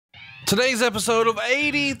Today's episode of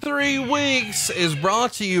 83 Weeks is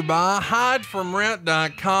brought to you by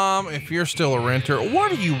HideFromRent.com. If you're still a renter,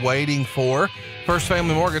 what are you waiting for? First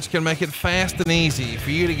Family Mortgage can make it fast and easy for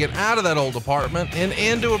you to get out of that old apartment and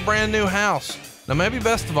into a brand new house. Now, maybe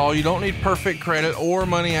best of all, you don't need perfect credit or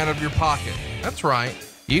money out of your pocket. That's right.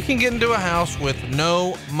 You can get into a house with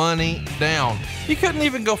no money down. You couldn't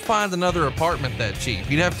even go find another apartment that cheap.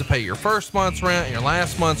 You'd have to pay your first month's rent, your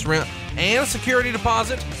last month's rent, and a security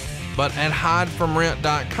deposit. But at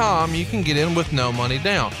HideFromRent.com, you can get in with no money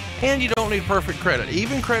down. And you don't need perfect credit.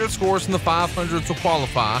 Even credit scores in the 500s will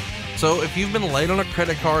qualify. So if you've been late on a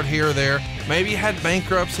credit card here or there, maybe you had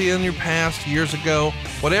bankruptcy in your past years ago,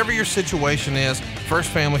 whatever your situation is, First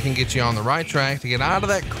Family can get you on the right track to get out of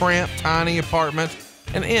that cramped, tiny apartment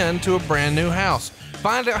and into a brand new house.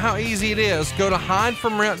 Find out how easy it is. Go to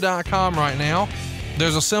HideFromRent.com right now.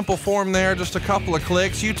 There's a simple form there, just a couple of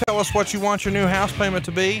clicks. You tell us what you want your new house payment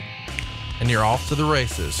to be, and you're off to the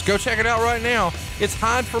races. Go check it out right now. It's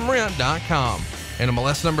HideFromRent.com.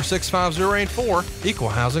 NMLS number 65084, Equal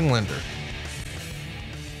Housing Lender.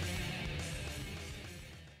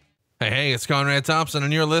 Hey, it's Conrad Thompson,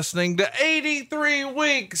 and you're listening to 83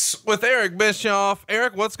 Weeks with Eric Bischoff.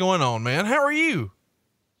 Eric, what's going on, man? How are you?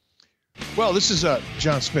 Well, this is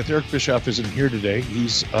John Smith. Eric Bischoff isn't here today.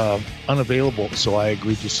 He's unavailable, so I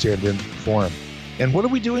agreed to stand in for him. And what are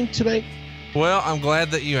we doing today? Well, I'm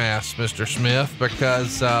glad that you asked, Mr. Smith,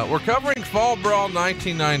 because we're covering Fall Brawl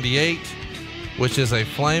 1998, which is a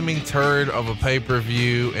flaming turd of a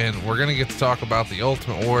pay-per-view, and we're going to get to talk about the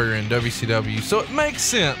Ultimate Warrior in WCW, so it makes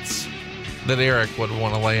sense that Eric would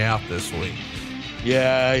want to lay out this week.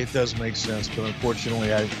 Yeah, it does make sense, but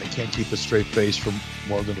unfortunately, I can't keep a straight face for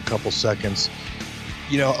more than a couple seconds.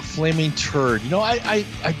 You know, a flaming turd. You know, I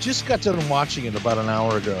just got done watching it about an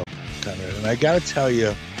hour ago, and I got to tell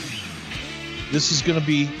you, this is going to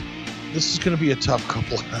be a tough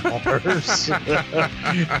couple of hours.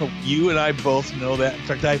 You and I both know that. In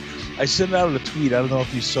fact, I sent out a tweet. I don't know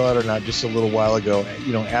if you saw it or not, just a little while ago,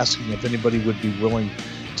 you know, asking if anybody would be willing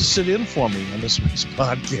to sit in for me on this week's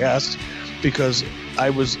podcast, because I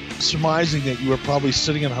was surmising that you were probably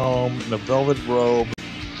sitting at home in a velvet robe,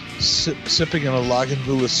 sipping on a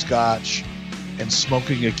Lagavulin scotch and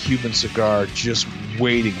smoking a Cuban cigar, just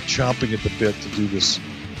waiting, chomping at the bit to do this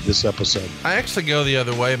episode. I actually go the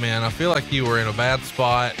other way, man. I feel like you were in a bad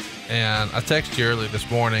spot, and I texted you early this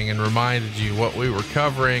morning and reminded you what we were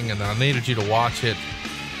covering and that I needed you to watch it.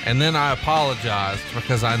 And then I apologized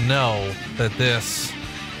because I know that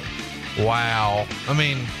wow. I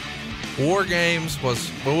mean, War Games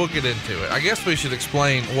was, but we'll get into it. I guess we should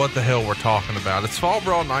explain what the hell we're talking about. It's Fall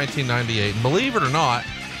Brawl 1998, and believe it or not,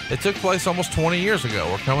 it took place almost 20 years ago.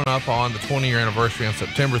 We're coming up on the 20-year anniversary on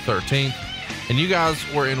September 13th, and you guys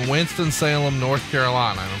were in Winston-Salem, North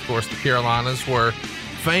Carolina. And of course, the Carolinas were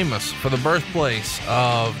famous for the birthplace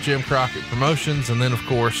of Jim Crockett Promotions, and then of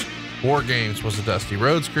course, War Games was a Dusty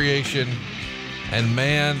Rhodes creation. And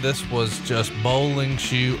man, this was just bowling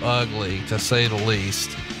shoe ugly, to say the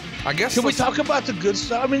least. I guess. Can we talk about the good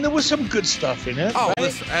stuff? I mean, there was some good stuff in it. Oh, right?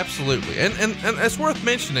 Listen, absolutely. And it's worth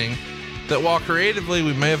mentioning that while creatively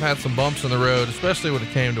we may have had some bumps in the road, especially when it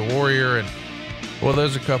came to Warrior, and well,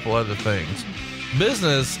 there's a couple other things.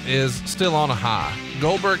 Business is still on a high.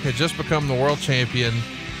 Goldberg had just become the world champion.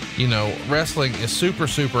 You know, wrestling is super,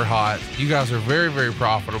 super hot. You guys are very, very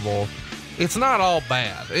profitable. It's not all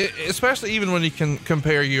bad, especially even when you can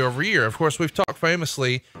compare year over year. Of course, we've talked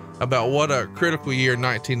famously about what a critical year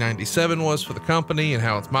 1997 was for the company and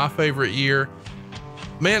how it's my favorite year.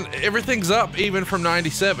 Man, everything's up even from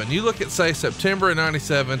 97. You look at, say, September of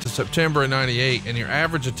 97 to September of 98, and your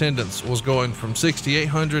average attendance was going from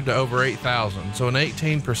 6,800 to over 8,000. So an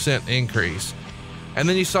 18% increase. And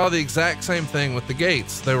then you saw the exact same thing with the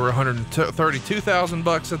gates. They were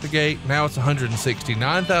 $132,000 at the gate. Now it's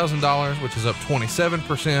 $169,000, which is up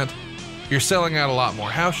 27%. You're selling out a lot more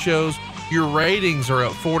house shows. Your ratings are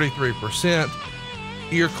up 43%.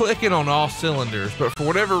 You're clicking on all cylinders, but for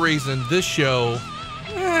whatever reason, this show,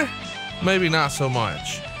 maybe not so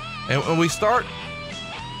much. And when we start,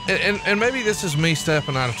 and maybe this is me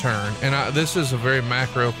stepping out of turn, and this is a very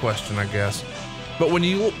macro question, I guess. But when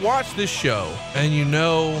you watch this show and you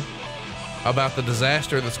know about the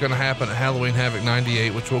disaster that's going to happen at Halloween Havoc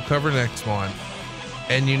 98, which we'll cover next month,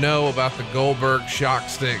 and you know about the Goldberg shock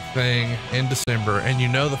stick thing in December, and you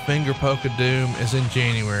know the finger poke of doom is in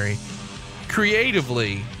January,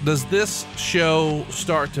 creatively, does this show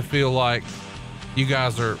start to feel like you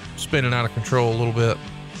guys are spinning out of control a little bit?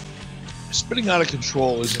 Spinning out of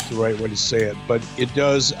control isn't the right way to say it, but it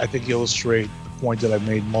does, I think, illustrate point that I've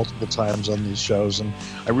made multiple times on these shows, and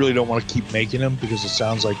I really don't want to keep making them because it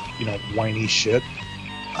sounds like, whiny shit.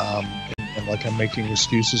 And like I'm making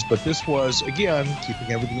excuses, but this was, again,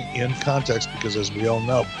 keeping everything in context, because as we all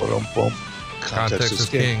know, boom, boom, context is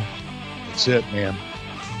king. That's it, man.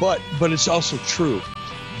 But it's also true.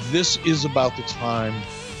 This is about the time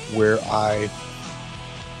where I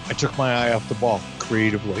took my eye off the ball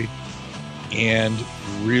creatively and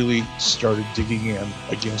really started digging in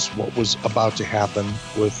against what was about to happen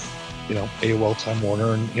with, AOL Time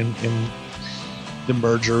Warner and in the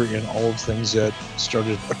merger and all of the things that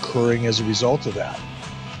started occurring as a result of that.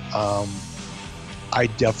 I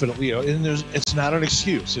definitely, and it's not an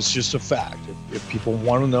excuse. It's just a fact. If people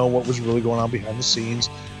want to know what was really going on behind the scenes,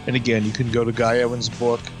 and again, you can go to Guy Evans'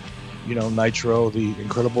 book, Nitro, The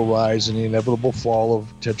Incredible Rise and the Inevitable Fall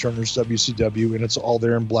of Ted Turner's WCW, and it's all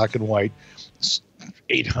there in black and white. It's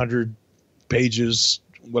 800 pages,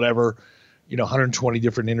 whatever, 120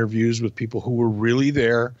 different interviews with people who were really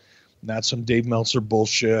there, not some Dave Meltzer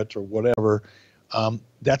bullshit or whatever.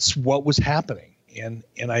 That's what was happening. And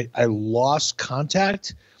I lost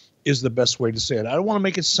contact is the best way to say it. I don't want to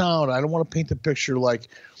make it sound, I don't want to paint the picture like,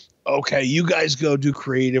 okay, you guys go do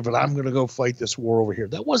creative and I'm going to go fight this war over here.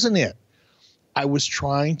 That wasn't it. I was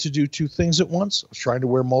trying to do two things at once. I was trying to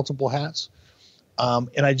wear multiple hats.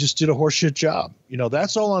 And I just did a horseshit job.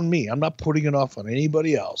 That's all on me. I'm not putting it off on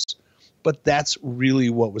anybody else. But that's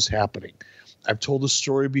really what was happening. I've told the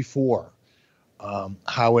story before,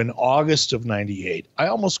 how in August of 98, I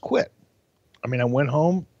almost quit. I mean, I went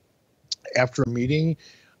home after a meeting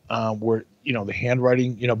where, the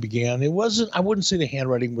handwriting, began. It wasn't, I wouldn't say the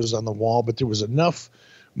handwriting was on the wall, but there was enough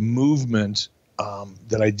movement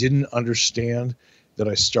that I didn't understand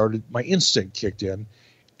that my instinct kicked in,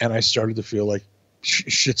 and I started to feel like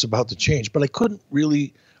shit's about to change. But I couldn't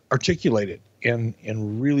really articulate it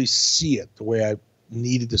and really see it the way I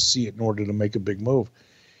needed to see it in order to make a big move.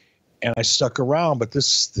 And I stuck around, but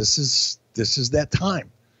this is that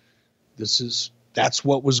time. That's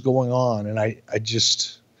what was going on. And I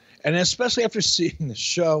just, and especially after seeing the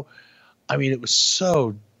show, I mean, it was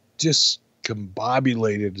so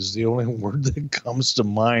discombobulated is the only word that comes to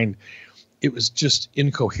mind. It was just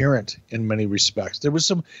incoherent in many respects. There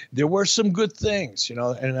were some good things,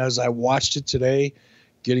 and as I watched it today,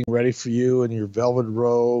 getting ready for you in your velvet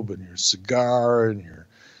robe and your cigar and your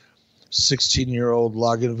 16-year-old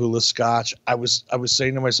Lagavulin Scotch, I was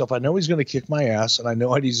saying to myself, I know he's going to kick my ass, and I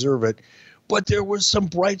know I deserve it, but there were some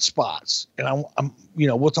bright spots, and I'm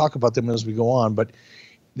we'll talk about them as we go on. But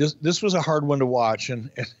this was a hard one to watch,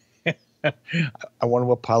 and I want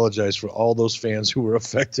to apologize for all those fans who were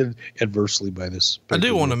affected adversely by this. I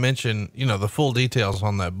do want to mention, the full details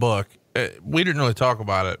on that book. We didn't really talk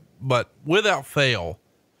about it, but without fail,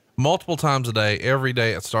 multiple times a day, every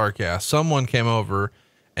day at StarCast, someone came over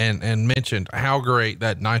and mentioned how great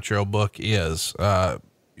that Nitro book is.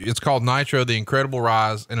 It's called Nitro, The Incredible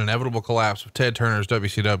Rise and Inevitable Collapse of Ted Turner's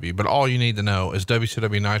WCW. But all you need to know is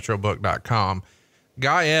wcwnitrobook.com.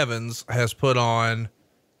 Guy Evans has put on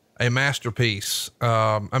a masterpiece.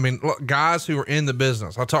 Look, guys who are in the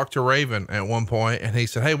business. I talked to Raven at one point and he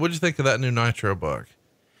said, "Hey, what'd you think of that new Nitro book?"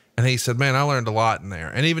 And he said, "Man, I learned a lot in there."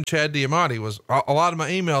 And even Chad Diamante a lot of my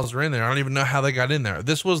emails are in there. I don't even know how they got in there.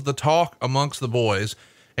 This was the talk amongst the boys.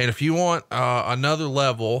 And if you want another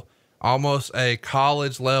level, almost a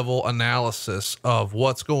college level analysis of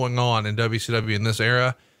what's going on in WCW in this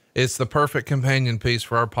era, it's the perfect companion piece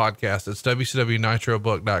for our podcast. It's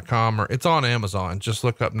wcwnitrobook.com, or it's on Amazon. Just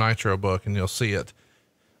look up Nitro book and you'll see it.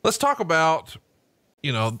 Let's talk about,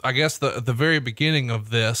 I guess the very beginning of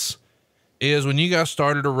this is when you guys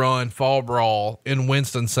started to run Fall Brawl in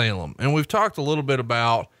Winston-Salem. And we've talked a little bit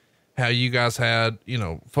about how you guys had,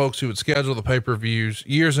 folks who would schedule the pay-per-views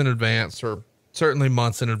years in advance, or certainly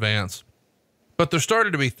months in advance, but there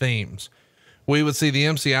started to be themes. We would see the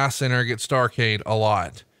MCI Center get Starrcade a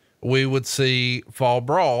lot. We would see Fall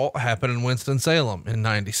Brawl happen in Winston-Salem in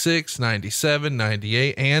 96, 97,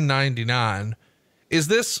 98, and 99. Is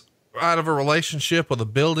this out of a relationship with a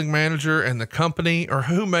building manager and the company, or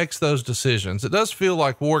who makes those decisions? It does feel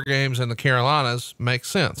like War Games in the Carolinas makes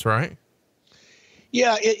sense, right?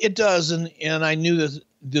 Yeah, it does. And I knew that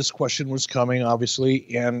this question was coming,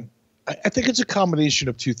 obviously. And I think it's a combination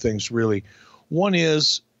of two things, really. One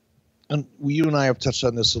is, and you and I have touched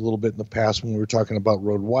on this a little bit in the past when we were talking about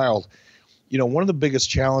Road Wild. One of the biggest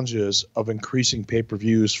challenges of increasing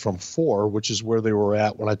pay-per-views from 4, which is where they were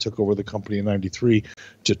at when I took over the company in 93,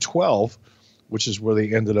 to 12, which is where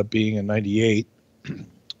they ended up being in 98,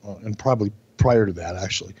 and probably prior to that,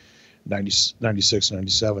 actually, 96,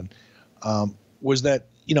 97, was that,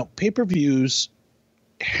 pay-per-views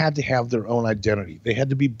had to have their own identity. They had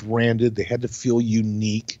to be branded. They had to feel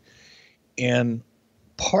unique. And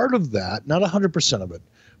part of that, not 100% of it,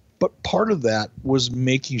 but part of that was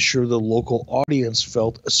making sure the local audience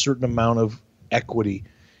felt a certain amount of equity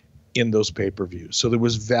in those pay-per-views. So there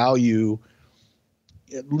was value,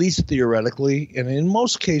 at least theoretically, and in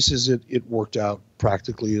most cases it worked out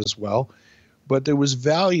practically as well. But there was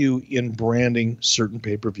value in branding certain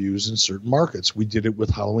pay-per-views in certain markets. We did it with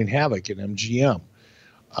Halloween Havoc and MGM.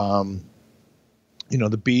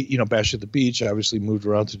 Bash at the Beach obviously moved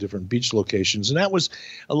around to different beach locations. And that was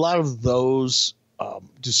a lot of those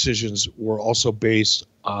decisions were also based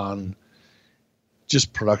on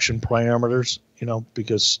just production parameters,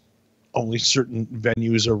 because only certain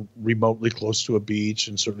venues are remotely close to a beach,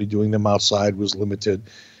 and certainly doing them outside was limited.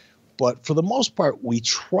 But for the most part, we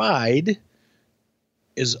tried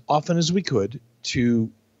as often as we could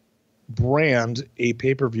to brand a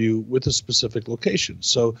pay-per-view with a specific location.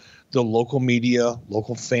 So the local media,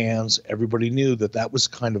 local fans, everybody knew that was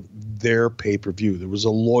kind of their pay-per-view. There was a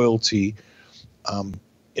loyalty,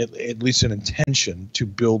 at least an intention to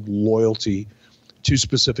build loyalty to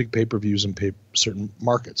specific pay-per-views in certain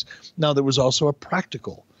markets. Now, there was also a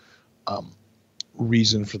practical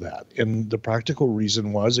reason for that. And the practical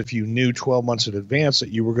reason was, if you knew 12 months in advance that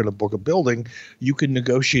you were going to book a building, you could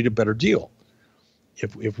negotiate a better deal.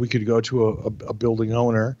 If we could go to a building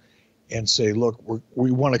owner and say, look,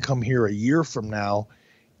 we want to come here a year from now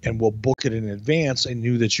and we'll book it in advance, and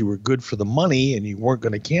knew that you were good for the money and you weren't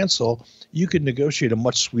going to cancel, you could negotiate a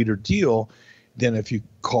much sweeter deal than if you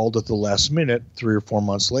called at the last minute 3 or 4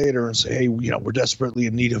 months later and say, hey, we're desperately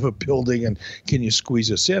in need of a building and can you squeeze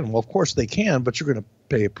us in? Well, of course they can, but you're going to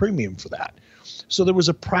pay a premium for that. So there was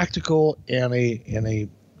a practical and a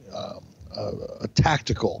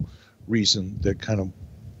tactical reason that kind of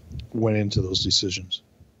went into those decisions.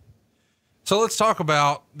 So let's talk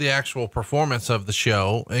about the actual performance of the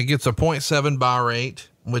show. It gets a 0.7 buy rate,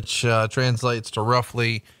 which translates to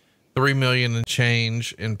roughly 3 million and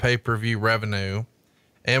change in pay-per-view revenue.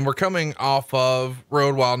 And we're coming off of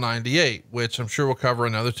Road Wild 98, which I'm sure we'll cover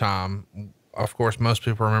another time. Of course, most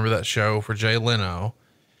people remember that show for Jay Leno.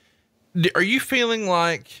 Are you feeling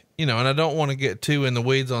like, and I don't want to get too in the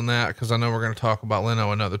weeds on that, because I know we're going to talk about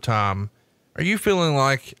Leno another time. Are you feeling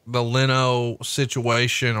like the Leno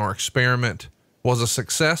situation or experiment was a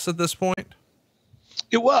success at this point?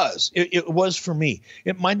 It was. It was for me.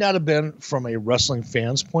 It might not have been from a wrestling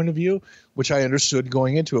fan's point of view, which I understood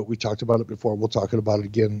going into it. We talked about it before. We'll talk about it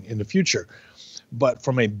again in the future. But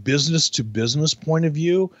from a business to business point of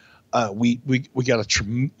view, we got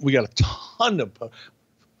a ton of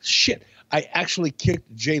shit. I actually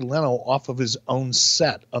kicked Jay Leno off of his own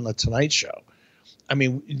set on the Tonight Show. I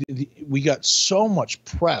mean, we got so much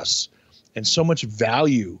press and so much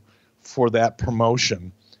value for that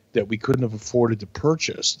promotion that we couldn't have afforded to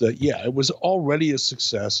purchase. That, yeah, it was already a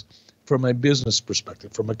success from a business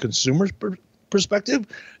perspective. From a consumer's perspective,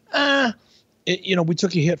 we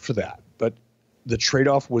took a hit for that, but the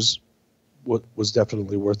trade-off was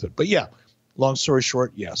definitely worth it. But yeah, long story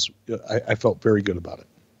short, yes, I felt very good about it.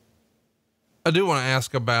 I do want to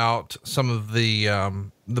ask about some of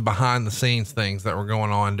the behind the scenes things that were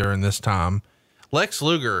going on during this time. Lex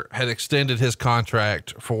Luger had extended his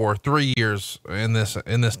contract for 3 years in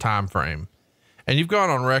this time frame. And you've gone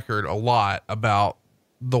on record a lot about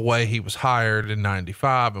the way he was hired in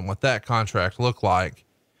 95 and what that contract looked like.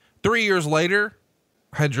 3 years later,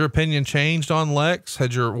 had your opinion changed on Lex?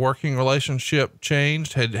 Had your working relationship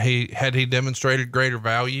changed? Had he demonstrated greater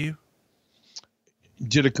value?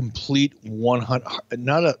 Did a complete 100,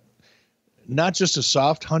 not just a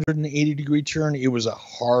soft 180 degree turn. It was a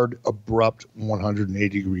hard, abrupt 180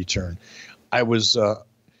 degree turn. I was,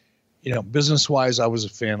 business wise, I was a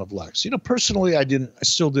fan of Lex. Personally, I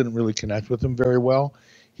still didn't really connect with him very well.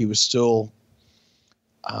 He was still,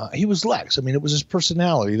 he was Lex. I mean, it was his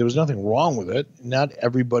personality. There was nothing wrong with it. Not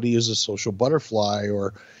everybody is a social butterfly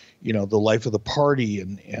or, the life of the party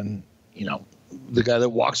and the guy that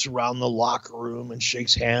walks around the locker room and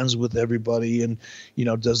shakes hands with everybody and,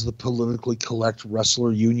 does the politically correct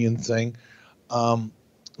wrestler union thing.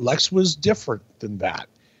 Lex was different than that.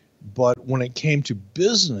 But when it came to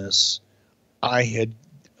business, I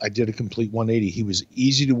did a complete 180. He was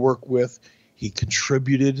easy to work with. He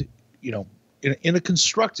contributed, in a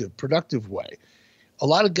constructive, productive way. A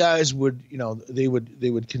lot of guys would, they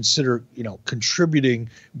would consider, contributing,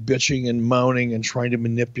 bitching and moaning and trying to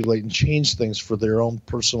manipulate and change things for their own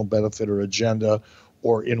personal benefit or agenda,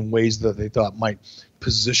 or in ways that they thought might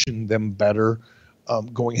position them better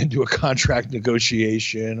going into a contract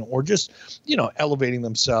negotiation, or just, elevating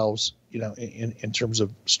themselves, in terms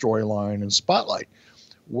of storyline and spotlight.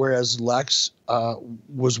 whereas Lex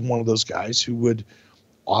was one of those guys who would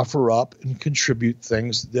offer up and contribute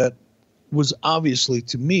things that was obviously,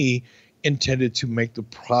 to me, intended to make the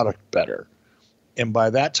product better. And by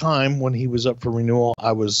that time, when he was up for renewal,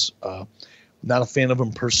 I was not a fan of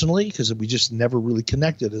him personally because we just never really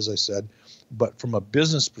connected, as I said. But from a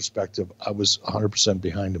business perspective, I was 100%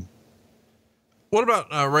 behind him. What about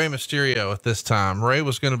Rey Mysterio at this time? Rey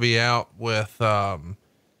was going to be out with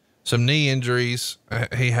some knee injuries.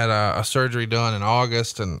 He had a surgery done in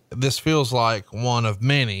August, and this feels like one of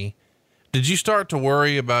many. Did you start to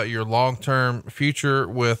worry about your long-term future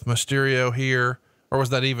with Mysterio here, or was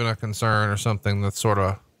that even a concern or something that's sort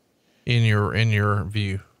of in your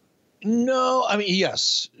view? No, I mean,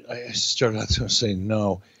 yes. I started out to say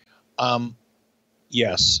no.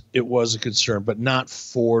 Yes, it was a concern, but not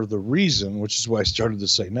for the reason, which is why I started to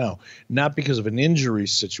say no. Not because of an injury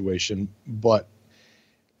situation, but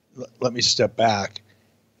let me step back.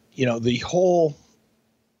 You know, the whole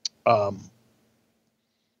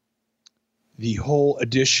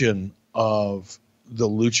addition of the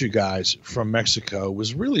Lucha guys from Mexico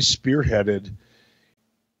was really spearheaded.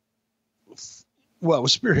 Well, it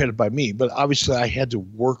was spearheaded by me, but obviously I had to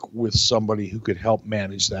work with somebody who could help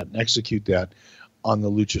manage that and execute that on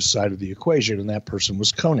the Lucha side of the equation, and that person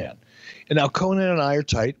was Konnan. And now Konnan and I are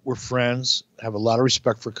tight. We're friends. I have a lot of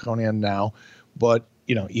respect for Konnan now, but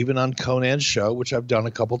you know, even on Konnan's show, which I've done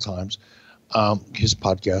a couple times, his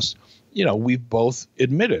podcast, you know, we've both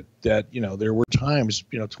admitted that, you know, there were times,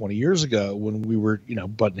 20 years ago when we were,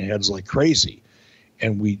 butting heads like crazy,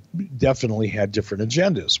 and we definitely had different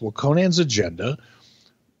agendas. Well, Konnan's agenda,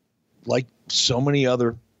 like so many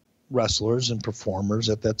other wrestlers and performers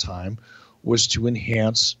at that time, was to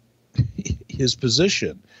enhance his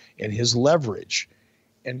position and his leverage.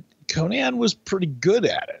 And Konnan was pretty good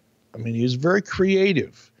at it. I mean, he was very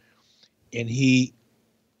creative, and he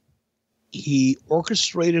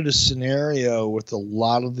orchestrated a scenario with a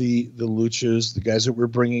lot of the luchas, the guys that we're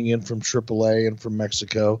bringing in from AAA and from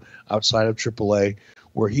Mexico, outside of AAA,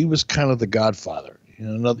 where he was kind of the godfather.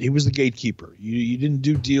 He was the gatekeeper. You didn't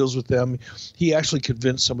do deals with them. He actually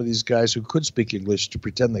convinced some of these guys who could speak English to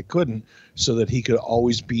pretend they couldn't, so that he could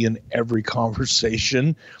always be in every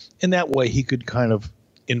conversation. And that way he could kind of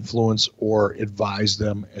influence or advise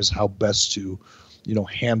them as how best to,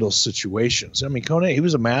 handle situations. I mean, Konnan, he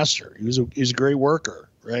was a master. He was a great worker,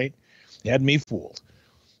 right? He had me fooled.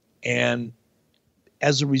 And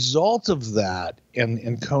as a result of that, and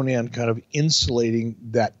Konnan kind of insulating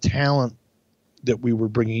that talent that we were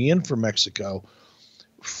bringing in from Mexico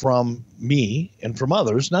from me and from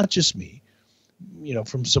others, not just me,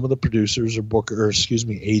 from some of the producers or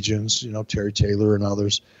agents, Terry Taylor and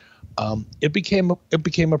others, it became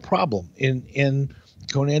a problem. And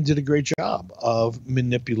Konnan did a great job of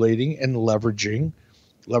manipulating and leveraging.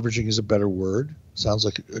 Leveraging is a better word. Sounds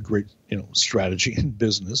like a great, strategy in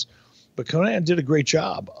business. But Konnan did a great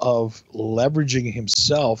job of leveraging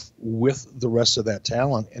himself with the rest of that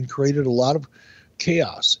talent and created a lot of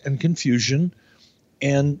chaos and confusion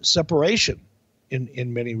and separation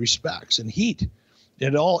in many respects, and heat.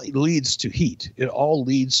 It all leads to heat. It all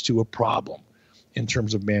leads to a problem in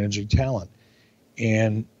terms of managing talent.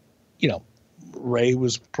 And, Ray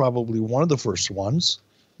was probably one of the first ones,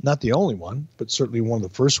 not the only one, but certainly one of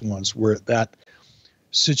the first ones where that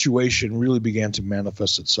situation really began to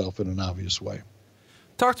manifest itself in an obvious way.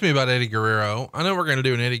 Talk to me about Eddie Guerrero. I know we're going to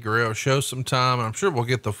do an Eddie Guerrero show sometime, and I'm sure we'll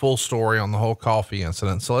get the full story on the whole coffee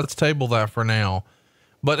incident. So let's table that for now.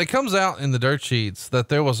 But it comes out in the dirt sheets that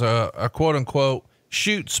there was a quote unquote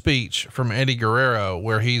shoot speech from Eddie Guerrero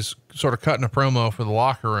where he's sort of cutting a promo for the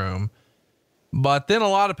locker room. But then a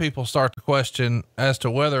lot of people start to question as to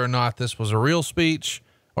whether or not this was a real speech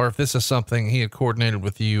or if this is something he had coordinated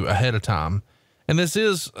with you ahead of time. And this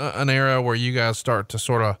is an era where you guys start to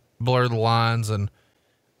sort of blur the lines and,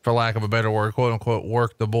 for lack of a better word, quote unquote,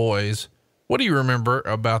 work the boys. What do you remember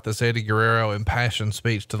about this Eddie Guerrero impassioned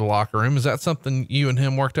speech to the locker room? Is that something you and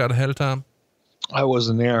him worked out ahead of time? I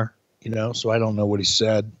wasn't there, so I don't know what he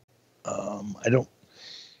said. I don't,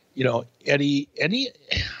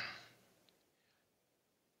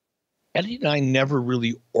 Eddie and I never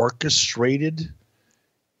really orchestrated,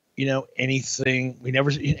 anything.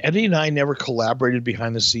 Eddie and I never collaborated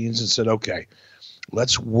behind the scenes and said, okay,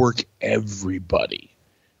 let's work everybody.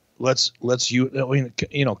 Let's kind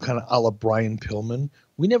of a la Brian Pillman.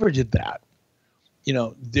 We never did that.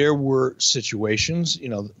 There were situations,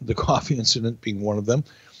 the coffee incident being one of them,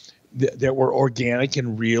 that were organic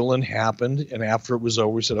and real and happened. And after it was over,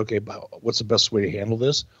 we said, okay, what's the best way to handle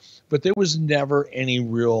this? But there was never any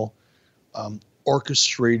real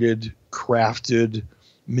orchestrated, crafted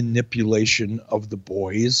manipulation of the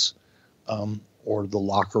boys, or the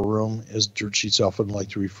locker room, as dirt sheets often like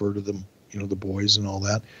to refer to them, the boys and all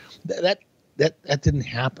that. That didn't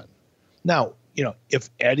happen. Now, if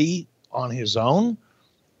Eddie on his own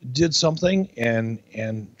did something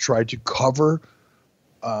and tried to cover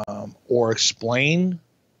or explain,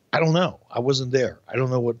 I don't know. I wasn't there. I don't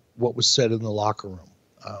know what was said in the locker room.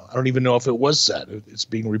 I don't even know if it was said. It's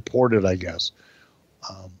being reported, I guess.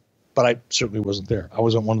 But I certainly wasn't there. I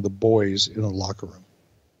wasn't one of the boys in the locker room.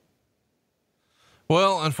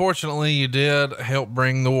 Well, unfortunately, you did help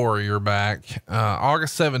bring the Warrior back.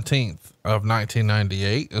 August 17th of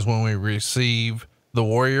 1998 is when we receive the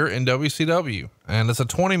Warrior in WCW. And it's a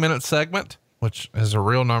 20-minute segment, which is a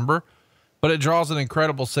real number, but it draws an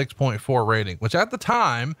incredible 6.4 rating, which at the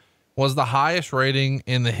time was the highest rating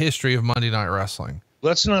in the history of Monday Night Wrestling.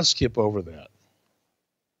 Let's not skip over that.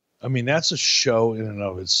 I mean, that's a show in and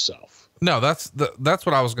of itself. No, that's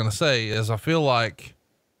what I was going to say is I feel like,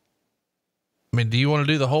 do you want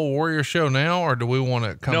to do the whole Warrior show now, or do we want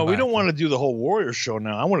to come? No, we don't want to do the whole Warrior show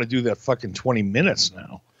now. I want to do that fucking 20 minutes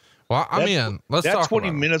now. Well, let's talk. That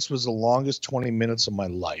 20 minutes was the longest 20 minutes of my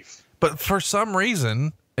life. But for some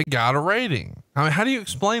reason, it got a rating. How do you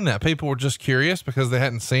explain that? People were just curious because they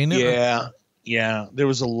hadn't seen it. Yeah. There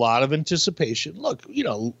was a lot of anticipation. Look,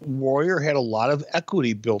 Warrior had a lot of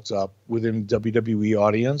equity built up within WWE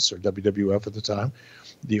audience, or WWF at the time.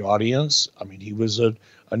 The audience, he was a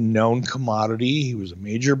known commodity. He was a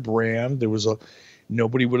major brand.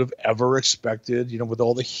 Nobody would have ever expected, with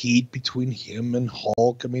all the heat between him and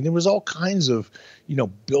Hulk. There was all kinds of,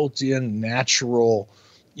 built-in natural,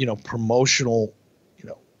 promotional,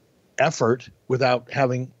 effort without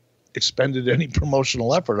having expended any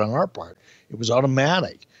promotional effort on our part. It was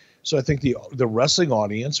automatic. So I think the wrestling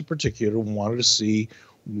audience in particular wanted to see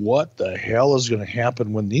what the hell is going to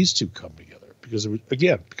happen when these two come together.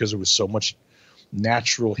 Because there was so much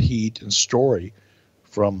natural heat and story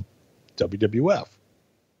from WWF.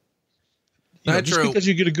 Just because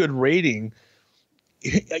you get a good rating,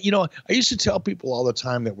 I used to tell people all the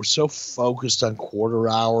time that we're so focused on quarter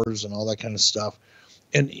hours and all that kind of stuff.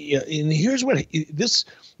 And here's what this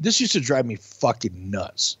used to drive me fucking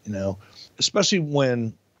nuts, especially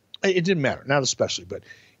when it didn't matter, not especially, but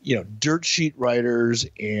dirt sheet writers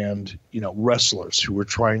and, wrestlers who were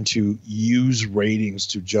trying to use ratings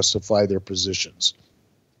to justify their positions.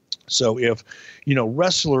 So if,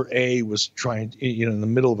 wrestler A was trying, in the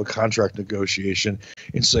middle of a contract negotiation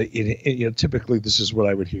and say, typically this is what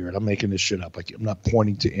I would hear, and I'm making this shit up. Like, I'm not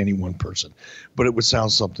pointing to any one person, but it would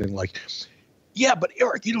sound something like, yeah, but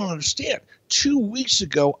Eric, you don't understand. 2 weeks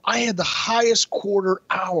ago, I had the highest quarter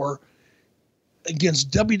hour against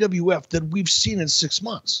WWF that we've seen in 6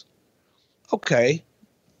 months. Okay.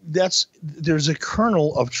 There's a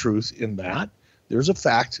kernel of truth in that. There's a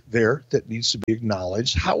fact there that needs to be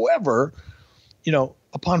acknowledged. However,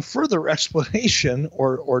 upon further explanation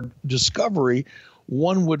or discovery,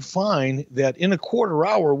 one would find that in a quarter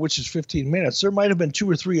hour, which is 15 minutes, there might have been 2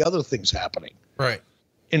 or 3 other things happening. Right.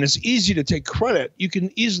 And it's easy to take credit. You can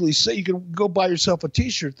easily say, you can go buy yourself a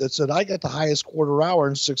t-shirt that said, I got the highest quarter hour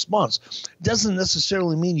in 6 months. Doesn't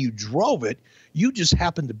necessarily mean you drove it. You just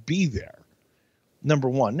happened to be there. Number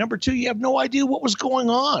one. Number two, you have no idea what was going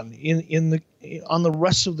on on the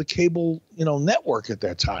rest of the cable, network at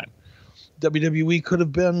that time. WWE could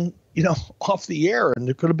have been, off the air, and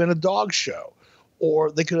there could have been a dog show,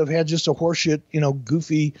 or they could have had just a horseshit,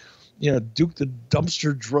 goofy, Duke the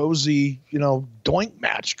Dumpster Drozy, doink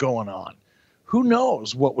match going on. Who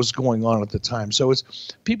knows what was going on at the time? So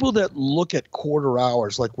it's people that look at quarter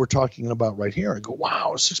hours like we're talking about right here and go,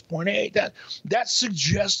 wow, 6.8, that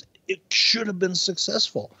suggests it should have been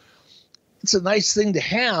successful. It's a nice thing to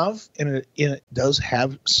have, and it does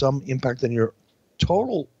have some impact on your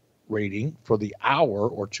total rating for the hour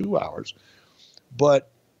or 2 hours. But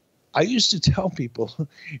I used to tell people,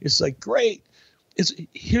 it's like, great.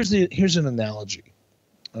 Here's an analogy.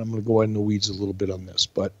 And I'm going to go in the weeds a little bit on this,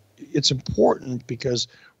 but it's important because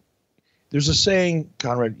there's a saying,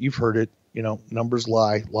 Conrad, you've heard it, numbers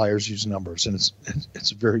lie, liars use numbers. And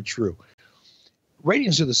it's very true.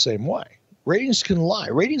 Ratings are the same way. Ratings can lie.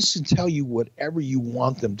 Ratings can tell you whatever you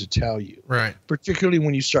want them to tell you. Right. Particularly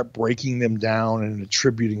when you start breaking them down and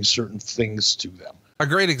attributing certain things to them. A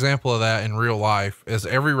great example of that in real life is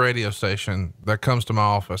every radio station that comes to my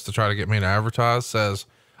office to try to get me to advertise says,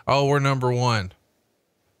 oh, we're number one.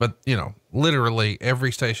 But literally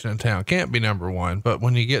every station in town can't be number one. But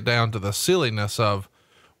when you get down to the silliness of,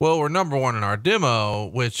 well, we're number one in our demo,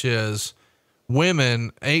 which is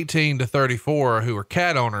women 18 to 34 who are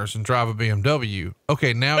cat owners and drive a BMW.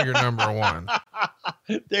 Okay. Now you're number one.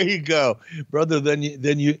 There you go, brother. Then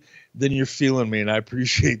you're feeling me. And I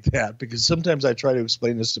appreciate that, because sometimes I try to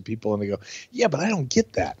explain this to people and they go, yeah, but I don't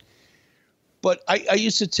get that. But I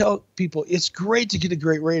used to tell people it's great to get a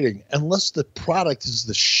great rating unless the product is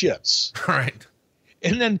the shits. Right.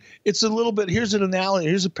 And then it's a little bit, here's an analogy,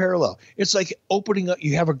 here's a parallel. It's like opening up,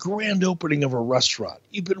 you have a grand opening of a restaurant.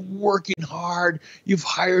 You've been working hard. You've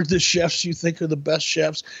hired the chefs you think are the best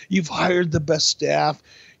chefs. You've hired the best staff.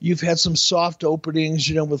 You've had some soft openings,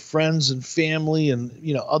 with friends and family and,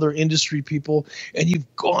 other industry people. And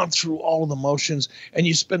you've gone through all of the motions, and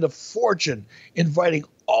you spend a fortune inviting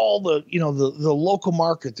all the local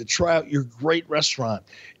market to try out your great restaurant,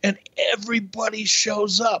 and everybody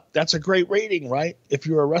shows up. That's a great rating, right? If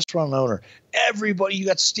you're a restaurant owner, everybody, you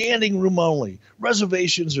got standing room only.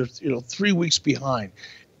 Reservations are, 3 weeks behind.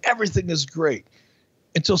 Everything is great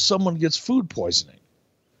until someone gets food poisoning.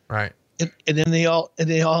 Right. And then they all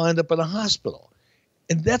end up in a hospital.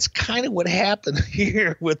 And that's kind of what happened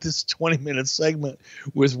here with this 20-minute segment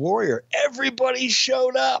with Warrior. Everybody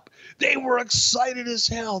showed up. They were excited as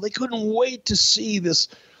hell. They couldn't wait to see this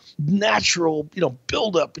natural,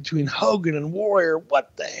 buildup between Hogan and Warrior.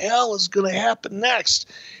 What the hell is going to happen next?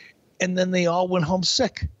 And then they all went home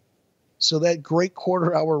sick. So that great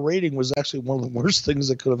quarter-hour rating was actually one of the worst things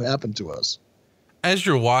that could have happened to us. As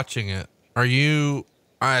you're watching it,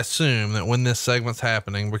 I assume that when this segment's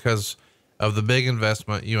happening, because of the big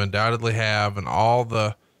investment you undoubtedly have and all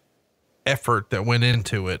the effort that went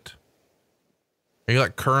into it, are you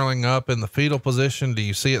like curling up in the fetal position? Do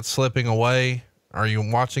you see it slipping away? Are you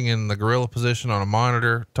watching in the gorilla position on a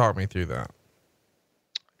monitor? Talk me through that.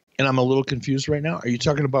 And I'm a little confused right now. Are you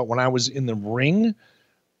talking about when I was in the ring,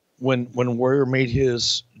 when Warrior made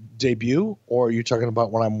his debut, or are you talking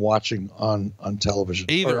about when I'm watching on television?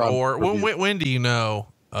 Either or. When do you know?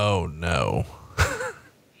 Oh no.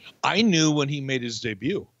 I knew when he made his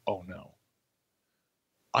debut. Oh no.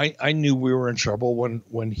 I knew we were in trouble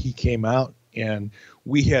when he came out, and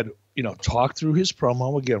we had, talked through his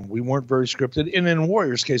promo. Again, we weren't very scripted. And in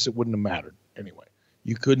Warrior's case, it wouldn't have mattered anyway.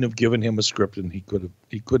 You couldn't have given him a script, and he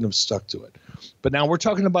couldn't have stuck to it. But now we're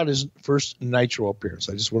talking about his first Nitro appearance.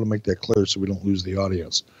 I just want to make that clear so we don't lose the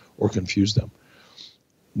audience or confuse them.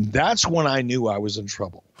 That's when I knew I was in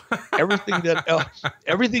trouble.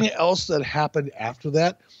 Everything else that happened after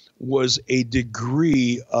that was a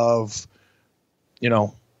degree of,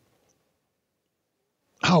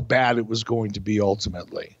 how bad it was going to be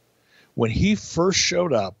ultimately. When he first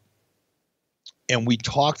showed up and we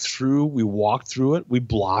walked through it, we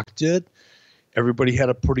blocked it. Everybody had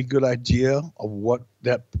a pretty good idea of what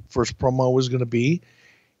that first promo was going to be.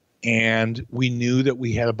 And we knew that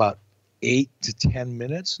we had about 8 to 10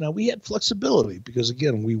 minutes. Now we had flexibility because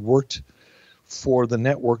again, we worked for the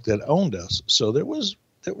network that owned us. So there was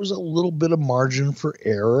a little bit of margin for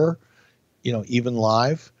error, even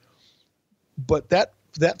live. But that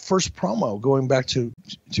first promo, going back to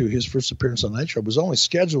his first appearance on Nitro, was only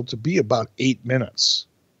scheduled to be about 8 minutes.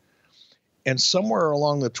 And somewhere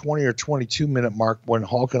along the 20 or 22 minute mark, when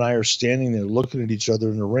Hulk and I are standing there looking at each other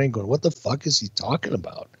in the ring going, what the fuck is he talking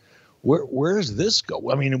about? Where does this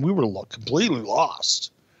go? I mean, we were completely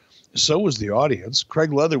lost. So was the audience.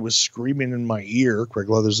 Craig Leather was screaming in my ear. Craig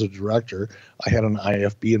Leather's the director. I had an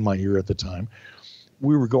IFB in my ear at the time.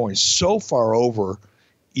 We were going so far over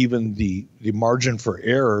even the margin for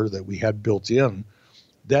error that we had built in.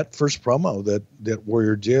 That first promo that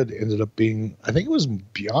Warrior did ended up being, I think it was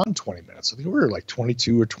beyond 20 minutes. I think we were like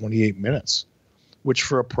 22 or 28 minutes, which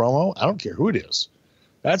for a promo, I don't care who it is.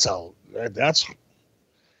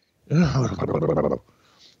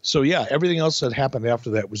 So yeah, everything else that happened after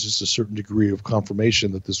that was just a certain degree of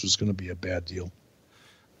confirmation that this was going to be a bad deal.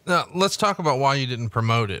 Now let's talk about why you didn't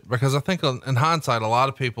promote it, because I think in hindsight, a lot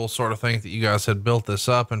of people sort of think that you guys had built this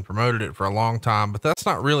up and promoted it for a long time, but that's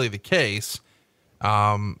not really the case.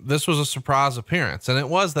 This was a surprise appearance, and it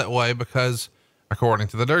was that way because according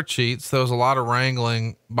to the dirt sheets, there was a lot of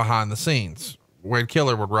wrangling behind the scenes. Wade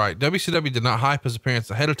Killer would write, WCW did not hype his appearance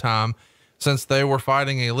ahead of time since they were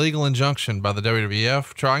fighting a legal injunction by the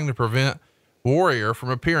WWF trying to prevent Warrior from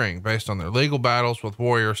appearing based on their legal battles with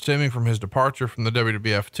Warrior stemming from his departure from the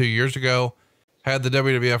WWF 2 years ago. Had the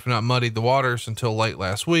WWF not muddied the waters until late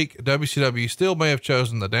last week, WCW still may have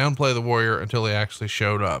chosen to downplay the Warrior until he actually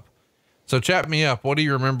showed up. So chat me up. What do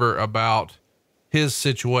you remember about his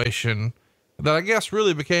situation that I guess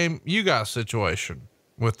really became you guys' situation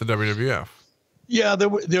with the WWF? Yeah,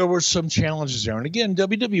 there were some challenges there. And again,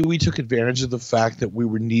 WWE took advantage of the fact that we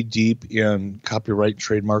were knee deep in copyright and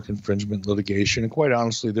trademark infringement litigation. And quite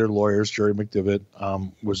honestly, their lawyers, Jerry McDevitt,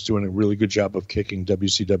 was doing a really good job of kicking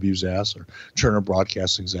WCW's ass, or Turner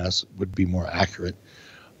Broadcasting's ass would be more accurate.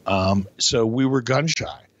 So we were gun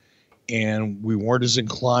shy, and we weren't as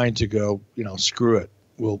inclined to go, screw it.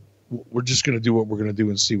 We're just going to do what we're going to do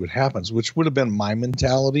and see what happens, which would have been my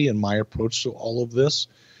mentality and my approach to all of this.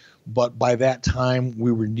 But by that time,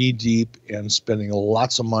 we were knee deep and spending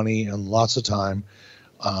lots of money and lots of time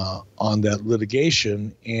on that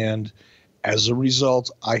litigation. And as a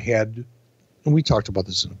result, I had, and we talked about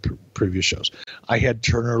this in previous shows, I had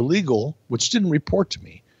Turner Legal, which didn't report to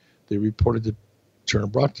me. They reported to Turner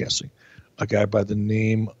Broadcasting, a guy by the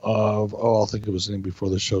name of, I'll think of his name before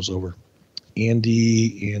the show's over.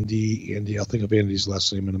 Andy. I'll think of Andy's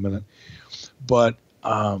last name in a minute. But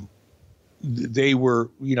they were,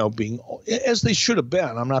 being, as they should have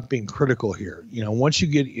been. I'm not being critical here. Once you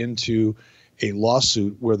get into a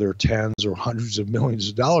lawsuit where there are tens or hundreds of millions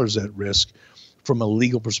of dollars at risk, from a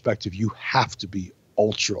legal perspective, you have to be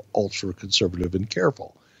ultra conservative and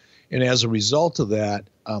careful. And as a result of that,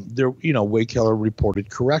 Wade Keller reported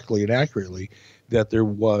correctly and accurately that there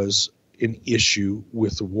was an issue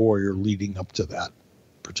with the Warrior leading up to that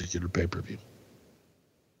particular pay-per-view.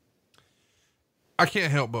 I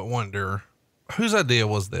can't help but wonder, whose idea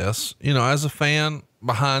was this? As a fan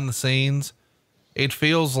behind the scenes, it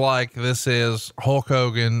feels like this is Hulk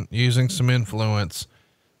Hogan using some influence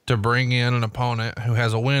to bring in an opponent who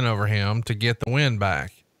has a win over him to get the win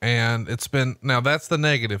back. And now that's the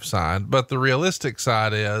negative side, but the realistic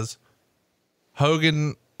side is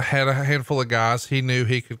Hogan had a handful of guys he knew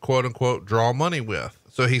he could quote unquote draw money with.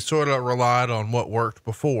 So he sort of relied on what worked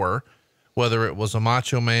before, whether it was a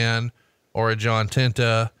Macho Man or a John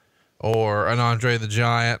Tenta or an Andre the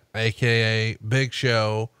Giant, AKA Big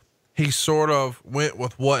Show. He sort of went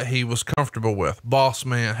with what he was comfortable with, Boss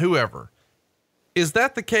Man, whoever. Is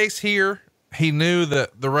that the case here? He knew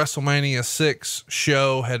that the WrestleMania 6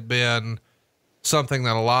 show had been something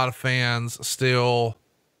that a lot of fans still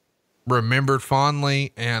remembered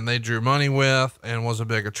fondly and they drew money with and was a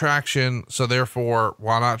big attraction. So therefore,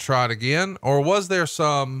 why not try it again? Or was there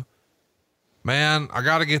some, man, I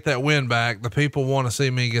got to get that win back. The people want to see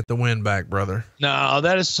me get the win back, brother. No,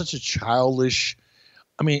 that is such a childish.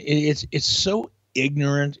 I mean, it's so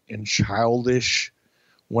ignorant and childish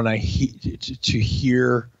when I to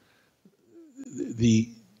hear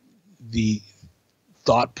the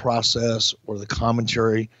thought process or the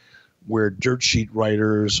commentary where dirt sheet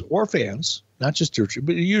writers or fans, not just dirt sheet,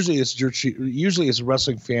 but usually it's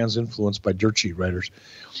wrestling fans influenced by dirt sheet writers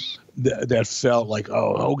that felt like,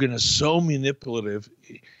 oh, Hogan is so manipulative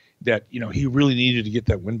that, he really needed to get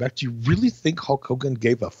that win back. Do you really think Hulk Hogan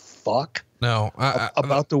gave a fuck? No,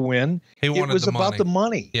 about the win? It was about the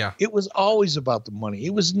money. Yeah. It was always about the money.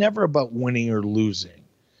 It was never about winning or losing.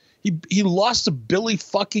 He lost to Billy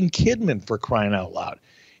fucking Kidman, for crying out loud.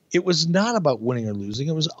 It was not about winning or losing.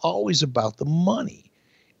 It was always about the money.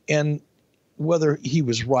 And whether he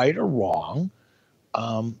was right or wrong,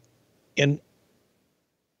 and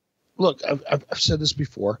look, I've said this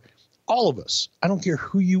before, all of us, I don't care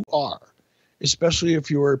who you are, especially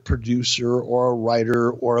if you're a producer or a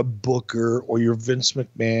writer or a booker or you're Vince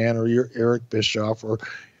McMahon or you're Eric Bischoff or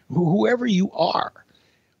whoever you are,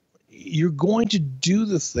 you're going to do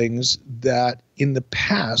the things that in the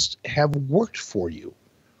past have worked for you.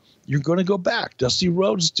 You're going to go back. Dusty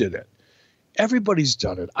Rhodes did it. Everybody's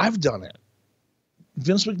done it. I've done it.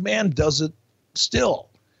 Vince McMahon does it still.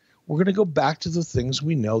 We're going to go back to the things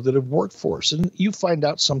we know that have worked for us. And you find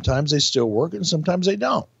out sometimes they still work and sometimes they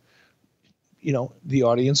don't. The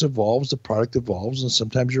audience evolves, the product evolves, and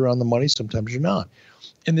sometimes you're on the money, sometimes you're not.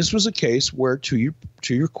 And this was a case where, to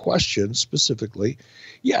your question specifically,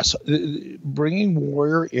 yes, bringing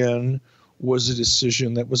Warrior in was a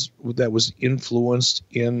decision that was influenced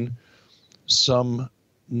in some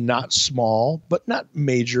not small but not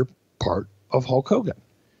major part of Hulk Hogan.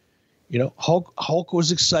 Hulk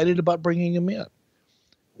was excited about bringing him in.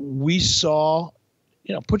 We saw,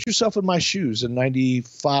 put yourself in my shoes in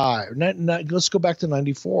 95. Let's go back to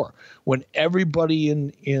 94 when everybody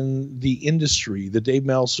in the industry, the Dave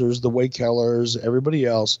Meltzers, the Wade Kellers, everybody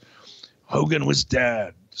else, Hogan was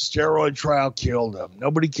dead. Steroid trial killed him.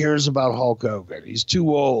 Nobody cares about Hulk Hogan. He's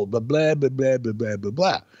too old, blah, blah, blah, blah, blah, blah, blah,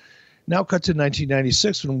 blah. Now cut to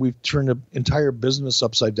 1996 when we've turned the entire business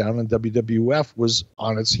upside down and WWF was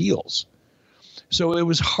on its heels. So it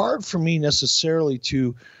was hard for me necessarily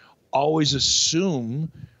to always assume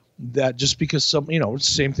that just because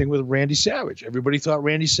same thing with Randy Savage. Everybody thought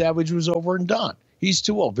Randy Savage was over and done. He's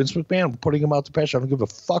too old. Vince McMahon putting him out to pasture. I don't give a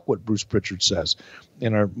fuck what Bruce Pritchard says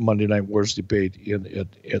in our Monday Night Wars debate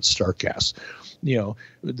at Starcast. You know,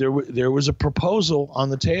 there was a proposal on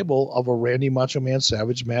the table of a Randy Macho Man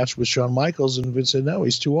Savage match with Shawn Michaels, and Vince said, no,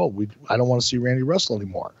 he's too old. I don't want to see Randy wrestle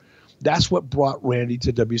anymore. That's what brought Randy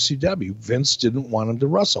to WCW. Vince didn't want him to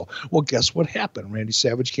wrestle. Well, guess what happened? Randy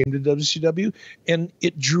Savage came to WCW, and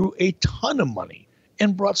it drew a ton of money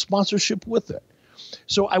and brought sponsorship with it.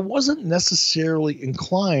 So I wasn't necessarily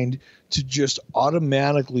inclined to just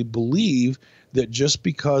automatically believe that just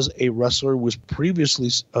because a wrestler was previously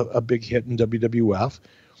a big hit in WWF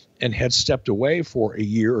and had stepped away for a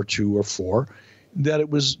year or two or four, that it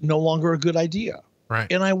was no longer a good idea. Right.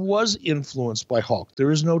 And I was influenced by Hulk.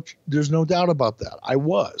 There's no doubt about that. I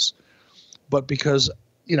was. But because,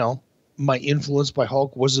 you know, my influence by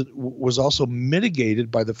Hulk was also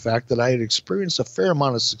mitigated by the fact that I had experienced a fair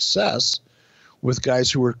amount of success with guys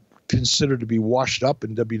who were considered to be washed up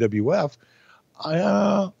in WWF.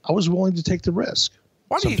 I was willing to take the risk.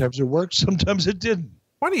 Sometimes it worked, sometimes it didn't.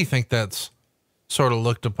 Why do you think that's sort of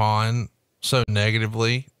looked upon so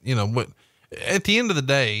negatively? You know, what at the end of the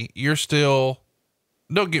day, you're still,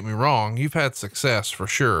 don't get me wrong, you've had success for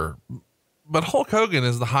sure, but Hulk Hogan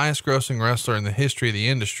is the highest grossing wrestler in the history of the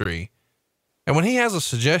industry. And when he has a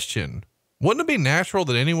suggestion, wouldn't it be natural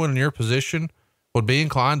that anyone in your position would be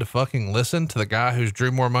inclined to fucking listen to the guy who's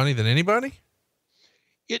drew more money than anybody?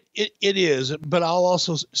 It is, but I'll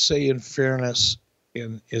also say, in fairness,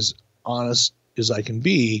 and as honest as I can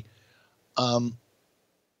be,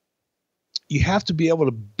 you have to be able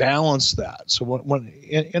to balance that. So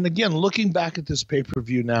and again, looking back at this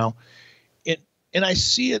pay-per-view now, and I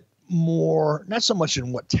see it more, not so much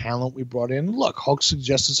in what talent we brought in. Look, Hulk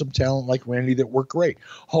suggested some talent like Randy that worked great.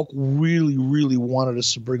 Hulk really, really wanted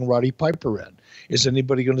us to bring Roddy Piper in. Is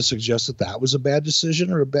anybody going to suggest that that was a bad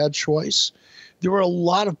decision or a bad choice? There were a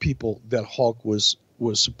lot of people that Hulk was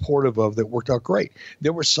supportive of that worked out great.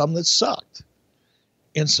 There were some that sucked.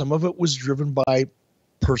 And some of it was driven by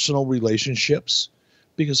personal relationships,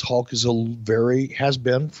 because Hulk has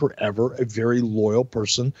been forever a very loyal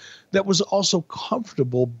person that was also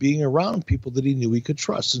comfortable being around people that he knew he could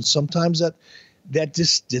trust. And sometimes that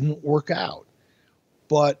just didn't work out.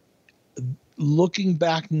 But looking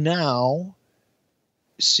back now,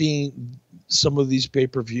 seeing some of these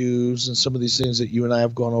pay-per-views and some of these things that you and I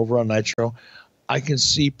have gone over on Nitro, I can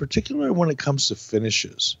see, particularly when it comes to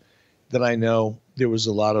finishes, that I know there was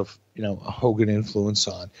a lot of, you know, Hogan influence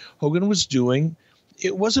on. Hogan was doing,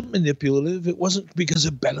 it wasn't manipulative. It wasn't because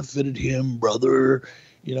it benefited him, brother.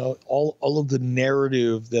 You know, all of the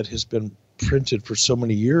narrative that has been printed for so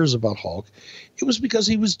many years about Hulk, it was because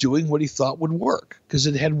he was doing what he thought would work, because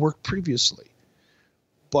it had worked previously.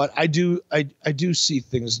 But I do see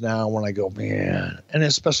things now when I go, man, and I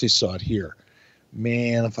especially saw it here.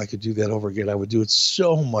 Man, if I could do that over again, I would do it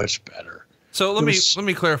so much better. So let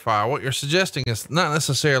me clarify. What you're suggesting is not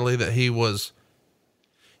necessarily that he was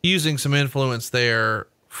using some influence there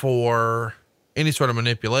for any sort of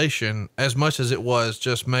manipulation, as much as it was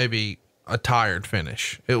just maybe a tired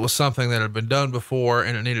finish. It was something that had been done before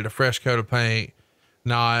and it needed a fresh coat of paint.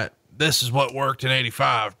 Not, this is what worked in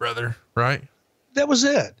 85, brother. Right? That was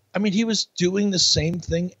it. I mean, he was doing the same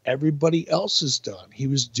thing everybody else has done. He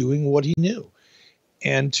was doing what he knew.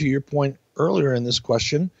 And to your point earlier in this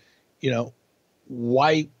question, you know,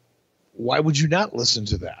 why would you not listen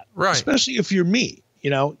to that? Right. Especially if you're me. You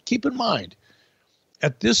know, keep in mind,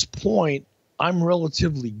 at this point, I'm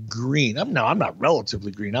relatively green. I'm not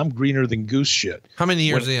relatively green. I'm greener than goose shit. How many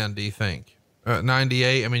years in do you think?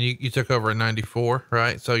 98. I mean, you took over in 94,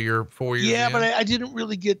 right? So you're 4 years. Yeah, but I didn't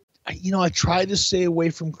really get, you know, I tried to stay away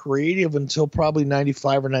from creative until probably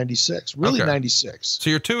 95 or 96, really. Okay. 96. So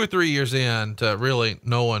you're 2 or 3 years in to really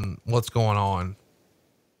knowing what's going on.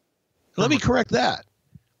 Let me correct that.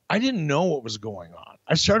 I didn't know what was going on.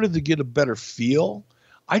 I started to get a better feel.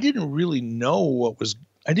 I didn't really know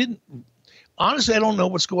honestly, I don't know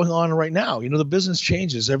what's going on right now. You know, the business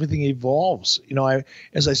changes, everything evolves. You know,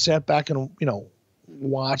 as I sat back and, you know,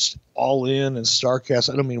 watched All In and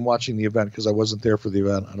Starcast, I don't mean watching the event because I wasn't there for the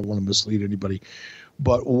event. I don't want to mislead anybody,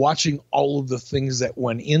 but watching all of the things that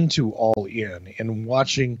went into All In and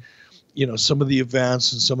watching, you know, some of the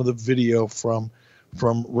events and some of the video from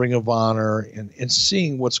Ring of Honor and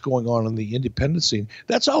seeing what's going on in the independent scene,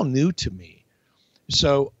 that's all new to me.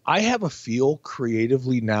 So I have a feel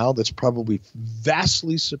creatively now that's probably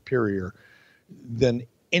vastly superior than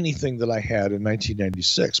anything that I had in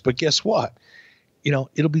 1996. But guess what? You know,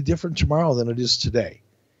 it'll be different tomorrow than it is today.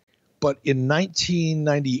 But in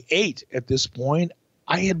 1998, at this point,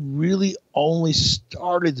 I had really only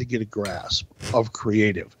started to get a grasp of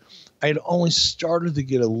creative. I had only started to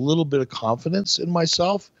get a little bit of confidence in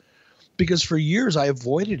myself, because for years I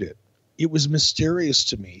avoided it. It was mysterious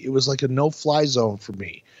to me. It was like a no-fly zone for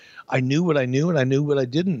me. I knew what I knew and I knew what I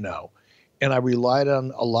didn't know. And I relied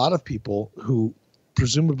on a lot of people who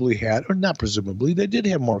presumably had, or not presumably, they did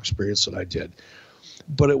have more experience than I did.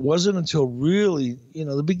 But it wasn't until really,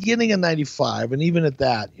 the beginning of 95, and even at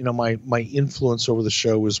that, my influence over the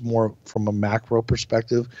show was more from a macro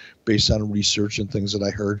perspective based on research and things that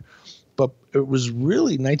I heard. But it was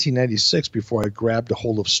really 1996 before I grabbed a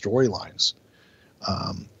hold of storylines.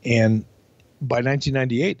 And by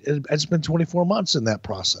 1998, it's been 24 months in that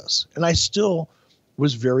process. And I still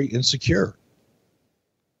was very insecure.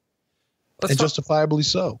 Justifiably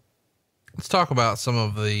so. Let's talk about some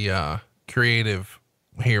of the creative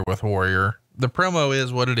here with Warrior. The promo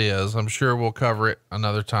is what it is. I'm sure we'll cover it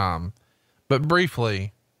another time. But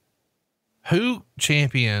briefly, who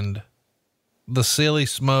championed the silly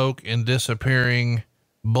smoke and disappearing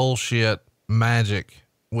bullshit magic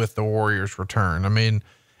with the Warrior's return? I mean,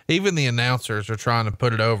 even the announcers are trying to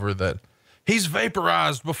put it over that he's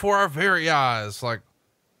vaporized before our very eyes. Like,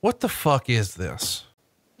 what the fuck is this?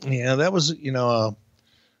 Yeah, that was,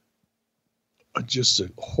 just a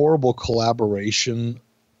horrible collaboration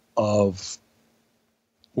of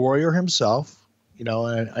Warrior himself.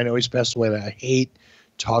 And I know he's passed away, and I hate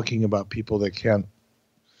talking about people that can't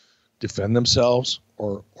defend themselves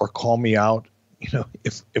or call me out.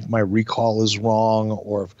 If my recall is wrong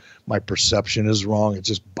or if my perception is wrong, it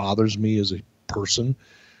just bothers me as a person.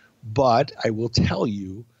 But I will tell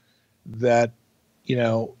you that,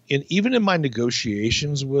 even in my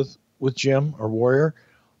negotiations with Jim or Warrior,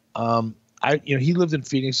 he lived in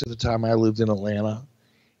Phoenix at the time. I lived in Atlanta,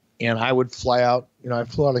 and I would fly out. I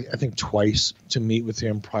flew out, I think, twice to meet with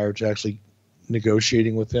him prior to actually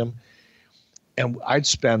negotiating with him. And I'd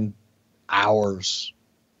spend hours,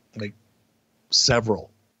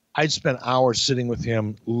 I'd spend hours sitting with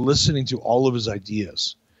him, listening to all of his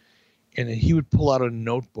ideas. And then he would pull out a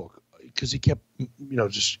notebook because he kept,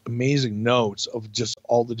 just amazing notes of just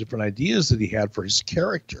all the different ideas that he had for his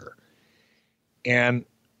character. And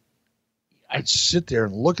I'd sit there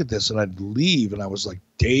and look at this, and I'd leave, and I was like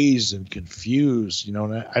dazed and confused, and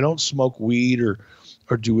I don't smoke weed or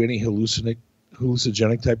do any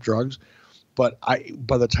hallucinogenic type drugs. But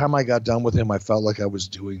by the time I got done with him, I felt like I was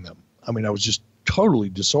doing them. I mean, I was just totally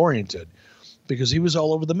disoriented because he was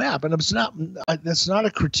all over the map. And that's not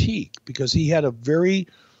a critique, because he had a very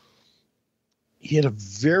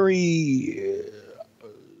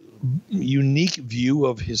unique view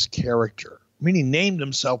of his character. I mean, he named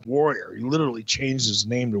himself Warrior. He literally changed his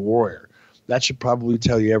name to Warrior. That should probably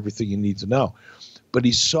tell you everything you need to know. But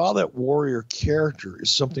he saw that Warrior character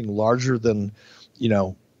is something larger than,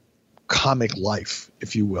 comic life,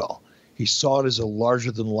 if you will. He saw it as a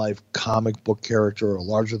larger than life comic book character, a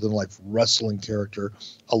larger than life wrestling character,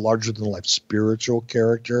 a larger than life spiritual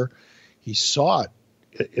character. He saw it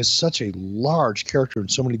as such a large character in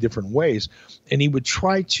so many different ways. And he would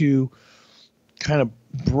try to kind of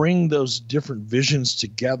bring those different visions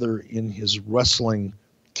together in his wrestling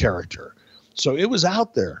character. So it was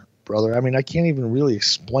out there, brother. I mean, I can't even really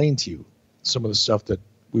explain to you some of the stuff that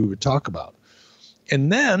we would talk about. And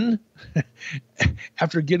then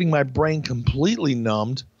after getting my brain completely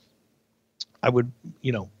numbed, I would,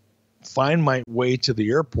 find my way to the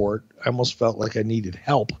airport. I almost felt like I needed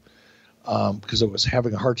help because I was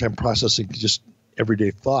having a hard time processing just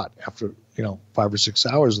everyday thought after, 5 or 6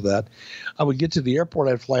 hours of that. I would get to the airport,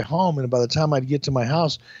 I'd fly home, and by the time I'd get to my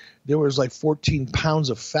house, there was like 14 pounds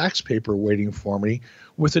of fax paper waiting for me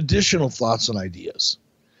with additional thoughts and ideas.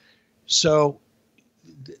 So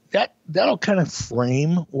that'll kind of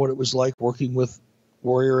frame what it was like working with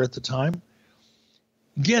Warrior at the time.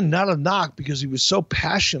 Again, not a knock, because he was so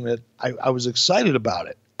passionate. I was excited about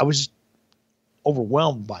it. I was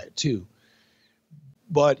overwhelmed by it too.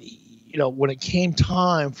 But when it came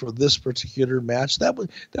time for this particular match, that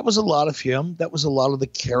was a lot of him. That was a lot of the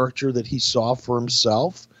character that he saw for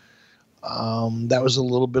himself. That was a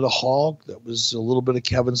little bit of Hulk. That was a little bit of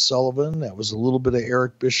Kevin Sullivan. That was a little bit of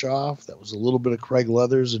Eric Bischoff. That was a little bit of Craig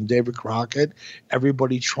Leathers and David Crockett.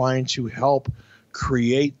 Everybody trying to help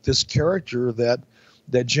create this character that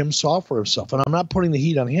Jim saw for himself. And I'm not putting the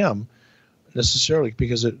heat on him necessarily,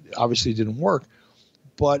 because it obviously didn't work.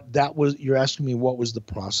 But you're asking me what was the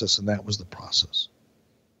process, and that was the process.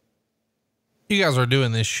 You guys are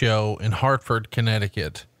doing this show in Hartford,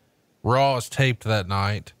 Connecticut. Raw is taped that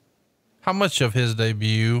night. How much of his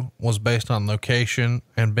debut was based on location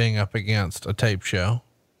and being up against a tape show?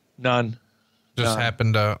 None. Just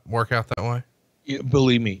happened to work out that way? Yeah,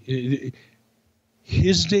 believe me,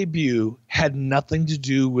 his debut had nothing to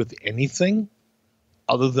do with anything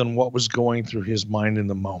other than what was going through his mind in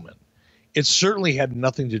the moment. It certainly had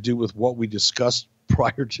nothing to do with what we discussed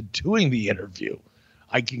prior to doing the interview.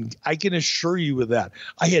 I can assure you of that.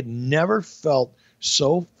 I had never felt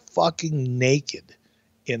so fucking naked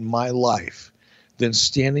in my life than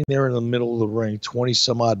standing there in the middle of the ring 20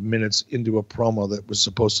 some odd minutes into a promo that was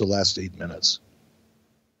supposed to last 8 minutes.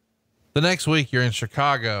 The next week you're in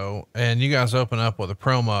Chicago and you guys open up with a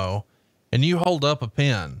promo and you hold up a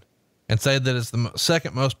pin and say that it's the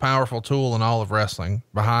second most powerful tool in all of wrestling,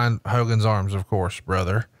 behind Hogan's arms, of course,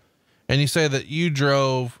 brother. And you say that you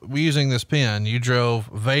drove, using this pin, you drove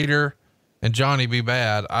Vader and Johnny B.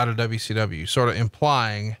 Bad out of WCW, sort of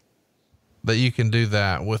implying that you can do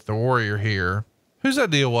that with the Warrior here. Whose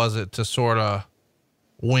idea was it to sort of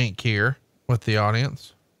wink here with the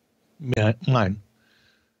audience? Yeah, mine.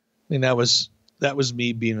 I mean, that was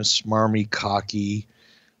me being a smarmy, cocky,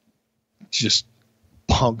 just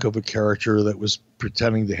punk of a character that was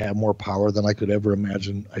pretending to have more power than I could ever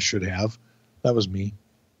imagine I should have. That was me.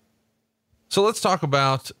 So let's talk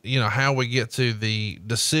about, how we get to the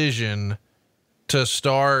decision to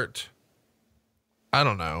start,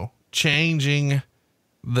 changing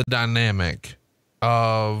the dynamic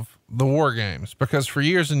of the War Games, because for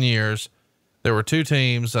years and years there were two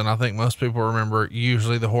teams. And I think most people remember,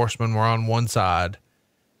 usually the Horsemen were on one side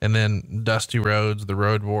and then Dusty Rhodes, the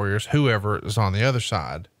Road Warriors, whoever is on the other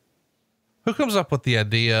side. Who comes up with the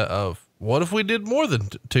idea of what if we did more than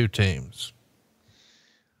two teams?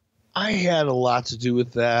 I had a lot to do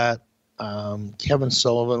with that. Kevin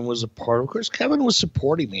Sullivan was a part of course. Kevin was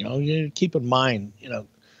supporting me. You keep in mind,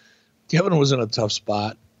 Kevin was in a tough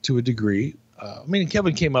spot to a degree.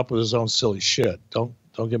 Kevin came up with his own silly shit. Don't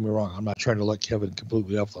get me wrong. I'm not trying to let Kevin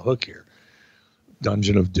completely off the hook here.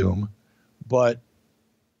 Dungeon of Doom, but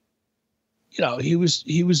he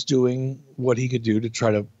was doing what he could do to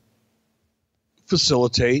try to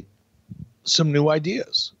facilitate some new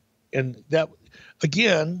ideas. And that,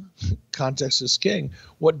 again, context is king.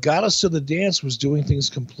 What got us to the dance was doing things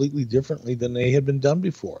completely differently than they had been done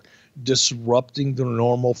before, disrupting the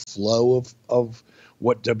normal flow of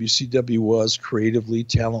what WCW was creatively,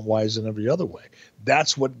 talent-wise, and every other way.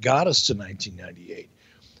 That's what got us to 1998.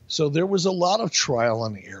 So there was a lot of trial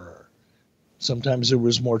and error. Sometimes there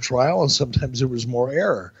was more trial and sometimes there was more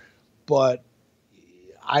error. But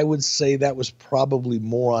I would say that was probably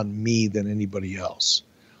more on me than anybody else.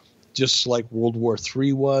 Just like World War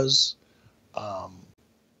III was,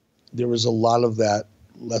 there was a lot of that.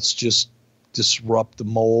 Let's just disrupt the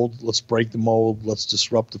mold. Let's break the mold. Let's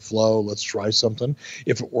disrupt the flow. Let's try something.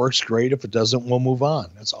 If it works, great. If it doesn't, we'll move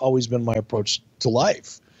on. That's always been my approach to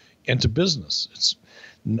life and to business. It's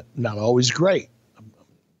not always great,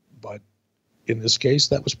 but in this case,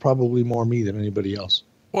 that was probably more me than anybody else.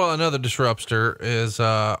 Well, another disruptor is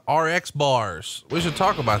RX bars. We should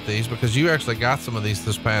talk about these because you actually got some of these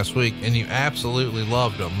this past week and you absolutely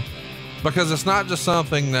loved them, because it's not just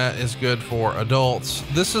something that is good for adults.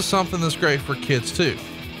 This is something that's great for kids too.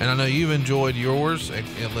 And I know you've enjoyed yours. It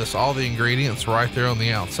lists all the ingredients right there on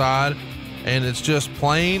the outside, and it's just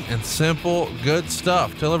plain and simple, good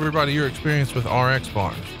stuff. Tell everybody your experience with RX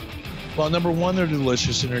bars. Well, number one, they're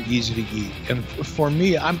delicious and they're easy to eat. And for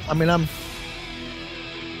me, I'm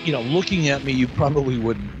looking at me, you probably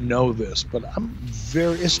wouldn't know this, but I'm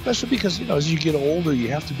very, especially because, as you get older, you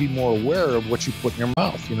have to be more aware of what you put in your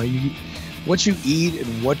mouth. What you eat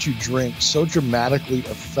and what you drink so dramatically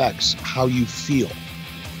affects how you feel,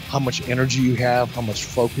 how much energy you have, how much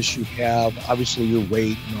focus you have, obviously your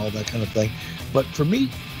weight and all that kind of thing. But for me,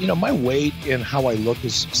 my weight and how I look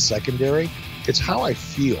is secondary. It's how I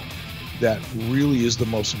feel that really is the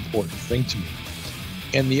most important thing to me.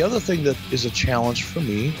 And the other thing that is a challenge for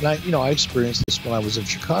me, and I experienced this when I was in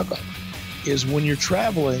Chicago, is when you're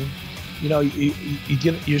traveling,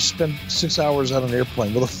 you spend 6 hours on an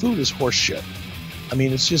airplane. Well, the food is horse shit.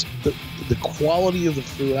 It's just the quality of the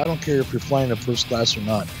food. I don't care if you're flying in first class or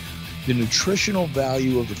not. The nutritional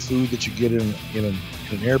value of the food that you get in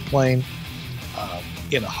an airplane,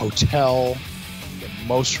 in a hotel, in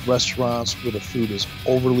most restaurants where the food is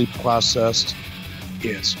overly processed,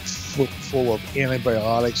 it's full of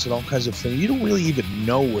antibiotics and all kinds of things. You don't really even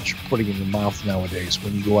know what you're putting in your mouth nowadays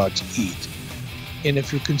when you go out to eat. And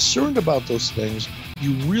if you're concerned about those things,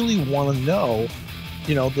 you really want to know,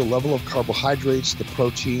 the level of carbohydrates, the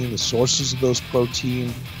protein, the sources of those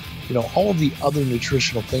protein, all of the other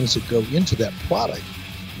nutritional things that go into that product.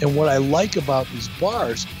 And what I like about these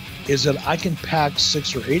bars is that I can pack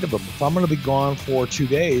 6 or 8 of them. If I'm going to be gone for 2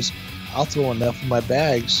 days, I'll throw enough in my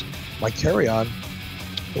bags, my carry-on,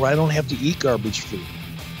 where I don't have to eat garbage food.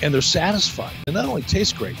 and they're satisfied. They not only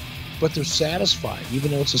taste great, but they're satisfied.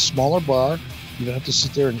 Even though it's a smaller bar, you don't have to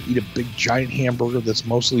sit there and eat a big giant hamburger that's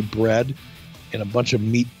mostly bread and a bunch of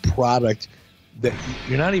meat product that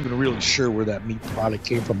you're not even really sure where that meat product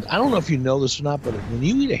came from. I don't know if you know this or not, but when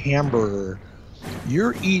you eat a hamburger,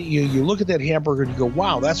 you look at that hamburger and you go,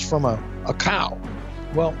 wow, that's from a cow.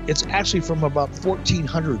 Well, it's actually from about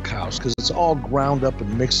 1,400 cows because it's all ground up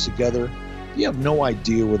and mixed together. You have no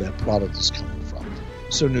idea where that product is coming from.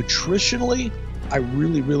 So nutritionally, I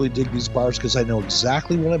really, really dig these bars because I know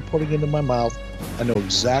exactly what I'm putting into my mouth. I know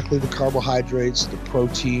exactly the carbohydrates, the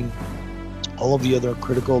protein, all of the other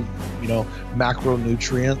critical,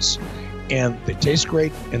 macronutrients, and they taste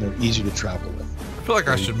great and they're easy to travel with. I feel like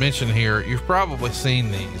I should mention here, you've probably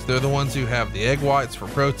seen these. They're the ones who have the egg whites for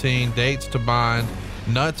protein, dates to bind,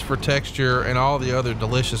 nuts for texture, and all the other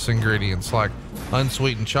delicious ingredients like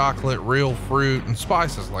unsweetened chocolate, real fruit, and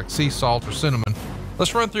spices like sea salt or cinnamon.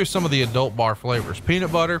 Let's run through some of the adult bar flavors.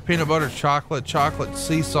 Peanut butter chocolate,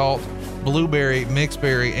 sea salt, blueberry, mixed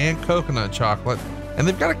berry, and coconut chocolate. And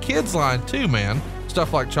they've got a kids line too, man.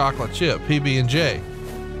 Stuff like chocolate chip, PB&J.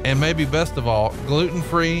 And maybe best of all,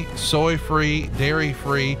 gluten-free, soy-free,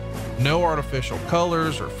 dairy-free, no artificial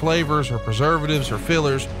colors or flavors or preservatives or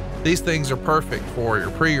fillers. These things are perfect for your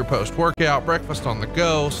pre or post workout, breakfast on the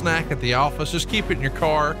go, snack at the office. Just keep it in your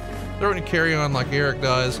car, throw it in your carry-on like Eric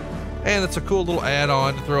does. And it's a cool little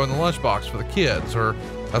add-on to throw in the lunchbox for the kids, or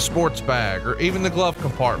a sports bag, or even the glove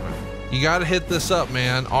compartment. You got to hit this up,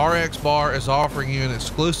 man. RX Bar is offering you an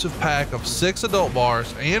exclusive pack of 6 adult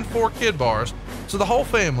bars and 4 kid bars, so the whole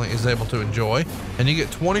family is able to enjoy, and you get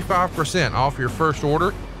 25% off your first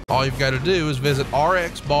order. All you've got to do is visit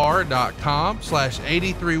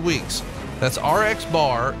rxbar.com/83weeks. That's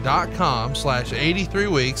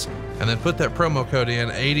rxbar.com/83weeks, and then put that promo code in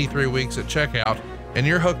 83weeks at checkout, and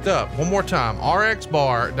you're hooked up. One more time,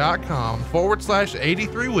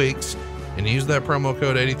 rxbar.com/83weeks, and use that promo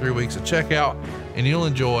code 83weeks at checkout, and you'll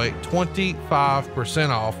enjoy 25%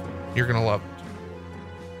 off. You're going to love it.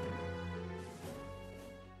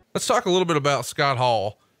 Let's talk a little bit about Scott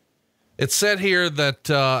Hall. It's said here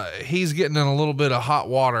that he's getting in a little bit of hot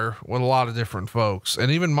water with a lot of different folks. And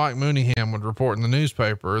even Mike Mooneyham would report in the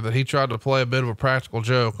newspaper that he tried to play a bit of a practical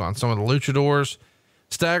joke on some of the luchadors,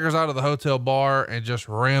 staggers out of the hotel bar and just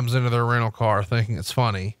rams into their rental car thinking it's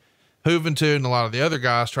funny. Juventud and a lot of the other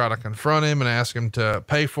guys try to confront him and ask him to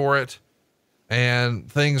pay for it.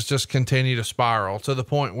 And things just continue to spiral to the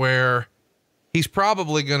point where he's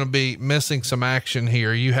probably going to be missing some action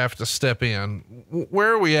here. You have to step in.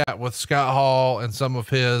 Where are we at with Scott Hall and some of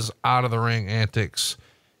his out of the ring antics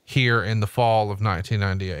here in the fall of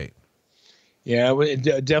 1998? Yeah,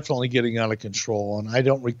 definitely getting out of control. And I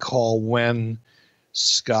don't recall when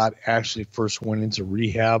Scott actually first went into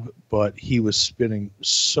rehab, but he was spinning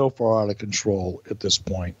so far out of control at this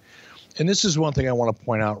point. And this is one thing I want to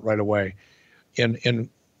point out right away. And a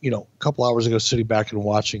couple hours ago, sitting back and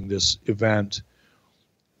watching this event,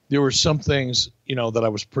 there were some things, that I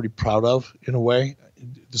was pretty proud of in a way,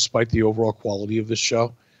 despite the overall quality of this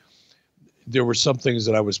show. There were some things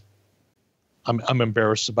that I'm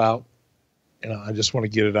embarrassed about, and I just want to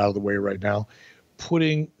get it out of the way right now.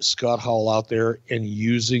 Putting Scott Hall out there and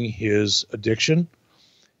using his addiction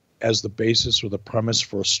as the basis or the premise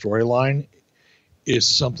for a storyline is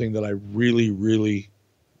something that I really, really,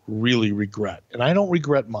 really regret. And I don't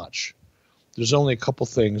regret much. There's only a couple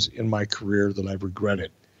things in my career that I've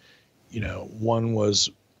regretted. One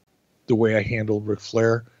was the way I handled Ric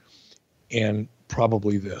Flair, and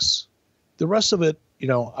probably this. The rest of it,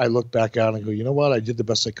 I look back on and go, you know what? I did the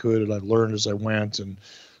best I could, and I learned as I went, and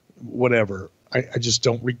whatever. I just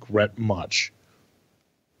don't regret much.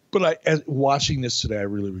 But watching this today, I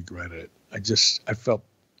really regretted it. I felt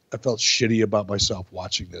shitty about myself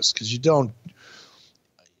watching this, because you don't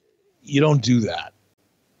do that.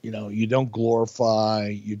 You don't glorify,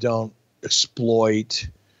 you don't exploit,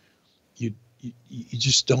 you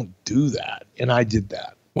just don't do that. And I did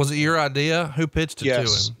that. Was it your idea? Who pitched it to him?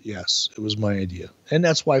 Yes, it was my idea. And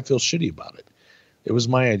that's why I feel shitty about it. It was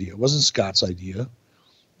my idea. It wasn't Scott's idea.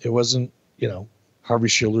 It wasn't, Harvey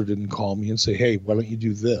Schiller didn't call me and say, hey, why don't you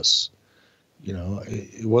do this?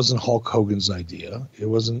 It wasn't Hulk Hogan's idea. It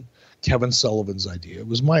wasn't Kevin Sullivan's idea. It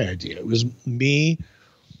was my idea. It was me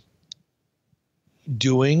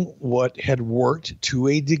doing what had worked to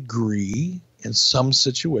a degree in some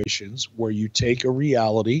situations, where you take a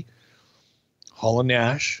reality, Hall and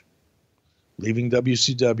Nash, leaving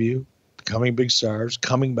WCW, becoming big stars,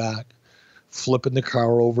 coming back, flipping the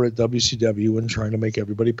car over at WCW and trying to make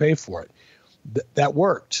everybody pay for it. That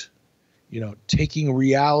worked. taking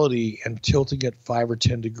reality and tilting it 5 or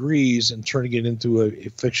 10 degrees and turning it into a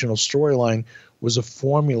fictional storyline was a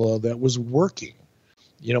formula that was working.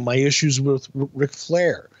 My issues with Ric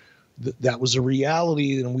Flair, that was a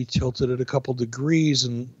reality, and we tilted it a couple degrees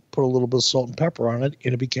and put a little bit of salt and pepper on it,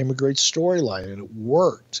 and it became a great storyline, and it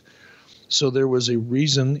worked. So there was a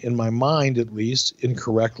reason in my mind, at least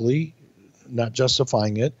incorrectly, not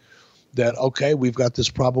justifying it, that, okay, we've got this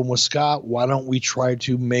problem with Scott. Why don't we try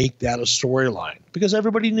to make that a storyline? Because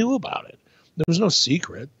everybody knew about it. There was no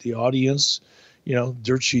secret. The audience,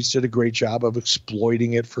 Dirt Sheets did a great job of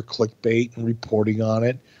exploiting it for clickbait and reporting on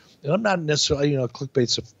it. And I'm not necessarily,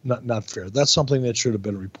 clickbait's not fair. That's something that should have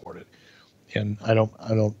been reported. And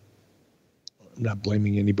I'm not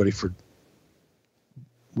blaming anybody for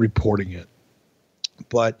reporting it.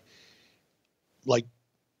 But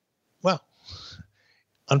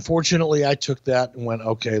unfortunately, I took that and went,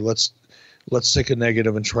 okay, let's take a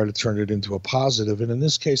negative and try to turn it into a positive. And in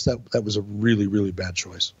this case, that was a really, really bad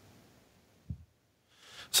choice.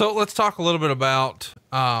 So let's talk a little bit about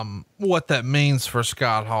what that means for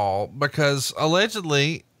Scott Hall, because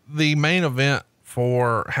allegedly the main event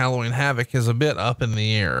for Halloween Havoc is a bit up in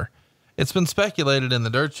the air. It's been speculated in the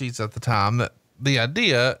dirt sheets at the time that the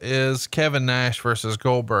idea is Kevin Nash versus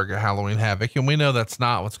Goldberg at Halloween Havoc. And we know that's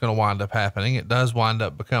not what's going to wind up happening. It does wind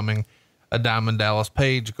up becoming a Diamond Dallas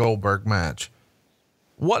Page Goldberg match.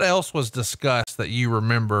 What else was discussed that you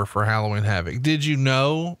remember for Halloween Havoc? Did you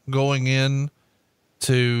know going in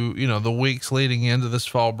to, the weeks leading into this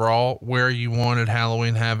fall brawl where you wanted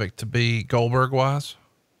Halloween Havoc to be Goldberg wise?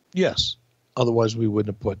 Yes. Otherwise we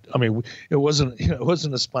wouldn't have it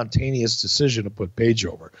wasn't a spontaneous decision to put Page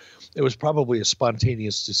over. It was probably a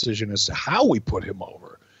spontaneous decision as to how we put him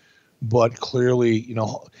over. But clearly,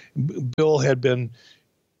 Bill had been,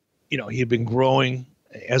 he had been growing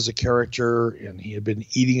as a character, and he had been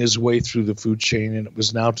eating his way through the food chain. And it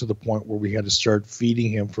was now to the point where we had to start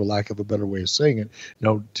feeding him, for lack of a better way of saying it.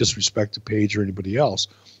 No disrespect to Page or anybody else,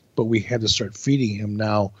 but we had to start feeding him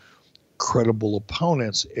now credible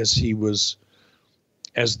opponents as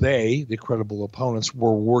the credible opponents,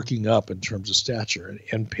 were working up in terms of stature.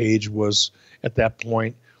 And Page was at that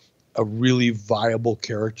point a really viable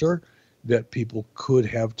character that people could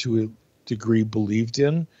have to a degree believed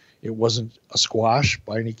in. It wasn't a squash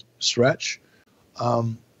by any stretch.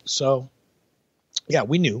 So yeah,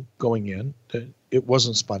 we knew going in that it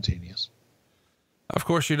wasn't spontaneous. Of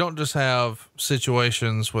course, you don't just have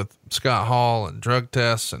situations with Scott Hall and drug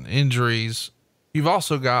tests and injuries. You've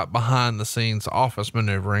also got behind the scenes office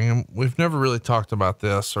maneuvering, and we've never really talked about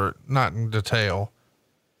this, or not in detail.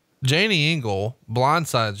 Janie Engle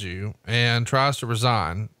blindsides you and tries to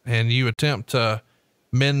resign, and you attempt to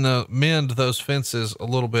mend those fences a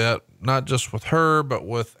little bit, not just with her, but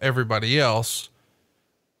with everybody else.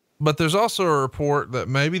 But there's also a report that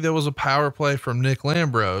maybe there was a power play from Nick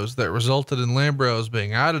Lambros that resulted in Lambros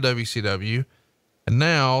being out of WCW and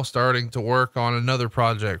now starting to work on another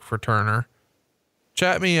project for Turner.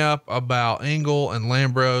 Chat me up about Engle and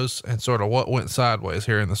Lambros and sort of what went sideways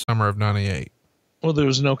here in the summer of '98. Well, there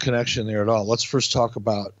was no connection there at all. Let's first talk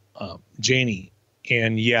about Janie.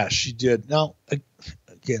 And yeah, she did. Now,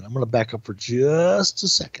 again, I'm going to back up for just a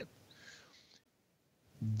second.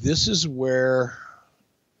 This is where,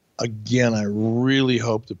 again, I really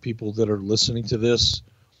hope the people that are listening to this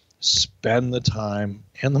spend the time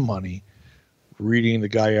and the money reading the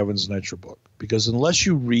Guy Evans Nitro book. Because unless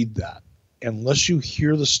you read that, unless you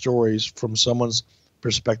hear the stories from someone's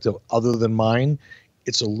perspective other than mine,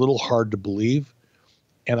 it's a little hard to believe.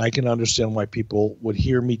 And I can understand why people would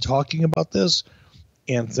hear me talking about this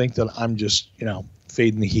and think that I'm just,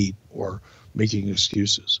 fading the heat or making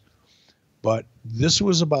excuses. But this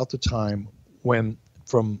was about the time when,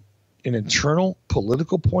 from an internal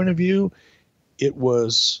political point of view, it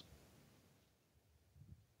was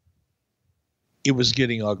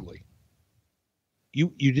getting ugly. You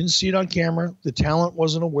didn't see it on camera. The talent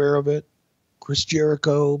wasn't aware of it. Chris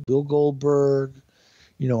Jericho, Bill Goldberg,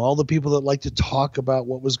 all the people that like to talk about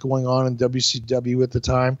what was going on in WCW at the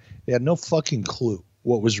time, they had no fucking clue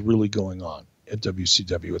what was really going on at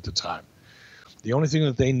WCW at the time. The only thing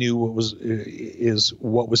that they knew is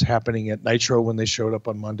what was happening at Nitro when they showed up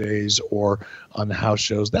on Mondays or on the house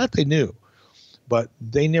shows. That they knew, but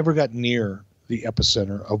they never got near the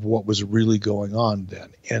epicenter of what was really going on then.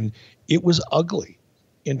 And it was ugly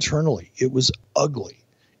internally. It was ugly.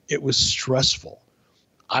 It was stressful.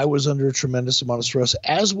 I was under a tremendous amount of stress,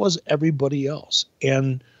 as was everybody else.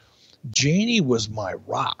 And Janie was my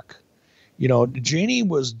rock. Janie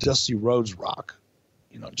was Dusty Rhodes' rock.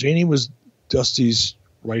 Janie was Dusty's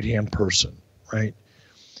right-hand person, right?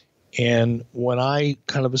 And when I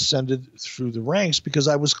kind of ascended through the ranks, because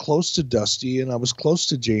I was close to Dusty and I was close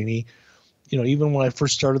to Janie, even when I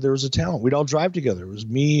first started, there was a talent. We'd all drive together. It was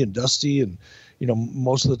me and Dusty, and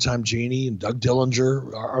most of the time Janie and Doug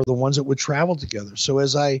Dillinger are the ones that would travel together. So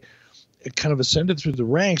as I kind of ascended through the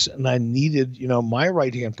ranks, and I needed, my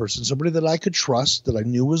right-hand person, somebody that I could trust, that I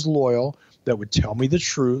knew was loyal, that would tell me the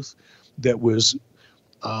truth, that was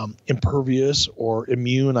impervious or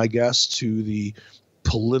immune, I guess, to the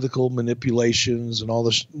political manipulations and all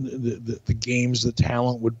the games that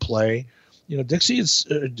talent would play. Dixie,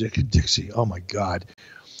 oh my God.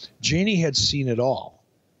 Janie had seen it all.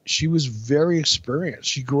 She was very experienced.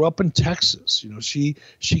 She grew up in Texas. She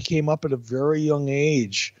came up at a very young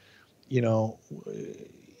age,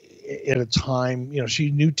 at a time,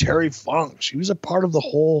 she knew Terry Funk. She was a part of the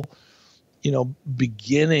whole,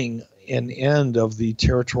 beginning and end of the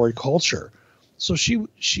territory culture. So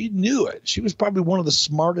she knew it. She was probably one of the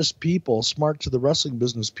smartest people, smart to the wrestling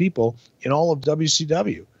business people in all of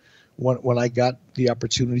WCW when I got the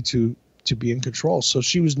opportunity to be in control. So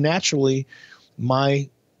she was naturally my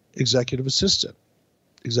executive assistant,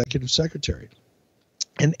 executive secretary.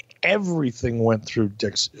 And everything went through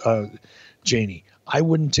Janie. I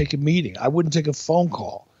wouldn't take a meeting. I wouldn't take a phone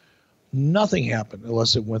call. Nothing happened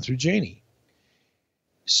unless it went through Janie.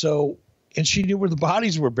 So, and she knew where the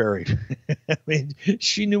bodies were buried. I mean,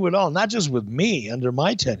 she knew it all, not just with me under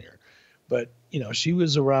my tenure, but, she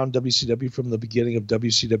was around WCW from the beginning of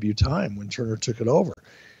WCW time when Turner took it over.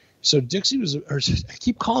 So Dixie I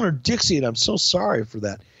keep calling her Dixie, and I'm so sorry for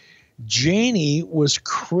that. Janie was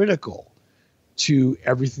critical to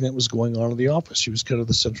everything that was going on in the office. She was kind of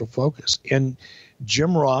the central focus. And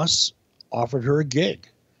Jim Ross offered her a gig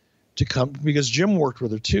to come, because Jim worked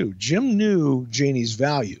with her too. Jim knew Janie's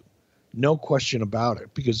value, no question about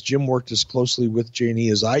it, because Jim worked as closely with Janie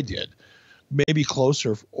as I did, maybe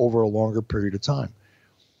closer over a longer period of time.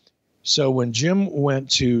 So when Jim went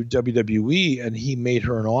to WWE and he made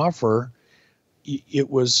her an offer, it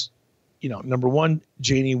was, number one,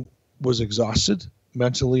 Janie was exhausted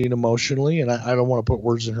mentally and emotionally. And I don't want to put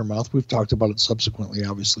words in her mouth. We've talked about it subsequently,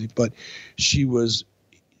 obviously, but she was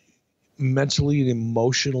mentally and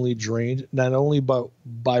emotionally drained, not only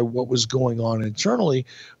by what was going on internally,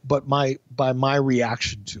 but by my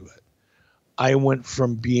reaction to it. I went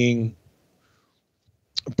from being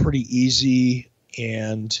pretty easy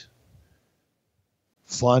and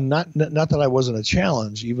fun, not that I wasn't a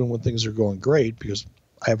challenge, even when things are going great, because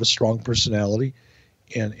I have a strong personality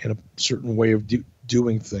and a certain way of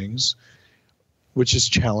doing things, which is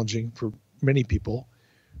challenging for many people.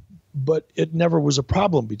 But it never was a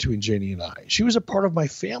problem between Janie and I. She was a part of my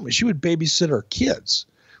family. She would babysit our kids.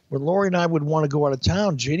 When Lori and I would want to go out of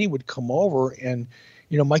town, Janie would come over, and,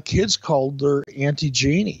 my kids called her Auntie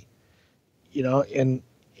Janie, and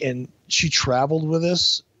she traveled with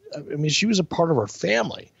us. I mean, she was a part of our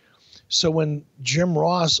family. So when Jim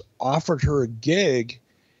Ross offered her a gig,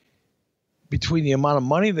 between the amount of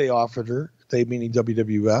money they offered her, they meaning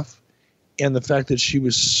WWF, and the fact that she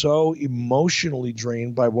was so emotionally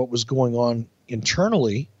drained by what was going on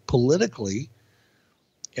internally, politically,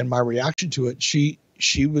 and my reaction to it, she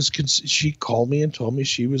called me and told me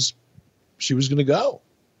she was going to go,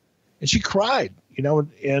 and she cried,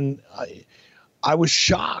 and I was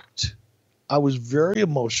shocked. I was very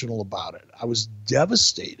emotional about it. I was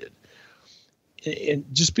devastated, and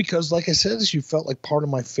just because, like I said, she felt like part of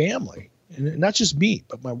my family. And not just me,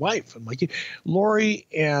 but my wife and my kid, Lori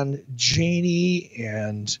and Janie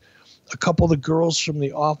and a couple of the girls from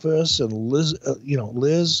the office and Liz,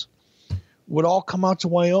 Liz would all come out to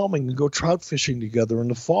Wyoming and go trout fishing together in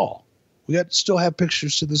the fall. We still have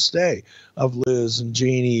pictures to this day of Liz and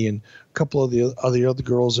Janie and a couple of the other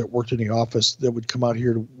girls that worked in the office that would come out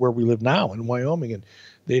here to where we live now in Wyoming, and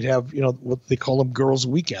they'd have, what they call them girls'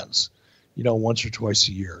 weekends, once or twice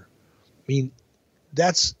a year. I mean,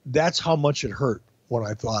 that's how much it hurt when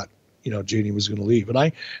I thought, Janie was going to leave. And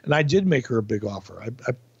I did make her a big offer.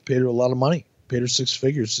 I paid her a lot of money, paid her 6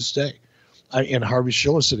 figures to stay. And Harvey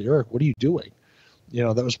Schiller said, Eric, what are you doing?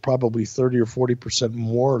 That was probably 30 or 40%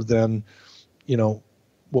 more than,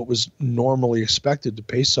 what was normally expected to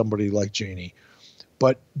pay somebody like Janie.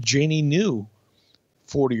 But Janie knew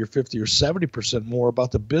 40 or 50 or 70% more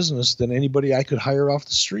about the business than anybody I could hire off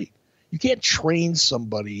the street. You can't train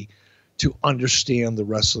somebody to understand the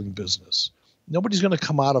wrestling business. Nobody's going to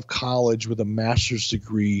come out of college with a master's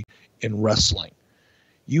degree in wrestling.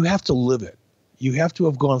 You have to live it. You have to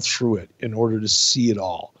have gone through it in order to see it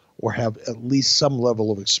all, or have at least some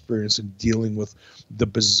level of experience in dealing with the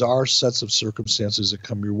bizarre sets of circumstances that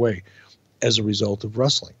come your way as a result of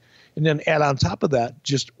wrestling. And then add on top of that,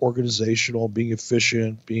 just organizational, being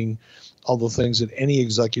efficient, being all the things that any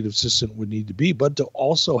executive assistant would need to be, but to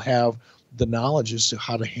also have the knowledge as to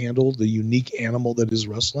how to handle the unique animal that is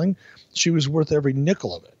wrestling. She was worth every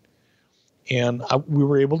nickel of it. And we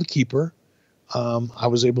were able to keep her. I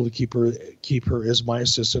was able to keep her as my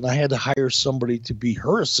assistant. I had to hire somebody to be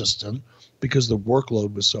her assistant because the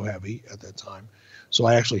workload was so heavy at that time. So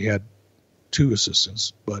I actually had 2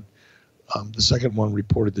 assistants, but the second one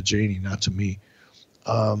reported to Janie, not to me.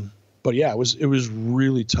 But yeah, it was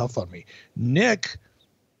really tough on me. Nick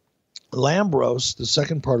Lambros, the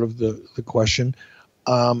second part of the question,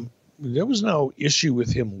 there was no issue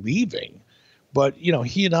with him leaving, but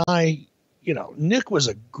he and I, Nick was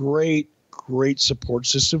a great support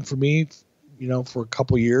system for me, for a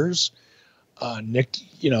couple years. Nick,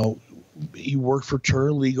 he worked for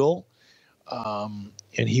Turner Legal, and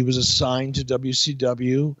he was assigned to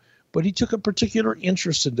WCW, but he took a particular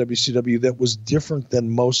interest in WCW that was different than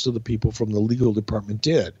most of the people from the legal department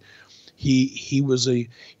did. He was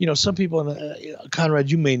some people,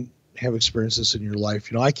 Conrad, you may have experienced this in your life.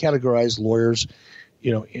 I categorize lawyers,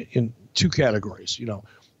 in 2 categories.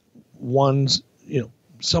 One's,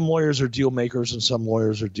 some lawyers are deal makers and some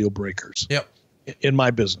lawyers are deal breakers. Yep. In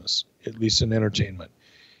my business, at least in entertainment.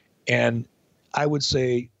 And I would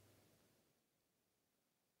say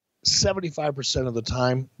 75% of the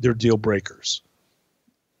time they're deal breakers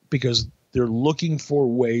because they're looking for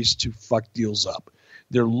ways to fuck deals up.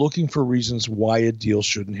 They're looking for reasons why a deal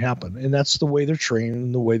shouldn't happen. And that's the way they're trained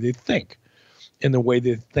and the way they think. And the way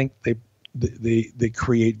they think they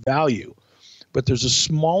create value. But there's a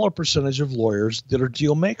smaller percentage of lawyers that are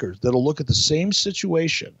deal makers that'll look at the same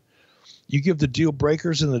situation. You give the deal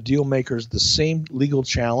breakers and the deal makers the same legal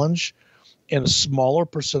challenge, and a smaller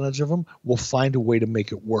percentage of them will find a way to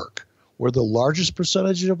make it work. Where the largest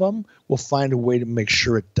percentage of them will find a way to make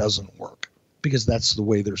sure it doesn't work because that's the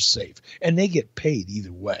way they're safe. And they get paid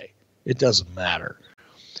either way. It doesn't matter.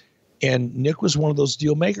 And Nick was one of those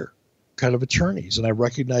deal maker kind of attorneys, and I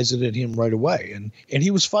recognized it in him right away. And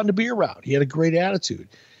he was fun to be around. He had a great attitude.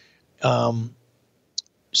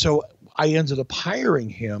 So I ended up hiring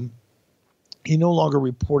him. He no longer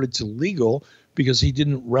reported to legal because he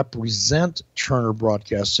didn't represent Turner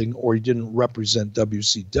Broadcasting or he didn't represent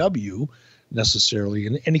WCW necessarily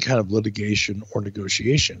in any kind of litigation or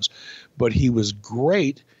negotiations. But he was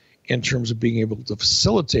great in terms of being able to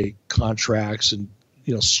facilitate contracts and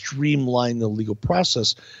streamline the legal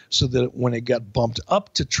process so that when it got bumped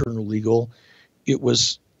up to Turner Legal, it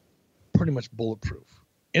was pretty much bulletproof.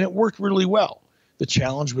 And it worked really well. The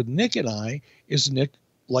challenge with Nick and I is Nick,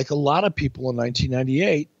 like a lot of people in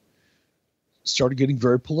 1998, started getting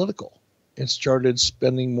very political and started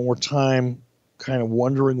spending more time kind of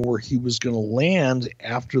wondering where he was going to land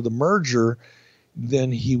after the merger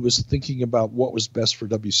than he was thinking about what was best for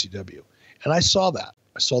WCW. And I saw that.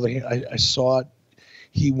 I saw it.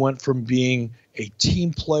 He went from being a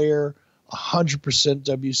team player, 100%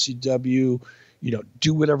 WCW,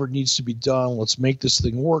 do whatever needs to be done. Let's make this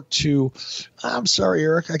thing work to, I'm sorry,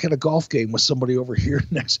 Eric, I got a golf game with somebody over here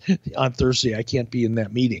on Thursday. I can't be in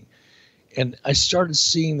that meeting. And I started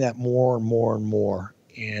seeing that more and more and more.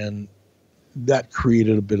 And that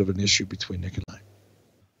created a bit of an issue between Nick and I.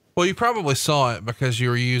 Well, you probably saw it because you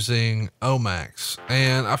were using Omax.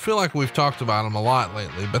 And I feel like we've talked about them a lot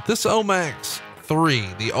lately, but this Omax 3,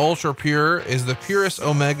 the Ultra Pure, is the purest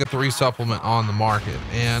omega-3 supplement on the market.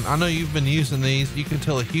 And I know you've been using these. You can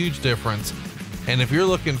tell a huge difference. And if you're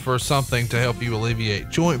looking for something to help you alleviate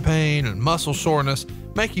joint pain and muscle soreness,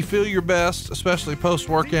 make you feel your best, especially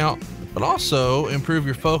post-workout, but also improve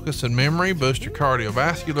your focus and memory, boost your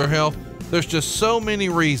cardiovascular health, there's just so many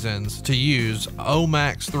reasons to use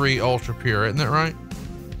Omax 3 Ultra Pure. Isn't that right?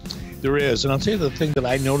 There is. And I'll tell you the thing that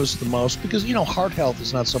I noticed the most, because, heart health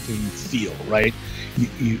is not something you feel, right?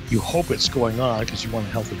 You hope it's going on because you want a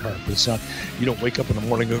healthy heart, but it's not. You don't wake up in the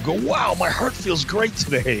morning and go, wow, my heart feels great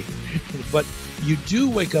today. But you do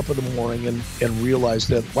wake up in the morning and realize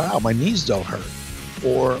that, wow, my knees don't hurt.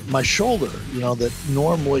 Or my shoulder, that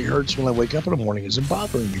normally hurts when I wake up in the morning isn't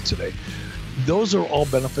bothering me today. Those are all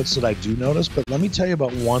benefits that I do notice. But let me tell you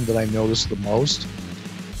about one that I noticed the most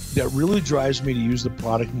that really drives me to use the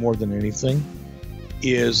product more than anything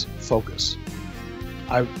is focus.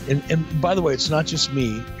 And by the way, it's not just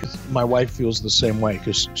me. My wife feels the same way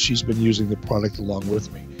because she's been using the product along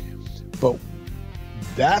with me. But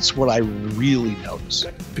that's what I really notice,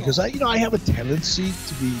 because I have a tendency,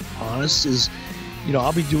 to be honest, is,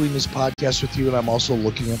 I'll be doing this podcast with you and I'm also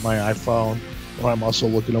looking at my iPhone, or I'm also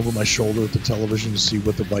looking over my shoulder at the television to see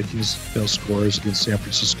what the Vikings score is against San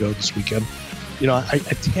Francisco this weekend. I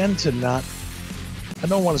tend to not I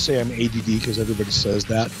don't want to say I'm ADD because everybody says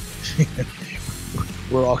that.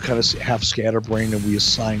 We're all kind of half scatterbrained and we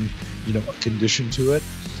assign, a condition to it.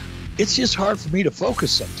 It's just hard for me to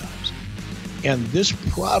focus sometimes. And this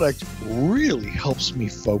product really helps me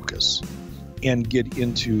focus and get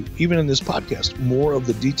into, even in this podcast, more of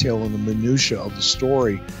the detail and the minutia of the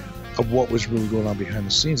story of what was really going on behind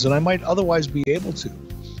the scenes than I might otherwise be able to.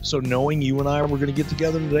 So knowing you and I were going to get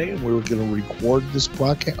together today and we were going to record this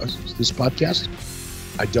podcast,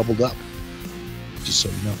 I doubled up, just so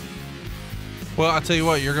you know. Well, I tell you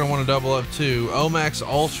what, you're going to want to double up too. Omax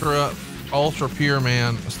Ultra Pure,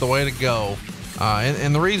 man, it's the way to go.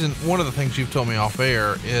 And the reason, one of the things you've told me off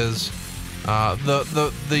air is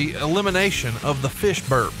the elimination of the fish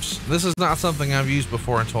burps. This is not something I've used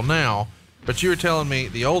before until now, but you were telling me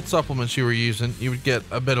the old supplements you were using, you would get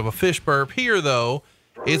a bit of a fish burp. Here, though,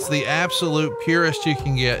 it's the absolute purest you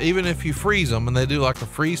can get. Even if you freeze them, and they do like a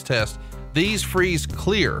freeze test, these freeze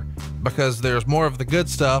clear because there's more of the good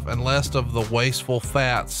stuff and less of the wasteful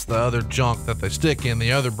fats, the other junk that they stick in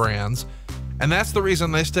the other brands. And that's the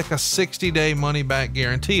reason they stick a 60-day money-back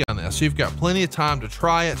guarantee on this. So you've got plenty of time to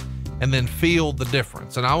try it and then feel the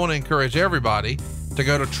difference. And I want to encourage everybody to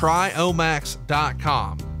go to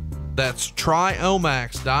tryomax.com. That's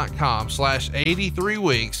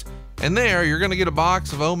tryomax.com/83weeks. And there you're going to get a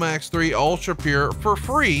box of Omax 3 Ultra Pure for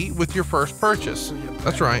free with your first purchase.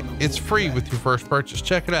 That's right. It's free with your first purchase.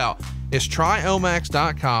 Check it out. It's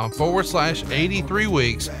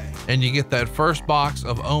tryomax.com/83weeks. And you get that first box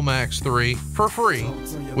of Omax 3 for free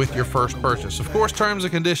with your first purchase. Of course, terms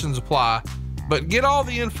and conditions apply, but get all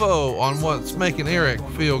the info on what's making Eric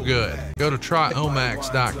feel good. Go to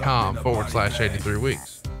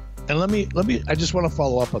tryomax.com/83weeks. And let me, I just want to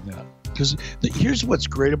follow up on that because here's what's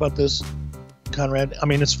great about this, Conrad. I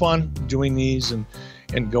mean, it's fun doing these and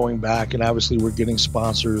going back, and obviously we're getting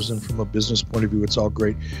sponsors, and from a business point of view, it's all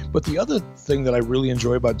great. But the other thing that I really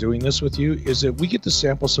enjoy about doing this with you is that we get to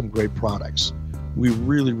sample some great products. We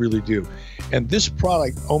really, really do. And this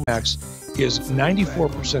product, Omax, is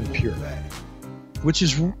 94% pure, which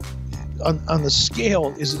is on the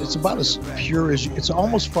scale it's about as pure as it's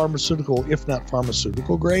almost pharmaceutical, if not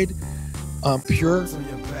pharmaceutical grade, pure.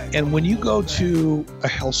 And when you go to a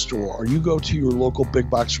health store or you go to your local big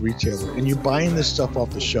box retailer and you're buying this stuff off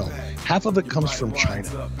the shelf, half of it comes from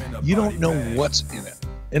China. You don't know what's in it.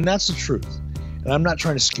 And that's the truth. And I'm not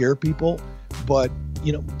trying to scare people, but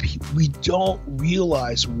we don't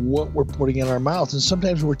realize what we're putting in our mouth. And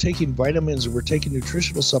sometimes we're taking vitamins or we're taking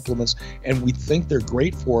nutritional supplements and we think they're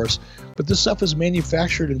great for us, but this stuff is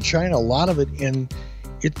manufactured in China, a lot of it, and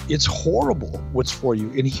it's horrible what's for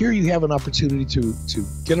you. And here you have an opportunity to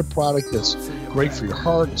get a product that's great for your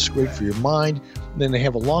heart, it's great for your mind. And then they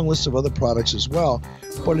have a long list of other products as well,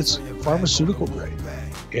 but it's pharmaceutical grade.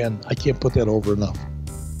 And I can't put that over enough.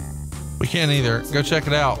 We can't either. Go check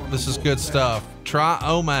it out. This is good stuff.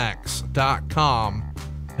 Tryomax.com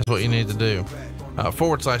is what you need to do.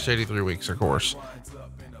 /83weeks, of course.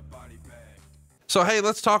 So, hey,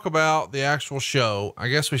 let's talk about the actual show. I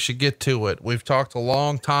guess we should get to it. We've talked a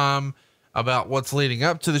long time about what's leading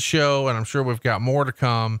up to the show, and I'm sure we've got more to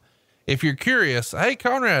come. If you're curious, hey,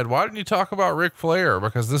 Conrad, why didn't you talk about Ric Flair?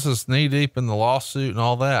 Because this is knee deep in the lawsuit and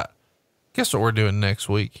all that. Guess what we're doing next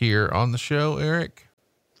week here on the show, Eric?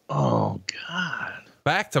 Oh, God.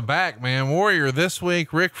 Back to back, man. Warrior this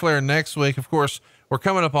week, Ric Flair next week. Of course, we're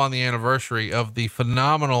coming up on the anniversary of the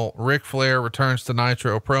phenomenal Ric Flair Returns to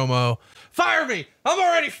Nitro promo. Fire me! I'm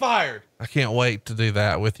already fired. I can't wait to do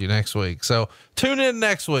that with you next week. So tune in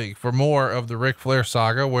next week for more of the Ric Flair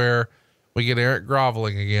saga, where we get Eric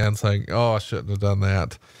groveling again, saying, "Oh, I shouldn't have done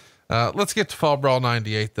that." Let's get to Fall Brawl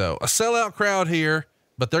 98 though. A sellout crowd here,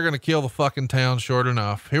 but they're going to kill the fucking town short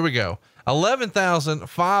enough. Here we go.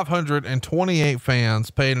 11,528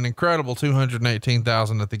 fans paid an incredible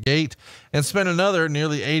 $218,000 at the gate and spent another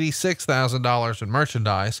nearly $86,000 in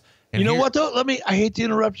merchandise. And you know what though? I hate to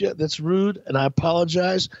interrupt you. That's rude. And I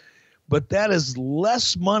apologize, but that is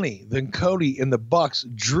less money than Cody and the Bucks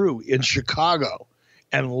drew in Chicago,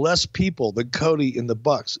 and less people than Cody and the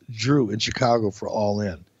Bucks drew in Chicago for All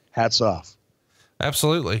In. Hats off.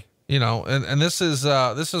 Absolutely. And this is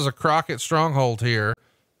a Crockett stronghold here,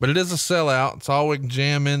 but it is a sellout. It's all we can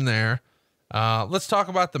jam in there. Let's talk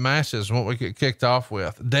about the matches and what we get kicked off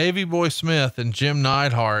with. Davey Boy Smith and Jim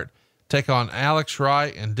Neidhart take on Alex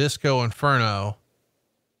Wright and Disco Inferno.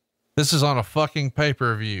 This is on a fucking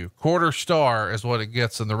pay-per-view. Quarter star is what it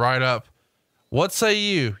gets in the write-up. What say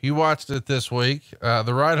you? You watched it this week.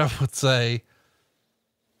 The write-up would say,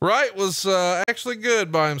 Wright was actually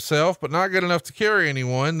good by himself, but not good enough to carry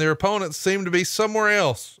anyone. Their opponents seemed to be somewhere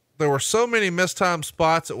else. There were so many mistimed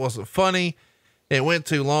spots, it wasn't funny. It went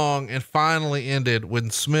too long and finally ended when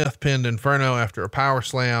Smith pinned Inferno after a power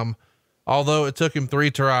slam, although it took him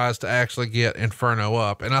 3 tries to actually get Inferno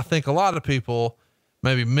up. And I think a lot of people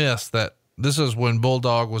maybe missed that this is when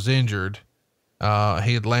Bulldog was injured.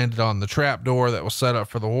 He had landed on the trap door that was set up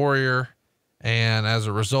for the Warrior. And as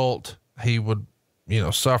a result, he would,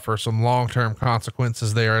 suffer some long-term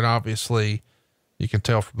consequences there. And obviously you can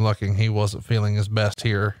tell from looking, he wasn't feeling his best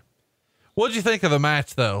here. What'd you think of the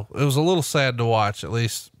match though? It was a little sad to watch, at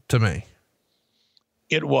least to me.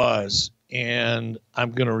 It was, and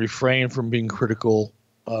I'm going to refrain from being critical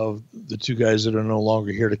of the two guys that are no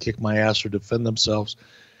longer here to kick my ass or defend themselves.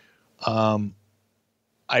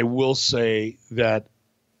 I will say that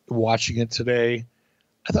watching it today,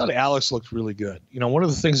 I thought Alex looked really good. One of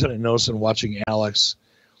the things that I noticed in watching Alex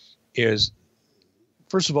is,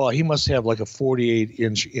 first of all, he must have like a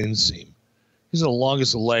 48-inch inseam. He's the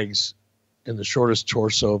longest legs and the shortest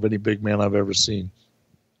torso of any big man I've ever seen.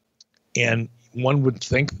 And one would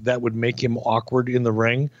think that would make him awkward in the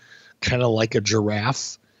ring, kind of like a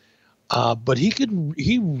giraffe. But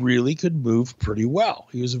he really could move pretty well.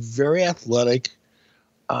 He was a very athletic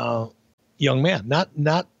young man,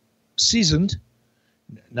 not seasoned,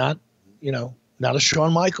 not a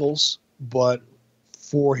Shawn Michaels, but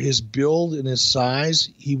for his build and his size,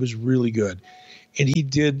 he was really good. And he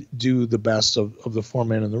did do the best of the 4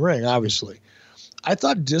 men in the ring, obviously. I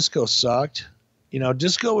thought Disco sucked.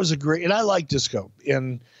 Disco was and I like Disco.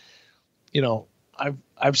 And,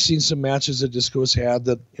 I've seen some matches that Disco has had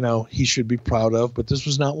that, he should be proud of, but this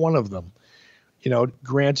was not one of them.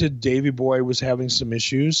 Granted, Davey Boy was having some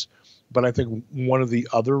issues, but I think one of the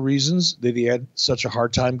other reasons that he had such a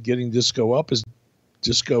hard time getting Disco up is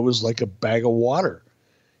Disco was like a bag of water.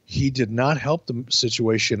 He did not help the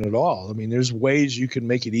situation at all. I mean, there's ways you can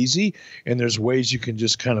make it easy, and there's ways you can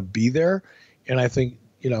just kind of be there. And I think,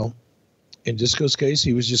 in Disco's case,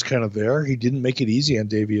 he was just kind of there. He didn't make it easy on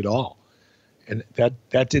Davey at all. And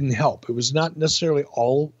that didn't help. It was not necessarily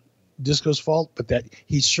all Disco's fault, but that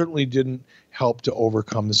he certainly didn't help to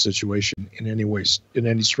overcome the situation in any way, in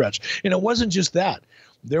any stretch. And it wasn't just that.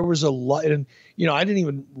 There was a lot, and, I didn't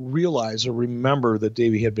even realize or remember that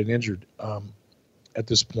Davey had been injured at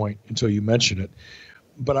this point until you mentioned it.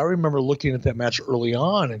 But I remember looking at that match early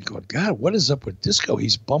on and going, God, what is up with Disco?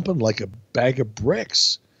 He's bumping like a bag of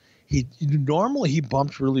bricks. Normally he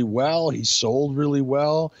bumped really well. He sold really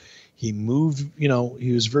well. He moved,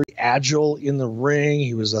 he was very agile in the ring.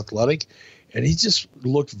 He was athletic, and he just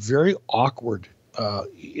looked very awkward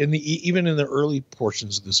even in the early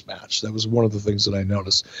portions of this match. That was one of the things that I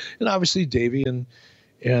noticed. And obviously Davey and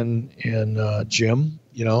Jim,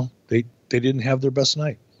 they didn't have their best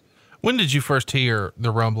night. When did you first hear the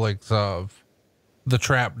rumblings of the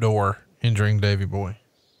trap door injuring Davey Boy?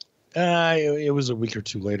 It was a week or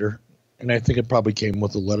two later, and I think it probably came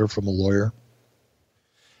with a letter from a lawyer.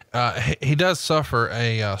 He does suffer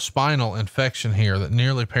a spinal infection here that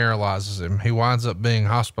nearly paralyzes him. He winds up being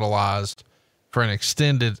hospitalized for an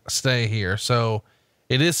extended stay here. So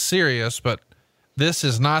it is serious, but this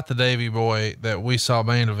is not the Davey Boy that we saw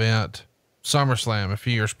main event SummerSlam a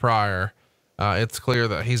few years prior. It's clear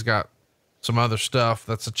that he's got some other stuff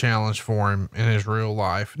that's a challenge for him in his real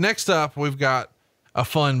life. Next up, we've got a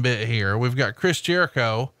fun bit here. We've got Chris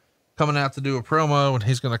Jericho coming out to do a promo, and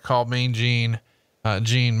he's going to call Mean Gene,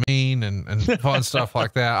 Gene Mean and fun stuff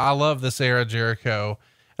like that. I love this era Jericho.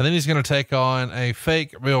 And then he's going to take on a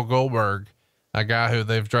fake Bill Goldberg, a guy who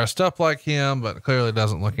they've dressed up like him, but clearly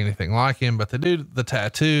doesn't look anything like him. But they do the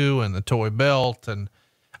tattoo and the toy belt and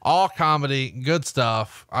all comedy, good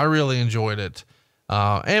stuff. I really enjoyed it.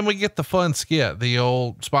 And we get the fun skit, the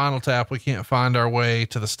old Spinal Tap. We can't find our way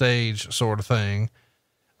to the stage sort of thing.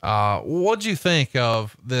 What'd you think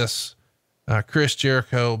of this, Chris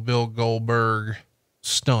Jericho, Bill Goldberg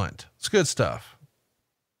stunt? It's good stuff.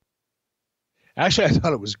 Actually, I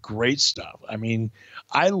thought it was great stuff. I mean,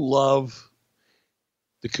 I love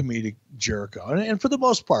the comedic Jericho, and for the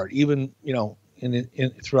most part, even,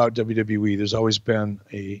 throughout WWE, there's always been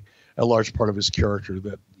a large part of his character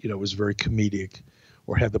that, was very comedic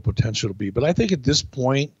or had the potential to be. But I think at this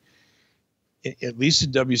point, at least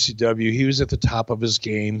in WCW, he was at the top of his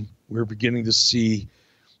game. We're beginning to see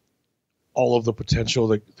all of the potential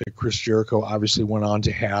that Chris Jericho obviously went on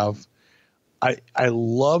to have. I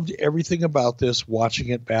loved everything about this, watching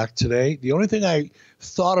it back today. The only thing I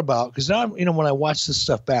thought about, because now, when I watch this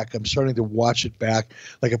stuff back, I'm starting to watch it back.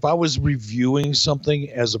 Like if I was reviewing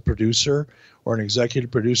something as a producer or an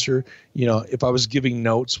executive producer, if I was giving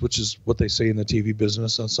notes, which is what they say in the TV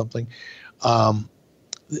business on something,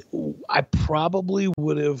 I probably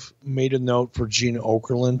would have made a note for Gene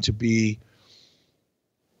Okerlund to be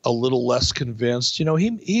a little less convinced.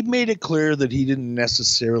 He made it clear that he didn't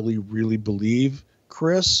necessarily really believe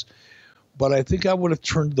Chris, but I think I would have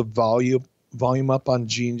turned the volume up on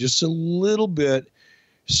Gene just a little bit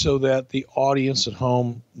so that the audience at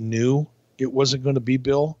home knew it wasn't going to be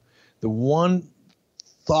Bill. The one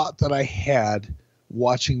thought that I had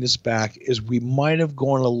watching this back is we might have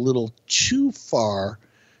gone a little too far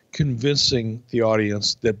convincing the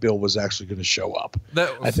audience that Bill was actually going to show up.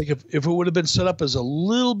 I think if it would have been set up as a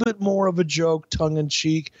little bit more of a joke, tongue in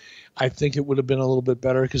cheek, I think it would have been a little bit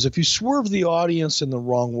better. Because if you swerve the audience in the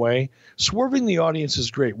wrong way, swerving the audience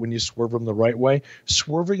is great when you swerve them the right way.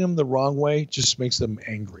 Swerving them the wrong way just makes them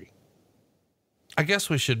angry. I guess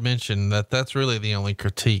we should mention that that's really the only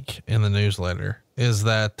critique in the newsletter is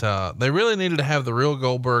that they really needed to have the real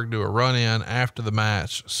Goldberg do a run in after the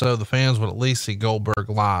match so the fans would at least see Goldberg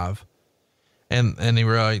live. And he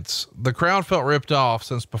writes, the crowd felt ripped off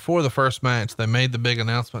since before the first match, they made the big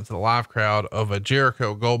announcement to the live crowd of a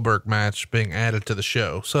Jericho Goldberg match being added to the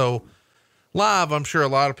show. So live, I'm sure a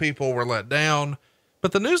lot of people were let down,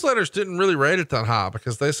 but the newsletters didn't really rate it that high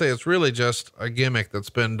because they say it's really just a gimmick that's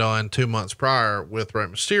been done 2 months prior with Rey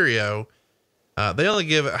Mysterio. They only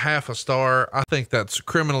give it half a star. I think that's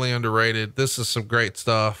criminally underrated. This is some great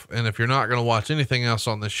stuff. And if you're not going to watch anything else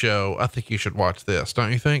on this show, I think you should watch this.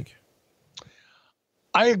 Don't you think?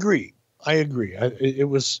 I agree. It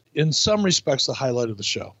was in some respects the highlight of the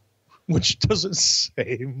show, which doesn't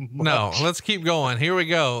say much. No, let's keep going. Here we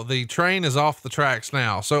go. The train is off the tracks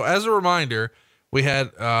now. So as a reminder, we had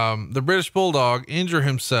the British Bulldog injure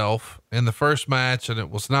himself in the first match, and it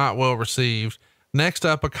was not well received. Next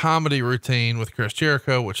up, a comedy routine with Chris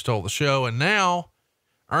Jericho, which stole the show. And now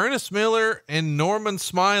Ernest Miller and Norman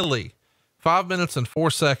Smiley, 5 minutes and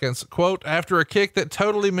 4 seconds. Quote, after a kick that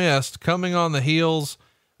totally missed, coming on the heels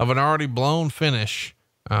of an already blown finish.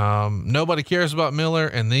 Nobody cares about Miller,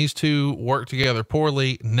 and these two work together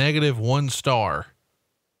poorly. -1 star.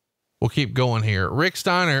 We'll keep going here. Rick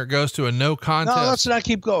Steiner goes to a no contest. No, let's not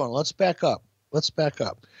keep going. Let's back up.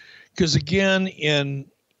 Because again,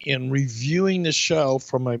 in reviewing the show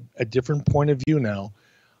from a different point of view now,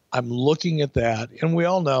 I'm looking at that, and we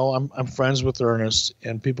all know I'm friends with Ernest,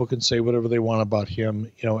 and people can say whatever they want about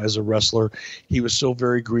him, as a wrestler. He was still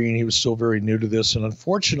very green. He was still very new to this. And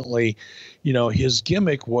unfortunately, his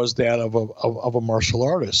gimmick was that of a martial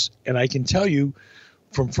artist. And I can tell you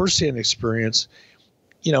from firsthand experience,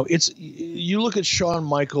 you look at Shawn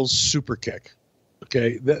Michaels' super kick.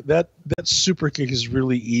 Okay. That super kick is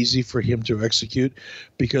really easy for him to execute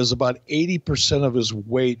because about 80% of his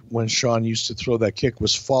weight when Shawn used to throw that kick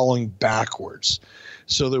was falling backwards.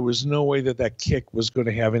 So there was no way that kick was going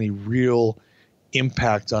to have any real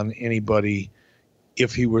impact on anybody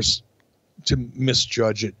if he was to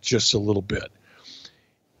misjudge it just a little bit.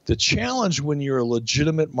 The challenge when you're a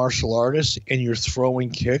legitimate martial artist and you're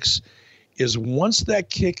throwing kicks is once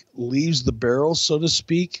that kick leaves the barrel, so to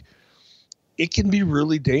speak, it can be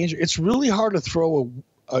really dangerous. It's really hard to throw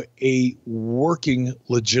a working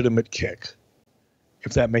legitimate kick,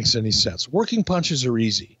 if that makes any sense. Working punches are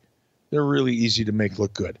easy. They're really easy to make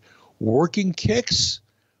look good. Working kicks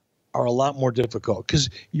are a lot more difficult because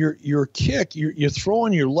your kick, you're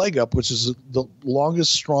throwing your leg up, which is the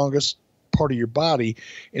longest, strongest part of your body.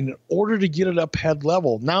 And in order to get it up head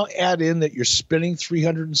level, now add in that you're spinning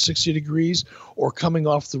 360 degrees or coming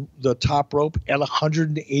off the top rope at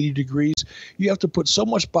 180 degrees. You have to put so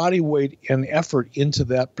much body weight and effort into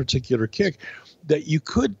that particular kick that you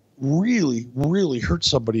could really, really hurt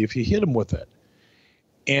somebody if you hit them with it.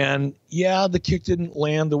 And yeah, the kick didn't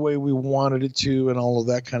land the way we wanted it to and all of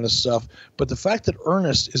that kind of stuff. But the fact that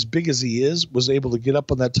Ernest, as big as he is, was able to get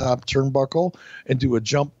up on that top turnbuckle and do a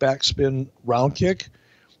jump backspin round kick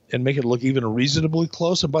and make it look even reasonably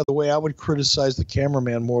close. And by the way, I would criticize the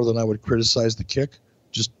cameraman more than I would criticize the kick,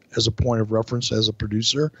 just as a point of reference as a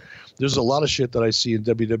producer. There's a lot of shit that I see in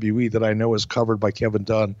WWE that I know is covered by Kevin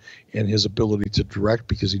Dunn and his ability to direct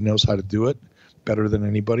because he knows how to do it better than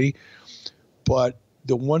anybody. But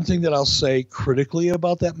the one thing that I'll say critically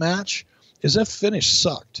about that match is that finish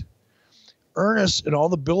sucked. Ernest and all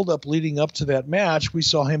the buildup leading up to that match, we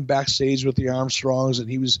saw him backstage with the Armstrongs and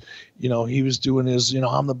he was doing his,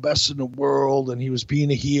 I'm the best in the world. And he was being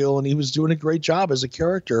a heel and he was doing a great job as a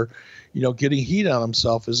character, getting heat on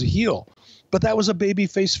himself as a heel. But that was a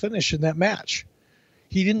babyface finish in that match.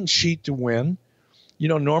 He didn't cheat to win.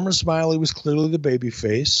 Norman Smiley was clearly the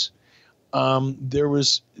babyface. There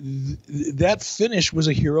was that finish was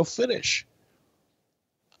a hero finish.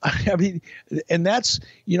 I mean, and that's,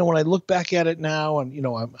 when I look back at it now and,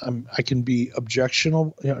 I can be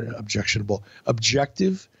objective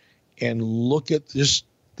and look at just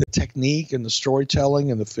the technique and the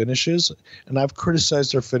storytelling and the finishes. And I've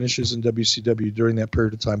criticized their finishes in WCW during that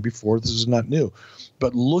period of time before. This is not new.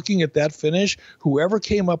 But looking at that finish, whoever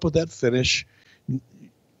came up with that finish,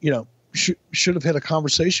 should have had a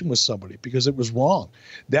conversation with somebody because it was wrong.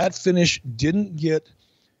 That finish didn't get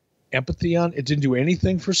empathy on. It didn't do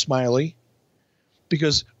anything for Smiley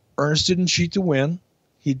because Ernest didn't cheat to win.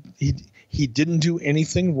 He didn't do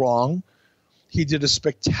anything wrong. He did a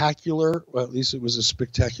spectacular, well, at least it was a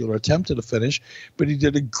spectacular attempt at a finish, but he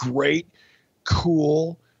did a great,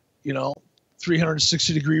 cool,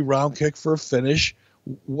 360-degree round kick for a finish.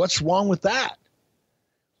 What's wrong with that?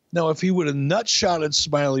 Now, if he would have nut-shotted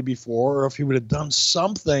Smiley before, or if he would have done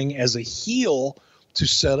something as a heel to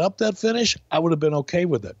set up that finish, I would have been okay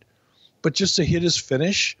with it. But just to hit his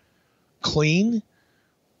finish clean,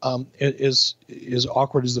 is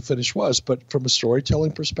awkward as the finish was. But from a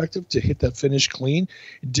storytelling perspective, to hit that finish clean,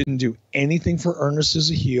 it didn't do anything for Ernest as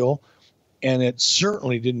a heel, and it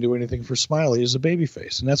certainly didn't do anything for Smiley as a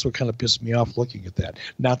babyface. And that's what kind of pissed me off looking at that,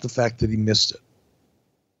 not the fact that he missed it.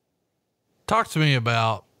 Talk to me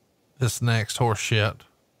about this next horse shit.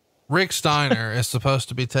 Rick Steiner is supposed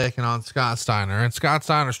to be taking on Scott Steiner, and Scott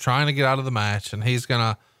Steiner's trying to get out of the match, and he's going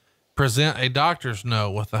to present a doctor's note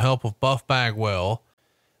with the help of Buff Bagwell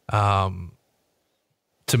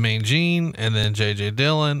to Mean Gene and then JJ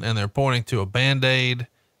Dillon, and they're pointing to a Band-Aid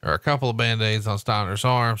or a couple of Band-Aids on Steiner's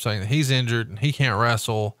arm, saying that he's injured and he can't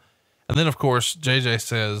wrestle. And then of course, JJ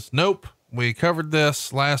says, nope, we covered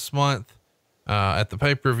this last month at the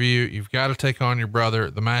pay-per-view. You've got to take on your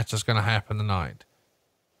brother. The match is going to happen tonight.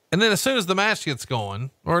 And then as soon as the match gets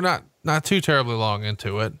going, or not too terribly long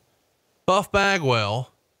into it, Buff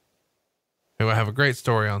Bagwell, who I have a great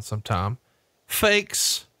story on sometime,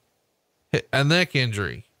 fakes a neck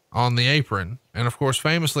injury on the apron. And of course,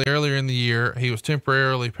 famously earlier in the year, he was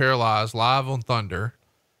temporarily paralyzed live on Thunder.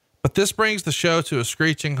 But this brings the show to a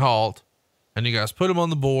screeching halt, and you guys put him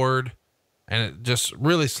on the board, and it just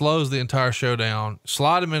really slows the entire show down.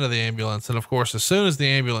 Slide him into the ambulance. And of course, as soon as the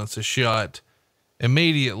ambulance is shut,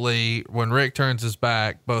 immediately when Rick turns his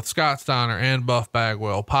back, both Scott Steiner and Buff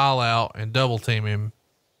Bagwell pile out and double team him.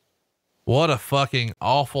 What a fucking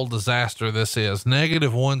awful disaster this is.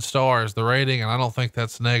 -1 star is the rating, and I don't think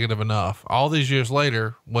that's negative enough. All these years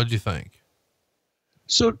later, what'd you think?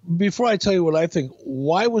 So before I tell you what I think,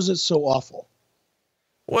 why was it so awful?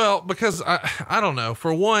 Well, because I don't know.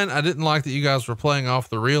 For one, I didn't like that you guys were playing off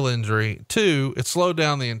the real injury. Two, it slowed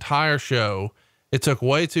down the entire show. It took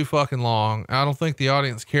way too fucking long. I don't think the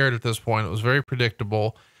audience cared at this point. It was very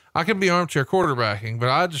predictable. I could be armchair quarterbacking, but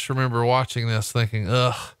I just remember watching this thinking,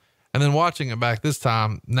 ugh. And then watching it back this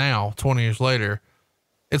time now, 20 years later,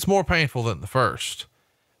 it's more painful than the first.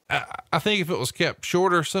 I think if it was kept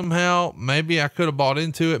shorter somehow, maybe I could have bought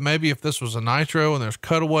into it. Maybe if this was a Nitro and there's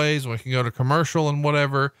cutaways and we can go to commercial and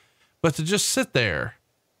whatever, but to just sit there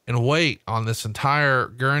and wait on this entire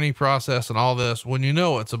gurney process and all this, when you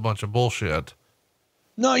know, it's a bunch of bullshit.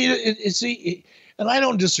 No, and I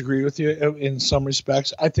don't disagree with you in some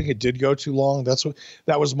respects. I think it did go too long.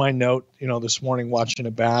 That was my note, this morning watching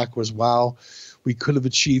it back was, wow, we could have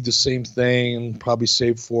achieved the same thing and probably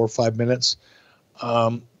saved 4 or 5 minutes.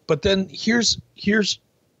 But then here's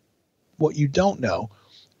what you don't know.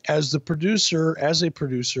 As a producer,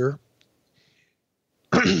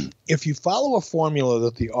 if you follow a formula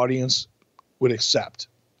that the audience would accept,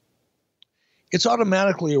 it's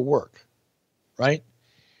automatically a work, right?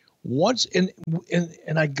 Once, and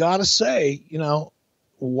I gotta say,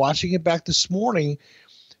 watching it back this morning,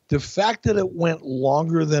 the fact that it went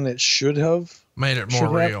longer than it should have made it more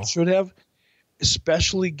real. Should have,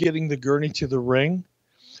 especially getting the gurney to the ring.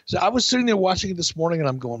 So I was sitting there watching it this morning and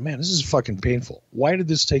I'm going, man, this is fucking painful. Why did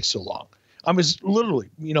this take so long? I was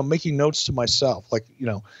literally, making notes to myself, like,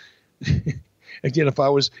 again,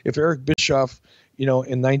 if Eric Bischoff,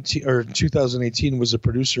 in 2018 was a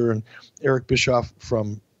producer, and Eric Bischoff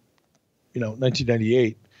from,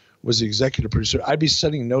 1998 was the executive producer, I'd be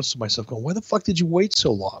sending notes to myself going, why the fuck did you wait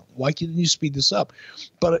so long? Why couldn't you speed this up?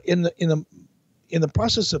 But in the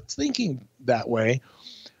process of thinking that way,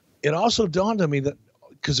 it also dawned on me that,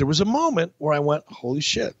 because there was a moment where I went, holy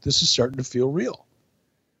shit, this is starting to feel real.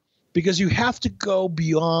 Because you have to go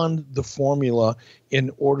beyond the formula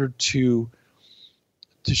in order to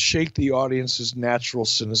shake the audience's natural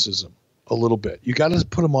cynicism a little bit. You got to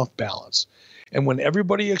put them off balance. And when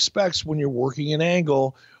everybody expects, when you're working an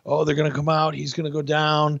angle, oh, they're going to come out, he's going to go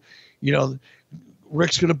down,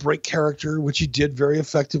 Rick's going to break character, which he did very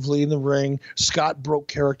effectively in the ring. Scott broke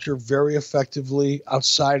character very effectively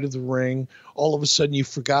outside of the ring. All of a sudden you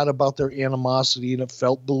forgot about their animosity and it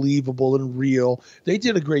felt believable and real. They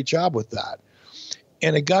did a great job with that.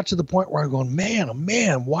 And it got to the point where I'm going, man, oh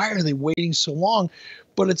man, why are they waiting so long?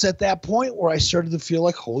 But it's at that point where I started to feel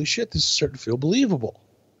like, holy shit, this is starting to feel believable.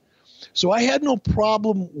 So I had no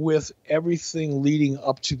problem with everything leading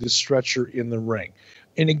up to the stretcher in the ring.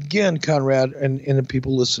 And again, Conrad, and the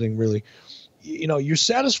people listening, really, you know, you're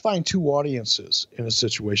satisfying two audiences in a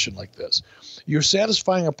situation like this. You're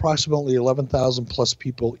satisfying approximately 11,000 plus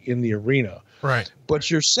people in the arena. Right.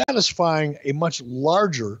 But you're satisfying a much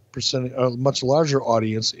larger percentage, a much larger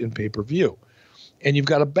audience in pay-per-view. And you've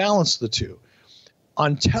got to balance the two.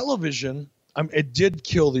 On television, it did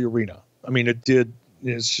kill the arena. I mean, it did.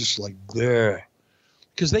 It's just like,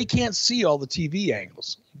 because they can't see all the TV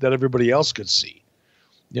angles that everybody else could see.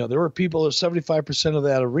 You know, there were people, 75% of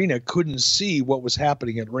that arena couldn't see what was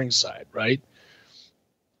happening at ringside, right?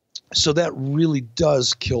 So that really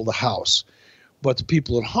does kill the house. But the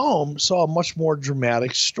people at home saw a much more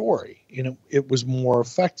dramatic story. You know, it was more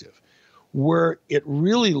effective. Where it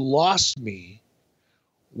really lost me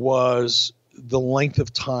was the length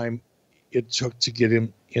of time it took to get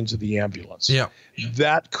him into the ambulance. Yeah.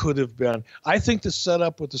 That could have been, I think the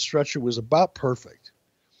setup with the stretcher was about perfect.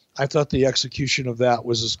 I thought the execution of that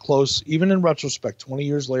was as close, even in retrospect, 20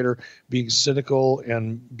 years later, being cynical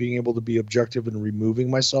and being able to be objective and removing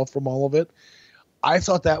myself from all of it. I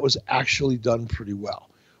thought that was actually done pretty well.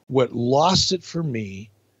 What lost it for me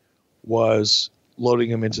was loading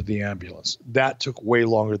him into the ambulance. That took way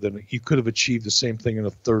longer than you could have achieved the same thing in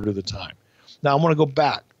a third of the time. Now, I want to go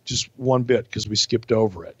back just one bit because we skipped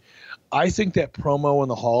over it. I think that promo in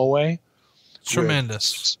the hallway,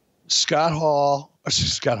 tremendous. Scott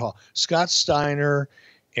Steiner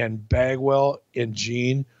and Bagwell and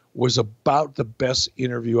Gene was about the best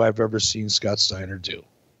interview I've ever seen Scott Steiner do.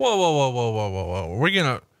 Whoa. We're going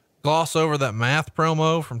to gloss over that math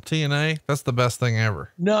promo from TNA. That's the best thing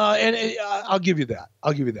ever. No. And I'll give you that.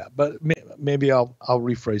 But maybe I'll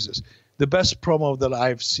rephrase this. The best promo that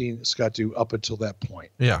I've seen Scott do up until that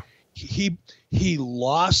point. Yeah. He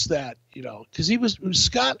lost that, you know, cause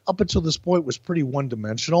Scott up until this point was pretty one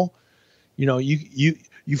dimensional. You know, you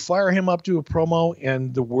fire him up to a promo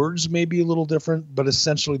and the words may be a little different, but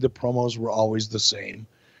essentially the promos were always the same.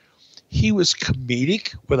 He was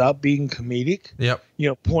comedic without being comedic. Yep. You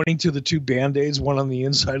know, pointing to the two Band-Aids, one on the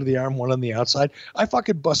inside of the arm, one on the outside. I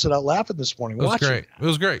fucking busted out laughing this morning. It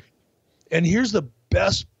was great. And here's the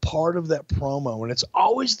best part of that promo. And it's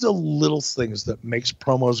always the little things that makes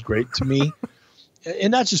promos great to me.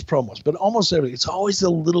 And not just promos, but almost everything. It's always the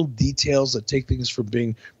little details that take things from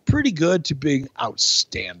being pretty good to being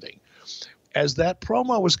outstanding. As that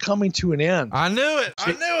promo was coming to an end, I knew it.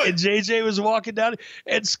 And JJ was walking down,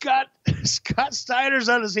 and Scott Steiner's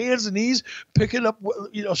on his hands and knees picking up,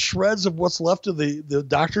 you know, shreds of what's left of the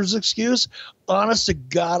doctor's excuse. Honest to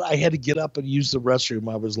God, I had to get up and use the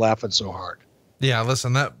restroom. I was laughing so hard. Yeah,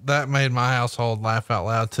 listen, that made my household laugh out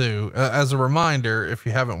loud too. As a reminder, if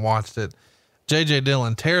you haven't watched it, JJ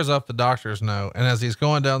Dillon tears up the doctor's note, and as he's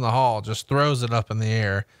going down the hall, just throws it up in the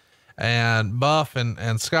air. And Buff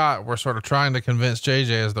and Scott were sort of trying to convince JJ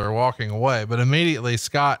as they're walking away, but immediately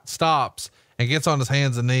Scott stops and gets on his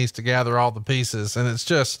hands and knees to gather all the pieces. And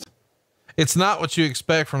it's not what you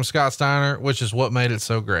expect from Scott Steiner, which is what made it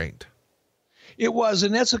so great. It was.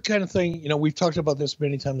 And that's the kind of thing, you know, we've talked about this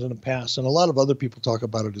many times in the past, and a lot of other people talk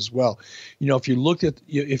about it as well. You know, if you look at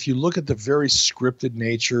the very scripted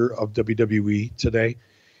nature of WWE today,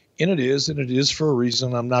 and it is for a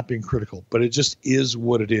reason. I'm not being critical, but it just is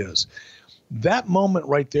what it is. That moment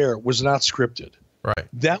right there was not scripted. Right.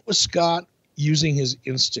 That was Scott using his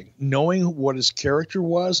instinct, knowing what his character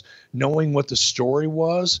was, knowing what the story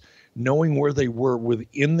was, knowing where they were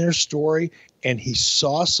within their story. And he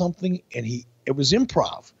saw something, and it was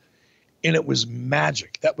improv, and it was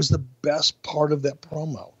magic. That was the best part of that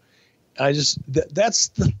promo. That's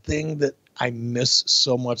the thing that I miss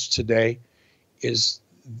so much today, is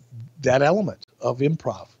that element of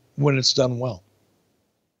improv when it's done well.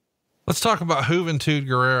 Let's talk about Juventud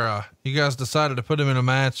Guerrera. You guys decided to put him in a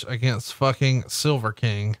match against fucking Silver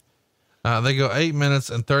King. They go 8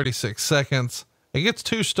 minutes and 36 seconds. It gets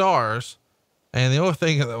 2 stars. And the only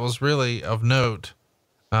thing that was really of note,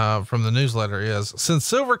 from the newsletter is, since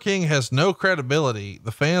Silver King has no credibility,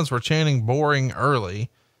 the fans were chanting boring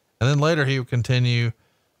early. And then later he would continue,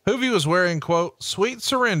 Hoovy was wearing, quote, sweet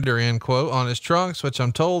surrender, end quote, on his trunks, which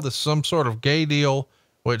I'm told is some sort of gay deal,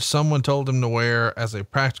 which someone told him to wear as a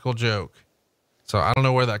practical joke. So I don't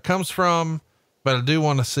know where that comes from, but I do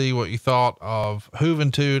want to see what you thought of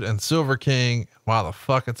Juventud and Silver King. Why the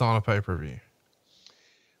fuck it's on a pay-per-view?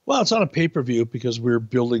 Well, it's on a pay-per-view because we're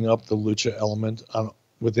building up the lucha element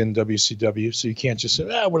within WCW. So you can't just say,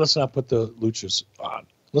 well, let's not put the luchas on.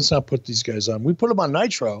 Let's not put these guys on. We put them on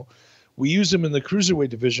Nitro. We use them in the cruiserweight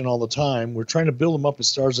division all the time. We're trying to build them up as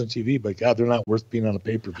stars on TV, but God, they're not worth being on a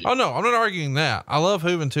pay-per-view. Oh no, I'm not arguing that. I love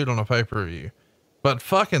Juventud on a pay-per-view, but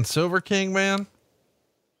fucking Silver King, man.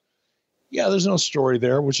 Yeah, there's no story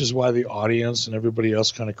there, which is why the audience and everybody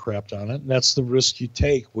else kind of crapped on it. And that's the risk you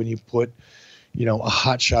take when you put, a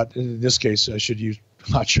hot shot. In this case, I should use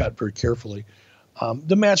hot shot very carefully.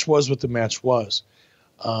 The match was what the match was.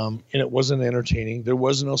 And it wasn't entertaining. There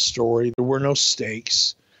was no story. There were no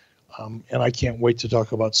stakes. And I can't wait to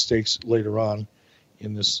talk about stakes later on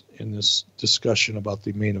in this discussion about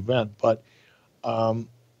the main event. But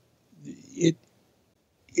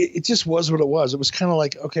it just was what it was. It was kind of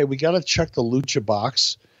like, okay, we got to check the lucha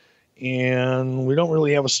box, and we don't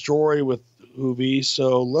really have a story with Juvi,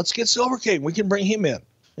 so let's get Silver King. We can bring him in.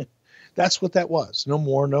 That's what that was. No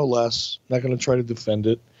more, no less. Not going to try to defend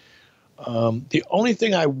it. The only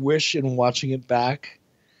thing I wish in watching it back,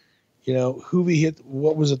 Juvi hit,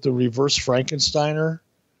 what was it, the reverse Frankensteiner?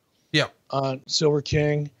 Yeah. On Silver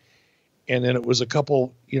King. And then it was a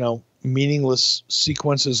couple, meaningless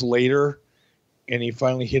sequences later, and he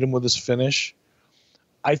finally hit him with his finish.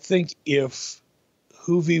 I think if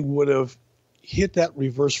Juvi would have hit that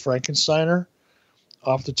reverse Frankensteiner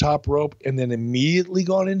off the top rope and then immediately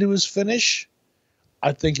gone into his finish,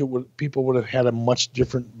 I think people would have had a much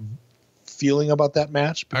different feeling about that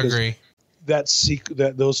match. I agree.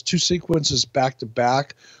 That those two sequences back to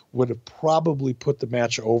back would have probably put the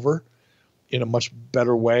match over in a much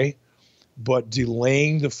better way. But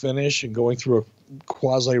delaying the finish and going through a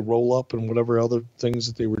quasi roll up and whatever other things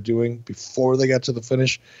that they were doing before they got to the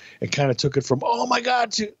finish, it kind of took it from, oh my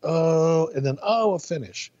God, to, and then, a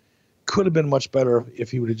finish. Could have been much better if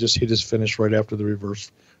he would have just hit his finish right after the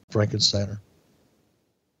reverse Frankensteiner.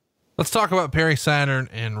 Let's talk about Perry Saturn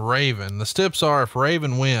and Raven. The steps are, if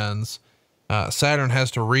Raven wins, Saturn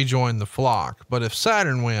has to rejoin the flock, but if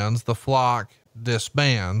Saturn wins, the flock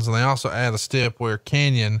disbands. And they also add a step where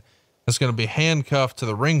Canyon is going to be handcuffed to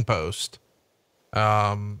the ring post.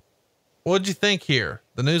 What'd you think here?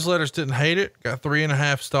 The newsletters didn't hate it. Got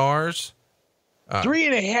 3.5 stars.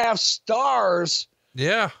 3.5 stars.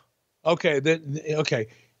 Yeah. Okay. Okay.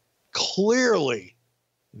 Clearly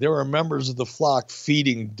there were members of the flock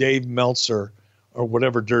feeding Dave Meltzer or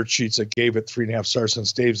whatever dirt sheets that gave it 3.5 stars,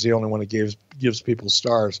 since Dave's the only one that gives people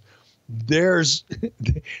stars. There are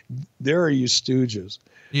you stooges.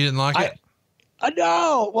 You didn't like it? I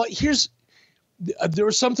know. Well, there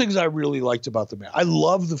were some things I really liked about the match. I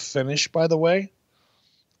love the finish, by the way.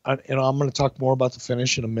 And I'm going to talk more about the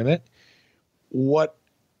finish in a minute. What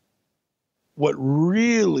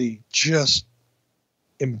really just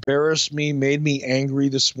embarrassed me, made me angry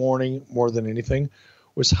this morning more than anything,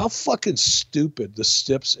 was how fucking stupid the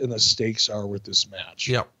steps and the stakes are with this match.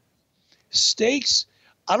 Yep. Stakes,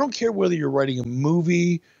 I don't care whether you're writing a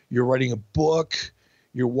movie, you're writing a book,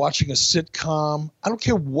 you're watching a sitcom. I don't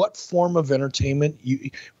care what form of entertainment.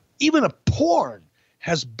 Even a porn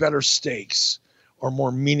has better stakes or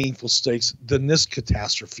more meaningful stakes than this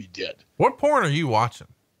catastrophe did. What porn are you watching?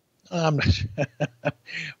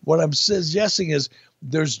 What I'm suggesting is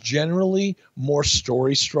there's generally more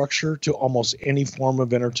story structure to almost any form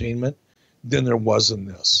of entertainment than there was in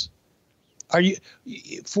this. Are you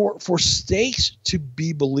for stakes to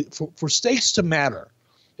be believed, for stakes to matter?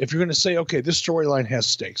 If you're going to say, okay, this storyline has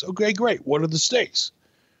stakes. Okay, great. What are the stakes?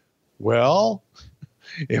 Well,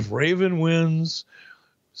 if Raven wins,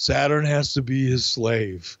 Saturn has to be his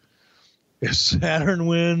slave. If Saturn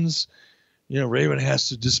wins, Raven has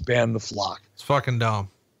to disband the flock. It's fucking dumb.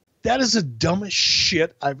 That is the dumbest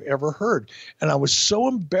shit I've ever heard. And I was so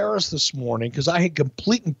embarrassed this morning because I had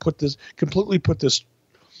completely put this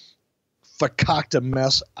fakakta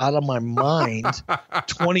mess out of my mind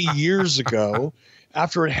 20 years ago.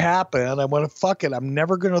 After it happened, I went, fuck it. I'm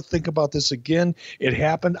never going to think about this again. It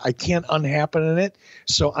happened. I can't unhappen it.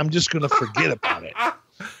 So I'm just going to forget about it.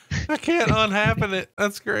 I can't unhappen it.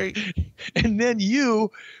 That's great. And then you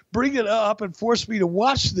bring it up and force me to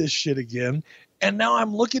watch this shit again. And now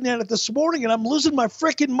I'm looking at it this morning and I'm losing my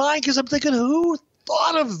freaking mind because I'm thinking, who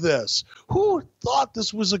thought of this? Who thought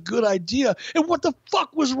this was a good idea? And what the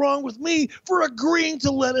fuck was wrong with me for agreeing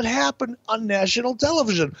to let it happen on national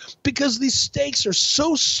television? Because these stakes are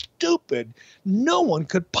so stupid, no one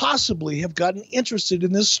could possibly have gotten interested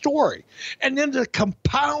in this story. And then to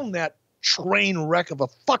compound that train wreck of a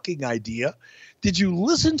fucking idea, did you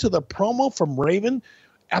listen to the promo from Raven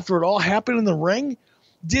after it all happened in the ring?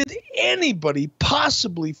 Did anybody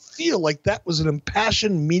possibly feel like that was an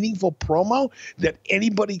impassioned, meaningful promo that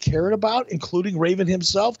anybody cared about, including Raven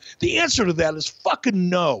himself? The answer to that is fucking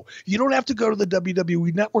no. You don't have to go to the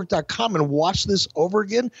WWEnetwork.com and watch this over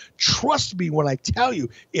again. Trust me when I tell you,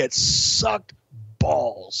 it sucked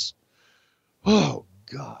balls. Oh,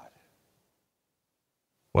 God.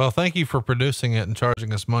 Well, thank you for producing it and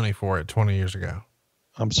charging us money for it 20 years ago.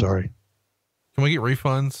 I'm sorry. Can we get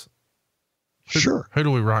refunds? Sure. Who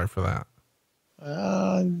do we write for that?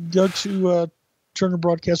 Go to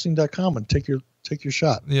turnerbroadcasting.com and take your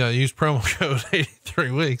shot. Yeah. Use promo code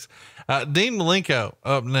 83 weeks. Dean Malenko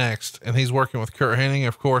up next, and he's working with Curt Hennig.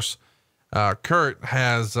 Of course, Curt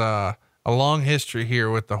has a long history here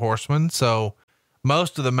with the Horsemen. So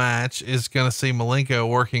most of the match is going to see Malenko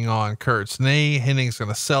working on Kurt's knee. Hennig's going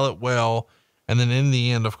to sell it well. And then in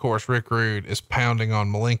the end, of course, Rick Rude is pounding on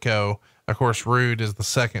Malenko. Of course, Rude is the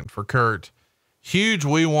second for Curt. Huge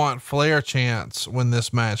 "We Want Flair" chants when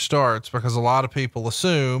this match starts, because a lot of people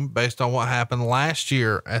assume, based on what happened last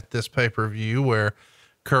year at this pay-per-view, where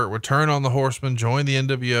Curt would turn on the Horsemen, join the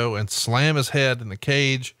NWO, and slam his head in the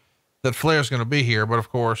cage, that Flair's going to be here. But of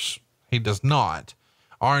course he does not.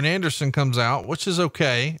 Arn Anderson comes out, which is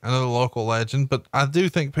okay. Another local legend, but I do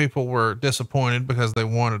think people were disappointed because they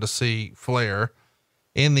wanted to see Flair.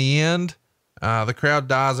 In the end, the crowd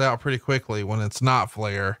dies out pretty quickly when it's not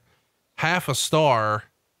Flair. Star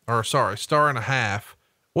and a half.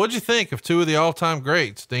 What'd you think of two of the all-time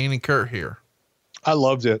greats, Dean and Curt here? I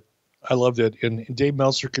loved it. And Dave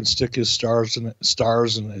Meltzer can stick his stars and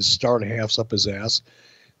his star and a halves up his ass.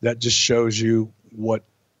 That just shows you what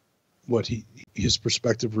his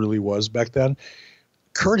perspective really was back then.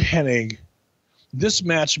 Curt Hennig, this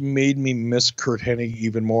match made me miss Curt Hennig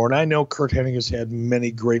even more. And I know Curt Hennig has had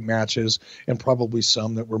many great matches and probably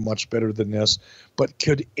some that were much better than this, but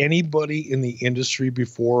could anybody in the industry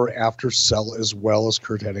before or after sell as well as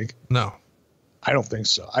Curt Hennig? No, I don't think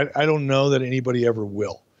so. I don't know that anybody ever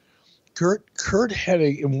will. Curt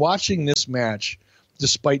Hennig, in watching this match,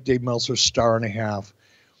 despite Dave Meltzer's star and a half,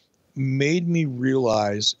 made me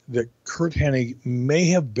realize that Curt Hennig may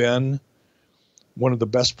have been one of the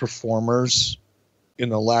best performers in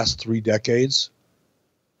the last 3 decades,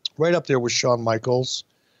 right up there with Shawn Michaels.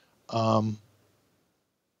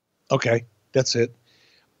 Okay, that's it.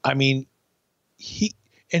 I mean, he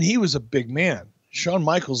was a big man. Shawn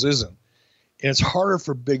Michaels isn't. And it's harder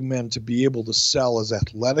for big men to be able to sell as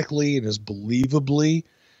athletically and as believably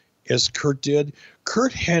as Curt did.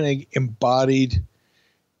 Curt Hennig embodied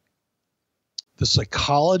the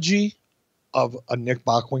psychology of a Nick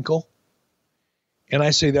Bockwinkel. And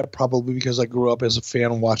I say that probably because I grew up as a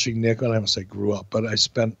fan watching Nick. I don't say grew up, but I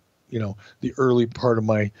spent, the early part of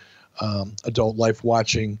my adult life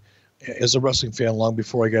watching as a wrestling fan long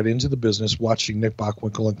before I got into the business, watching Nick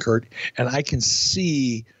Bockwinkel and Curt. And I can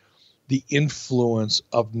see the influence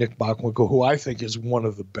of Nick Bockwinkel, who I think is one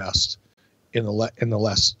of the best in the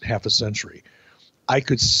last half a century. I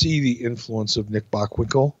could see the influence of Nick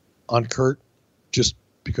Bockwinkel on Curt just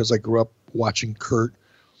because I grew up watching Curt,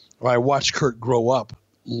 or I watched Curt grow up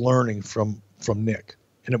learning from Nick.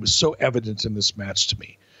 And it was so evident in this match to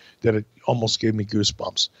me that it almost gave me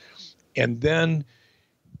goosebumps. And then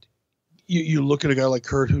you look at a guy like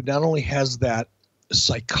Curt, who not only has that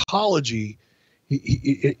psychology,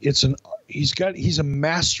 he's a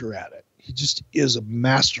master at it. He just is a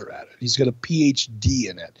master at it. He's got a PhD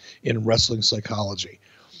in it, in wrestling psychology.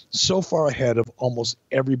 So far ahead of almost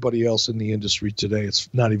everybody else in the industry today, it's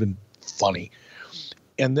not even funny.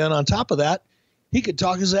 And then on top of that, he could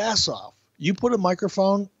talk his ass off. You put a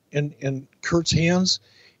microphone in Curt's hands,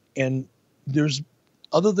 and there's,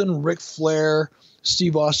 other than Ric Flair,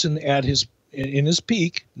 Steve Austin in his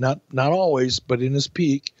peak, not always, but in his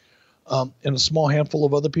peak, and a small handful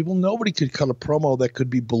of other people, nobody could cut a promo that could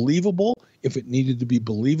be believable if it needed to be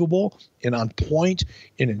believable and on point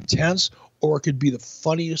and intense, or it could be the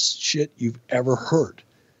funniest shit you've ever heard.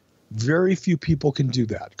 Very few people can do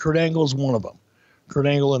that. Kurt Angle is one of them. Kurt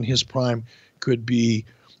Angle in his prime could be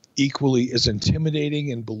equally as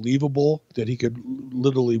intimidating and believable, that he could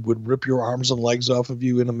literally would rip your arms and legs off of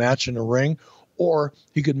you in a match in a ring, or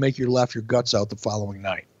he could make you laugh your guts out the following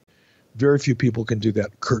night. Very few people can do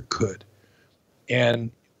that. Curt could.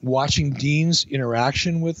 And watching Dean's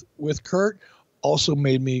interaction with Curt also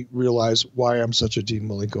made me realize why I'm such a Dean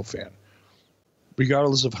Malenko fan,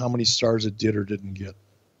 regardless of how many stars it did or didn't get.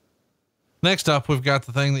 Next up, we've got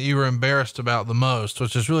the thing that you were embarrassed about the most,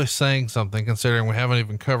 which is really saying something considering we haven't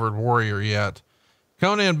even covered Warrior yet.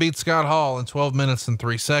 Conan beat Scott Hall in 12 minutes and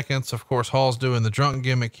 3 seconds. Of course, Hall's doing the drunk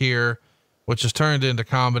gimmick here. which has turned into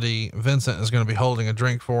comedy. Vincent is going to be holding a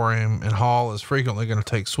drink for him, and Hall is frequently going to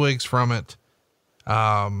take swigs from it.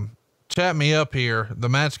 Chat me up here. The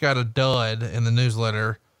match got a dud in the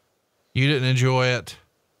newsletter. You didn't enjoy it.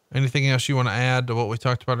 Anything else you want to add to what we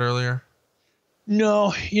talked about earlier?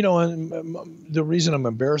 No, and the reason I'm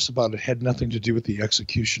embarrassed about it had nothing to do with the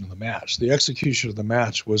execution of the match. The execution of the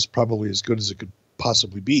match was probably as good as it could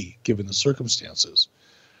possibly be, given the circumstances.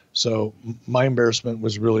 So my embarrassment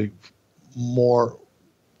was really more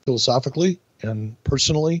philosophically and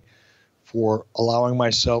personally for allowing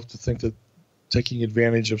myself to think that taking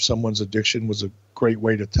advantage of someone's addiction was a great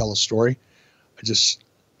way to tell a story.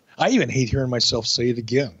 I even hate hearing myself say it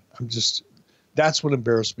again. That's what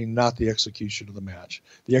embarrassed me, not the execution of the match.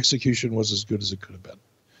 The execution was as good as it could have been.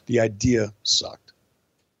 The idea sucked.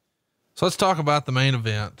 So let's talk about the main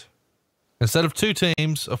event. Instead of 2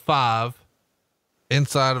 teams of 5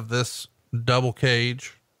 inside of this double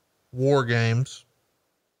cage war games,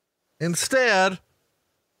 instead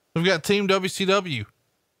we've got Team WCW,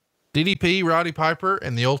 DDP, Roddy Piper,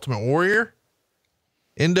 and the Ultimate Warrior,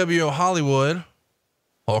 NWO Hollywood,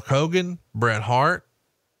 Hulk Hogan, Bret Hart,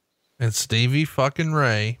 and Stevie fucking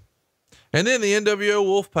Ray. And then the NWO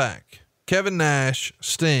Wolfpack, Kevin Nash,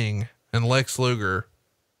 Sting, and Lex Luger.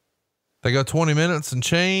 They go 20 minutes and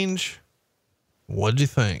change. What'd you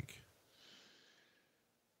think?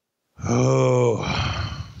 Oh,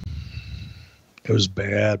 it was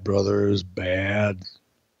bad, brother. It was bad.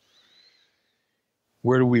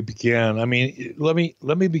 Where do we begin? I mean, let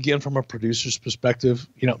me begin from a producer's perspective.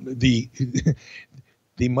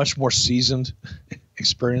 The much more seasoned,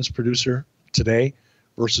 experienced producer today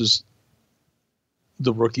versus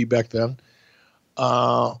the rookie back then.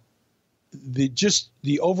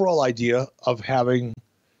 The overall idea of having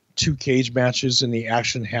 2 cage matches and the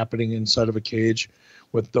action happening inside of a cage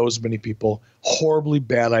with those many people, horribly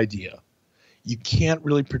bad idea. You can't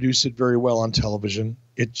really produce it very well on television.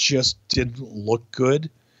 It just didn't look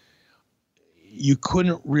good. You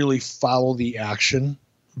couldn't really follow the action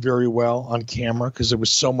very well on camera because there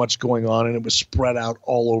was so much going on and it was spread out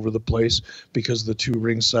all over the place because of the 2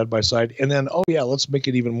 rings side by side. And then, let's make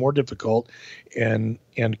it even more difficult and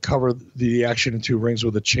cover the action in 2 rings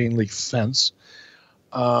with a chain link fence.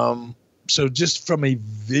 So just from a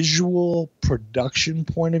visual production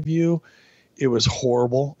point of view, it was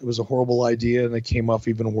horrible. It was a horrible idea, and it came off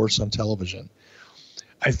even worse on television.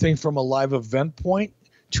 I think from a live event point,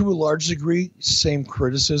 to a large degree, same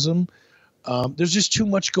criticism. There's just too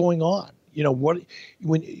much going on. One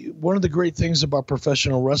of the great things about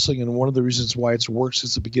professional wrestling, and one of the reasons why it's worked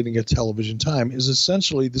since the beginning of television time, is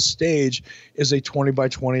essentially the stage is a 20 by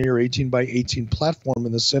 20 or 18 by 18 platform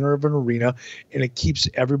in the center of an arena, and it keeps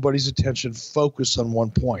everybody's attention focused on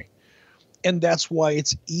one point. And that's why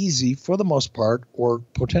it's easy, for the most part, or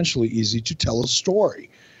potentially easy, to tell a story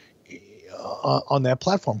on that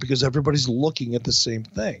platform because everybody's looking at the same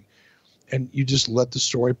thing. And you just let the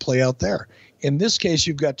story play out there. In this case,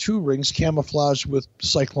 you've got 2 rings camouflaged with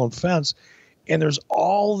cyclone fence, and there's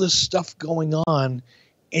all this stuff going on,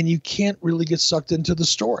 and you can't really get sucked into the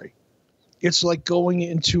story. It's like going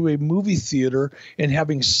into a movie theater and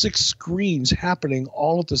having 6 screens happening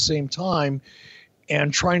all at the same time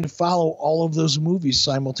and trying to follow all of those movies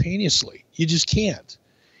simultaneously. You just can't.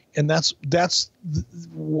 And that's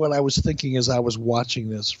what I was thinking as I was watching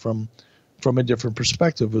this from a different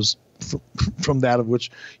perspective, was from that of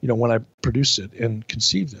which, when I produced it and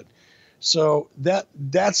conceived it. So that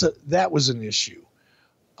was an issue.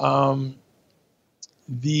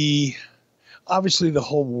 Obviously the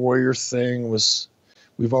whole Warrior thing was,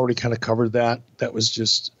 we've already kind of covered that. That was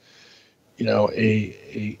just,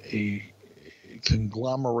 a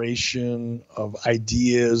conglomeration of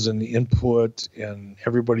ideas and input and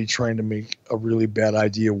everybody trying to make a really bad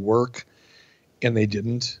idea work, and they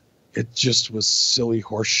didn't. It just was silly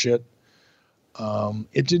horse shit.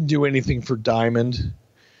 It didn't do anything for Diamond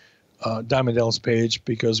Dallas Page,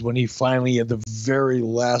 because when he finally, at the very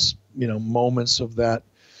last, moments of that,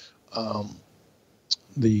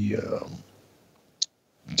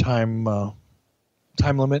 time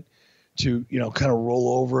limit to, kind of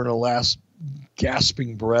roll over in a last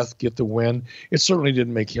gasping breath, get the win, it certainly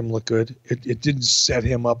didn't make him look good. It didn't set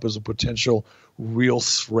him up as a potential real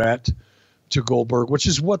threat to Goldberg, which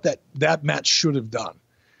is what that match should have done.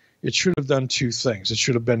 It should have done 2 things. It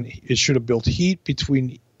should have built heat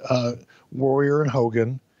between Warrior and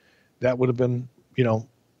Hogan. That would have been, the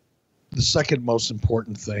second most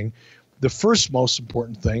important thing. The first most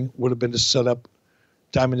important thing would have been to set up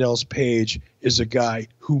Diamond Dallas Page as a guy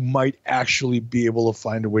who might actually be able to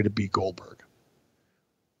find a way to beat Goldberg.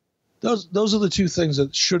 Those are the 2 things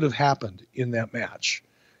that should have happened in that match.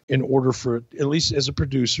 in order for, at least as a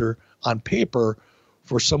producer on paper,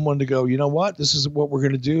 for someone to go, you know what, this is what we're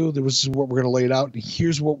going to do. This is what we're going to lay it out. And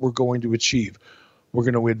here's what we're going to achieve. We're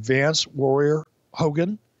going to advance Warrior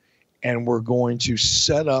Hogan, and we're going to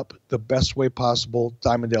set up the best way possible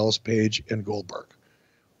Diamond Dallas Page and Goldberg.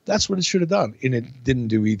 That's what it should have done. And it didn't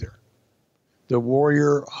do either. The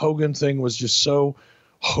Warrior Hogan thing was just so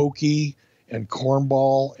hokey and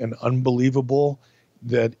cornball and unbelievable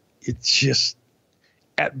that it just,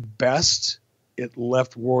 at best, it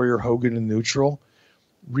left Warrior Hogan in neutral.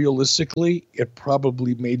 Realistically, it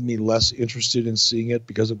probably made me less interested in seeing it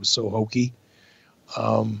because it was so hokey.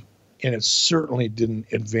 And it certainly didn't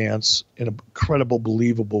advance in a credible,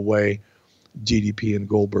 believable way DDP and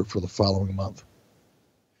Goldberg for the following month.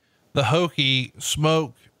 The hokey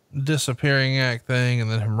smoke disappearing act thing,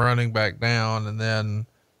 and then him running back down, and then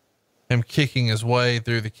him kicking his way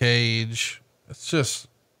through the cage. It's just,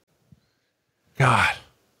 God.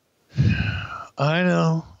 I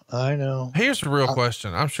know. Here's the real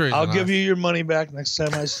question. I'm sure I'll give you your money back next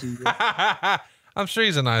time I see you. I'm sure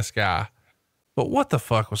he's a nice guy, but what the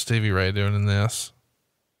fuck was Stevie Ray doing in this?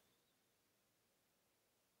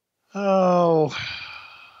 Oh,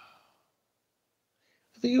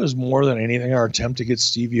 I think it was more than anything our attempt to get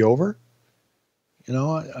Stevie over. You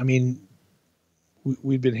know, I mean,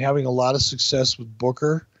 we've been having a lot of success with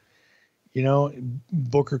Booker. You know,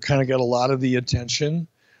 Booker kind of got a lot of the attention.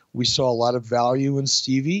 We saw a lot of value in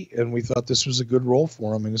Stevie, and we thought this was a good role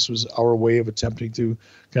for him. And this was our way of attempting to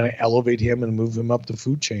kind of elevate him and move him up the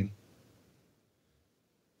food chain.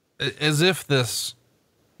 As if this,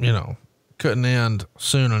 you know, couldn't end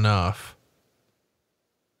soon enough.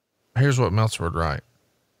 Here's what Meltzer would write.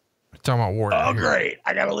 Talking about Warrior. Oh, great.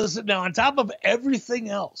 I got to listen now. On top of everything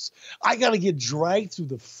else, I got to get dragged through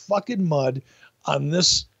the fucking mud on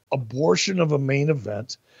this abortion of a main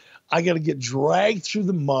event. I got to get dragged through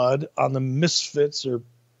the mud on the Misfits or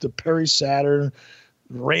the Perry Saturn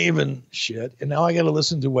Raven shit. And now I got to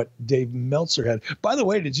listen to what Dave Meltzer had. By the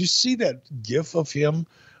way, did you see that GIF of him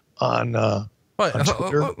on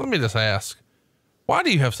Twitter? Let me just ask, why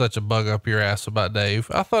do you have such a bug up your ass about Dave?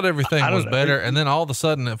 I thought everything was better. And then all of a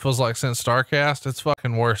sudden it feels like since StarCast, it's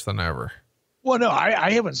fucking worse than ever. Well, no,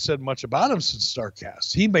 I haven't said much about him since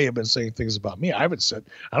StarCast. He may have been saying things about me. I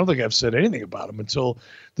don't think I've said anything about him until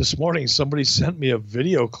this morning. Somebody sent me a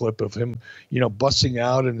video clip of him, you know, busting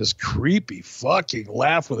out in this creepy fucking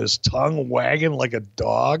laugh with his tongue wagging like a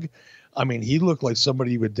dog. I mean, he looked like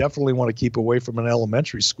somebody you would definitely want to keep away from an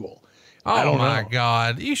elementary school. Oh my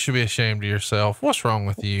God. You should be ashamed of yourself. What's wrong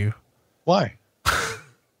with you? Why?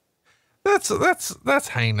 That's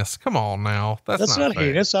heinous. Come on now. That's not fair.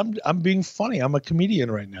 Heinous. I'm being funny. I'm a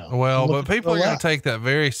comedian right now. Well, but people are going to take that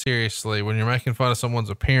very seriously when you're making fun of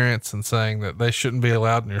someone's appearance and saying that they shouldn't be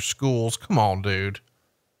allowed in your schools. Come on, dude.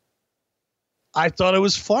 I thought it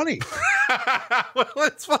was funny. Well,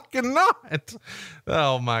 it's fucking not.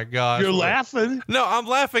 Oh my gosh. You're laughing. No, I'm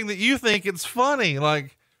laughing that you think it's funny.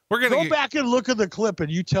 Like, we're going to go back and look at the clip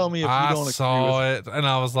and you tell me if you don't agree with it. I saw it and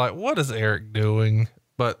I was like, what is Eric doing?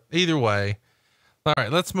 But either way, all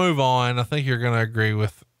right, let's move on. I think you're going to agree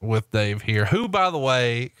with Dave here, who, by the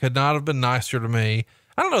way, could not have been nicer to me.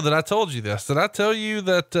 I don't know that I told you this. Did I tell you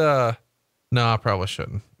that? No, I probably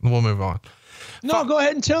shouldn't. We'll move on. No, go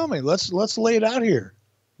ahead and tell me. Let's lay it out here.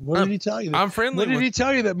 What did he tell you? I'm friendly. What did he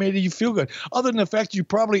tell you that made you feel good? Other than the fact you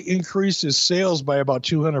probably increased his sales by about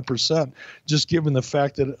 200%, just given the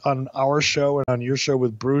fact that on our show and on your show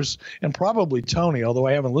with Bruce and probably Tony, although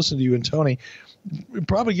I haven't listened to you and Tony,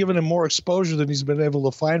 probably given him more exposure than he's been able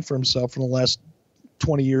to find for himself in the last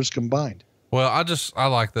 20 years combined. Well, I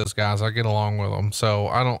like those guys. I get along with them. So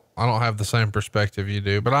I don't have the same perspective you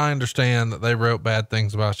do, but I understand that they wrote bad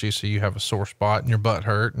things about you. So you have a sore spot and your butt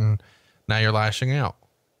hurt and now you're lashing out.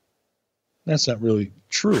 That's not really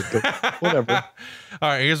true, but whatever. All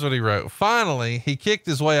right. Here's what he wrote. Finally, he kicked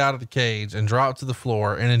his way out of the cage and dropped to the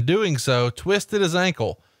floor. And in doing so, twisted his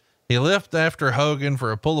ankle. He left after Hogan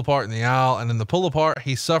for a pull apart in the aisle. And in the pull apart,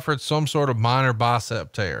 he suffered some sort of minor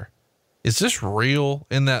bicep tear. Is this real?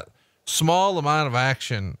 In that small amount of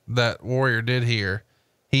action that Warrior did here,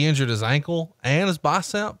 he injured his ankle and his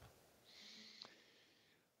bicep.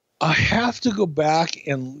 I have to go back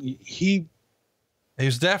and he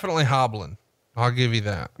was definitely hobbling. I'll give you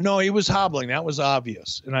that. No, he was hobbling. That was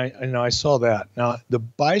obvious. And I saw that. Now the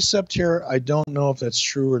bicep tear, I don't know if that's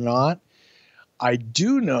true or not. I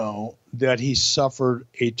do know that he suffered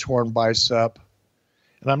a torn bicep,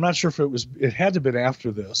 and I'm not sure if it had to have been after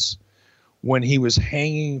this, when he was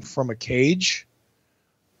hanging from a cage.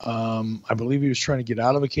 I believe he was trying to get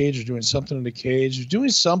out of a cage or doing something in the cage. He was doing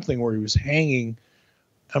something where he was hanging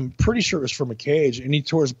I'm pretty sure it was from a cage, and he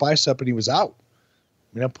tore his bicep and he was out.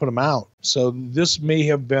 I mean, I put him out. So this may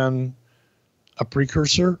have been a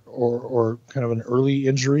precursor or kind of an early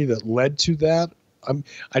injury that led to that.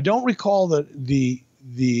 I don't recall that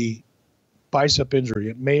the bicep injury.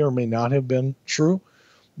 It may or may not have been true,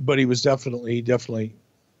 but he definitely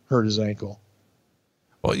hurt his ankle.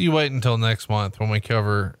 Well, you wait until next month when we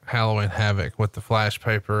cover Halloween Havoc with the flash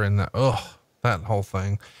paper and that whole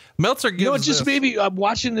thing. Meltzer gives maybe I'm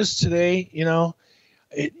watching this today,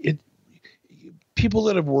 it people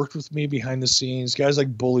that have worked with me behind the scenes, guys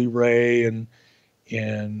like Bully Ray and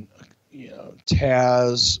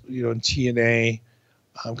Taz, in TNA,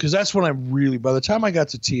 because that's when by the time I got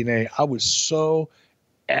to TNA, I was so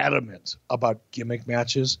adamant about gimmick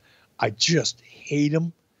matches. I just hate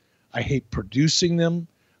them. I hate producing them.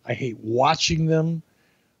 I hate watching them.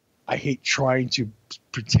 I hate trying to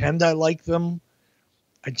pretend I like them.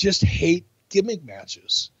 I just hate gimmick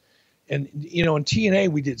matches. And, in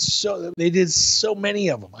TNA, they did so many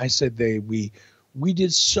of them. I said we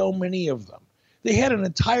did so many of them. They had an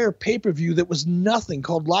entire pay-per-view that was nothing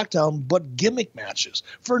called Lockdown but gimmick matches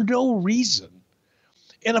for no reason.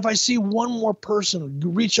 And if I see one more person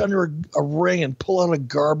reach under a ring and pull out a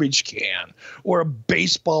garbage can or a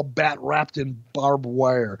baseball bat wrapped in barbed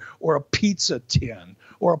wire or a pizza tin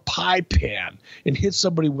or a pie pan and hit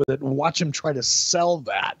somebody with it and watch them try to sell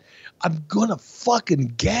that, I'm going to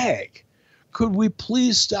fucking gag. Could we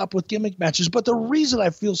please stop with gimmick matches? But the reason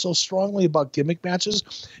I feel so strongly about gimmick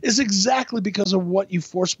matches is exactly because of what you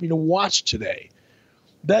forced me to watch today.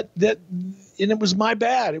 And it was my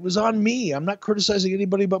bad. It was on me. I'm not criticizing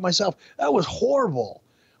anybody but myself. That was horrible.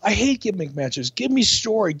 I hate gimmick matches. Give me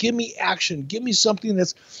story. Give me action. Give me something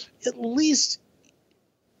that's at least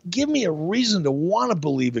give me a reason to want to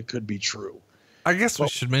believe it could be true. I guess we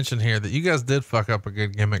should mention here that you guys did fuck up a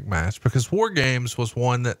good gimmick match because War Games was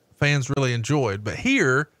one that fans really enjoyed. But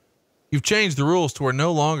here you've changed the rules to where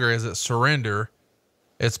no longer is it surrender.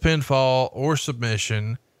 It's pinfall or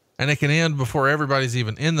submission, and it can end before everybody's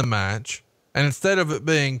even in the match. And instead of it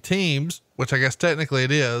being teams, which I guess technically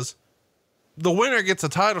it is, the winner gets a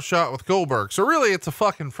title shot with Goldberg. So really it's a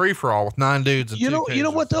fucking free for all with 9 dudes. And you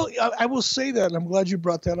know what though? I will say that, and I'm glad you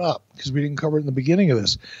brought that up because we didn't cover it in the beginning of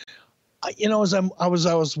this. As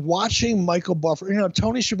I was watching Michael Buffer,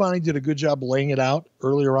 Tony Schiavone did a good job laying it out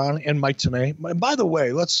earlier on, and Mike Tenay. And by the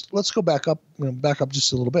way, let's go back up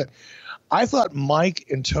just a little bit. I thought Mike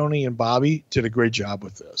and Tony and Bobby did a great job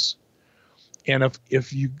with this. And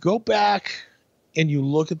if you go back and you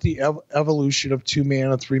look at the evolution of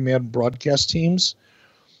 2-man and 3-man broadcast teams,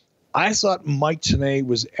 I thought Mike Tenay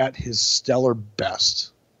was at his stellar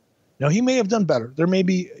best. Now, he may have done better. There may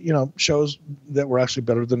be, shows that were actually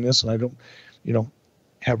better than this, and I don't,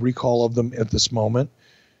 have recall of them at this moment.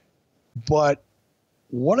 But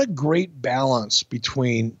what a great balance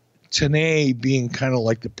between Tenay being kind of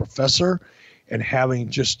like the professor and having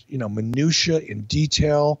just, minutia and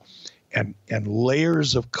detail and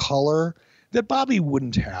layers of color that Bobby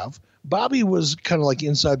wouldn't have. Bobby was kind of like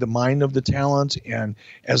inside the mind of the talent, and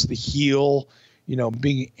as the heel,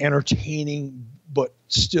 being entertaining, but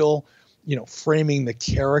still, framing the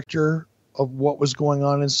character of what was going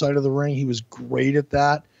on inside of the ring. He was great at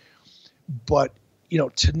that. But,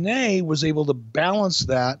 Tenay was able to balance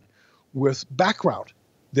that with background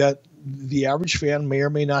that the average fan may or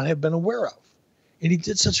may not have been aware of. And he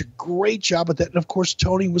did such a great job at that. And of course,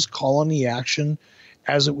 Tony was calling the action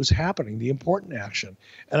as it was happening, the important action.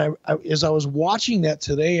 And as I was watching that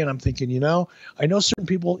today, and I'm thinking, I know certain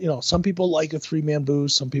people, some people like a 3-man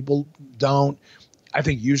booth, some people don't. I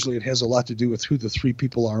think usually it has a lot to do with who the 3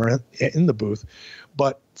 people are in the booth.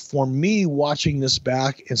 But for me, watching this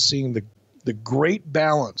back and seeing the great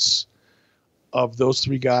balance of those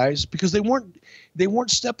 3 guys, because they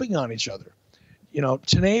weren't stepping on each other.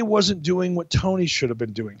 Tenay wasn't doing what Tony should have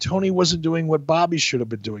been doing. Tony wasn't doing what Bobby should have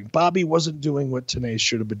been doing. Bobby wasn't doing what Tenay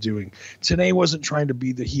should have been doing. Tenay wasn't trying to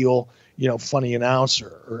be the heel, funny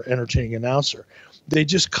announcer or entertaining announcer. They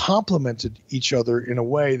just complemented each other in a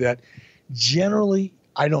way that generally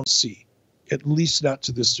I don't see, at least not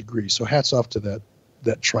to this degree. So hats off to that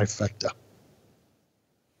trifecta.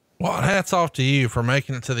 Well, hats off to you for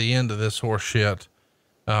making it to the end of this horse shit.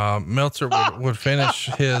 Meltzer would finish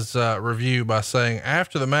his review by saying,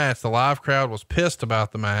 after the match, the live crowd was pissed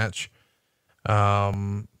about the match,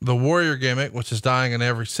 the Warrior gimmick, which is dying in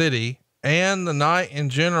every city, and the night in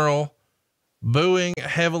general, booing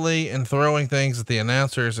heavily and throwing things at the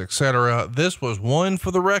announcers, etc. This was one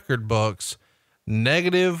for the record books,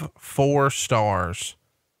 -4 stars.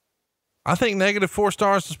 I think -4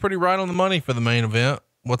 stars is pretty right on the money for the main event.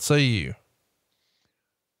 What say you?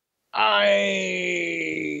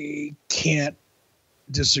 I can't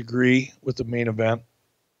disagree with the main event.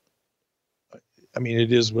 I mean,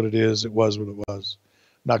 it is what it is. It was what it was.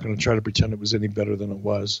 I'm not going to try to pretend it was any better than it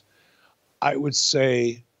was. I would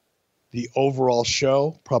say the overall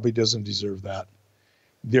show probably doesn't deserve that.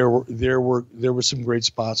 There were some great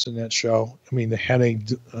spots in that show. I mean, the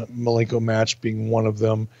Hennig Malenko match being one of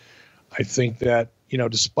them. I think that, you know,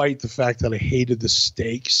 despite the fact that I hated the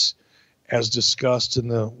stakes as discussed in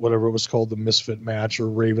the, whatever it was called, the Misfit match or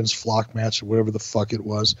Ravens Flock match or whatever the fuck it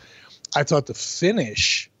was, I thought the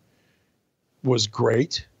finish was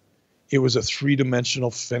great. It was a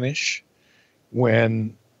three-dimensional finish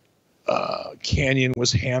when Canyon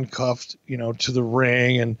was handcuffed, you know, to the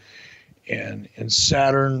ring, and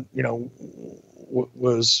Saturn, you know,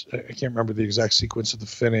 was, I can't remember the exact sequence of the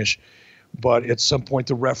finish, but at some point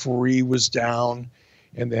the referee was down,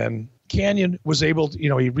 and then Canyon was able to, you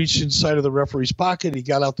know, he reached inside of the referee's pocket, he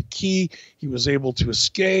got out the key, he was able to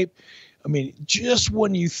escape. I mean, just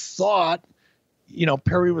when you thought, you know,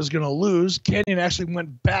 Perry was going to lose, Canyon actually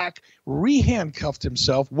went back, re-handcuffed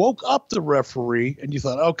himself, woke up the referee, and you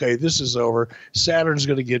thought, okay, this is over. Saturn's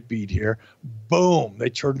going to get beat here. Boom. They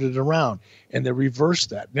turned it around, and they reversed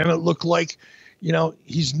that. Then it looked like, you know,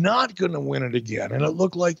 he's not going to win it again. And it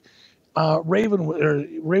looked like Raven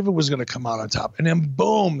was going to come out on top. And then,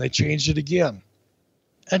 boom, they changed it again.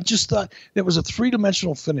 And just thought it was a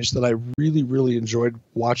three-dimensional finish that I really, really enjoyed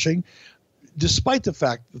watching, despite the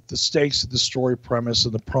fact that the stakes of the story premise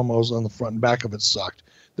and the promos on the front and back of it sucked.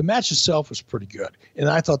 The match itself was pretty good, and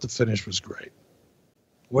I thought the finish was great.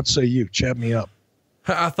 What say you? Chat me up.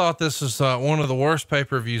 I thought this is one of the worst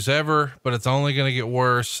pay-per-views ever, but it's only going to get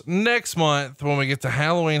worse next month when we get to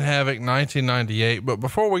Halloween Havoc 1998. But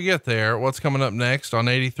before we get there, what's coming up next on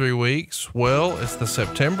 83 Weeks? Well, it's the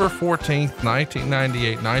September 14th,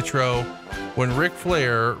 1998 Nitro, when Ric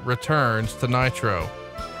Flair returns to Nitro.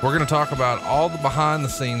 We're going to talk about all the behind the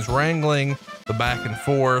scenes wrangling, the back and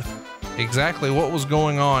forth, exactly what was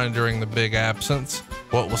going on during the big absence,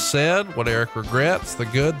 what was said, what Eric regrets, the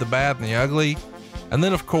good, the bad, and the ugly. And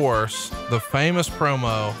then, of course, the famous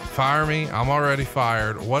promo, "Fire me, I'm already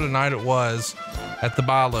fired. What a night it was at the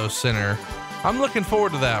Bilo Center." I'm looking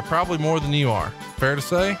forward to that, probably more than you are. Fair to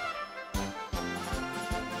say?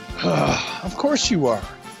 Of course you are.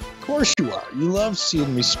 Of course you are. You love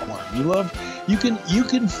seeing me squirm. You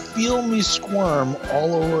can feel me squirm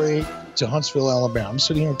all the way to Huntsville, Alabama. I'm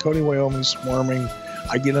sitting here in Cody, Wyoming, squirming.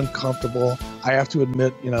 I get uncomfortable. I have to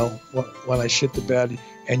admit, you know, when I shit the bed,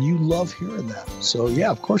 and you love hearing that. So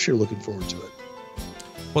yeah, of course you're looking forward to it.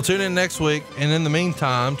 Well, tune in next week. And in the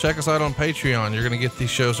meantime, check us out on Patreon. You're going to get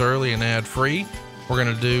these shows early and ad free. We're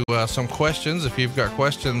going to do some questions. If you've got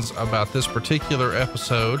questions about this particular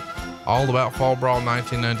episode, all about Fall Brawl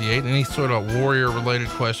 1998, any sort of Warrior related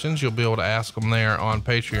questions, you'll be able to ask them there on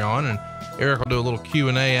Patreon, and Eric will do a little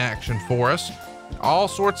Q&A action for us. All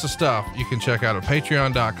sorts of stuff you can check out at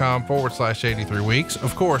patreon.com/83 weeks.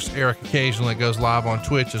 Of course, Eric occasionally goes live on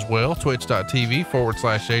Twitch as well,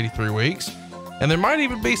 twitch.tv/83 weeks. And there might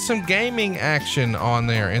even be some gaming action on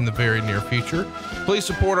there in the very near future. Please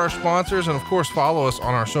support our sponsors, and of course, follow us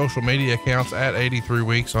on our social media accounts at 83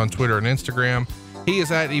 Weeks on Twitter and Instagram. He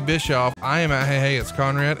is at E Bischoff. I am at Hey, it's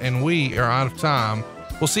Conrad, and we are out of time.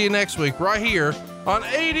 We'll see you next week right here on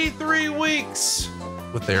 83 Weeks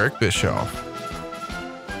with Eric Bischoff.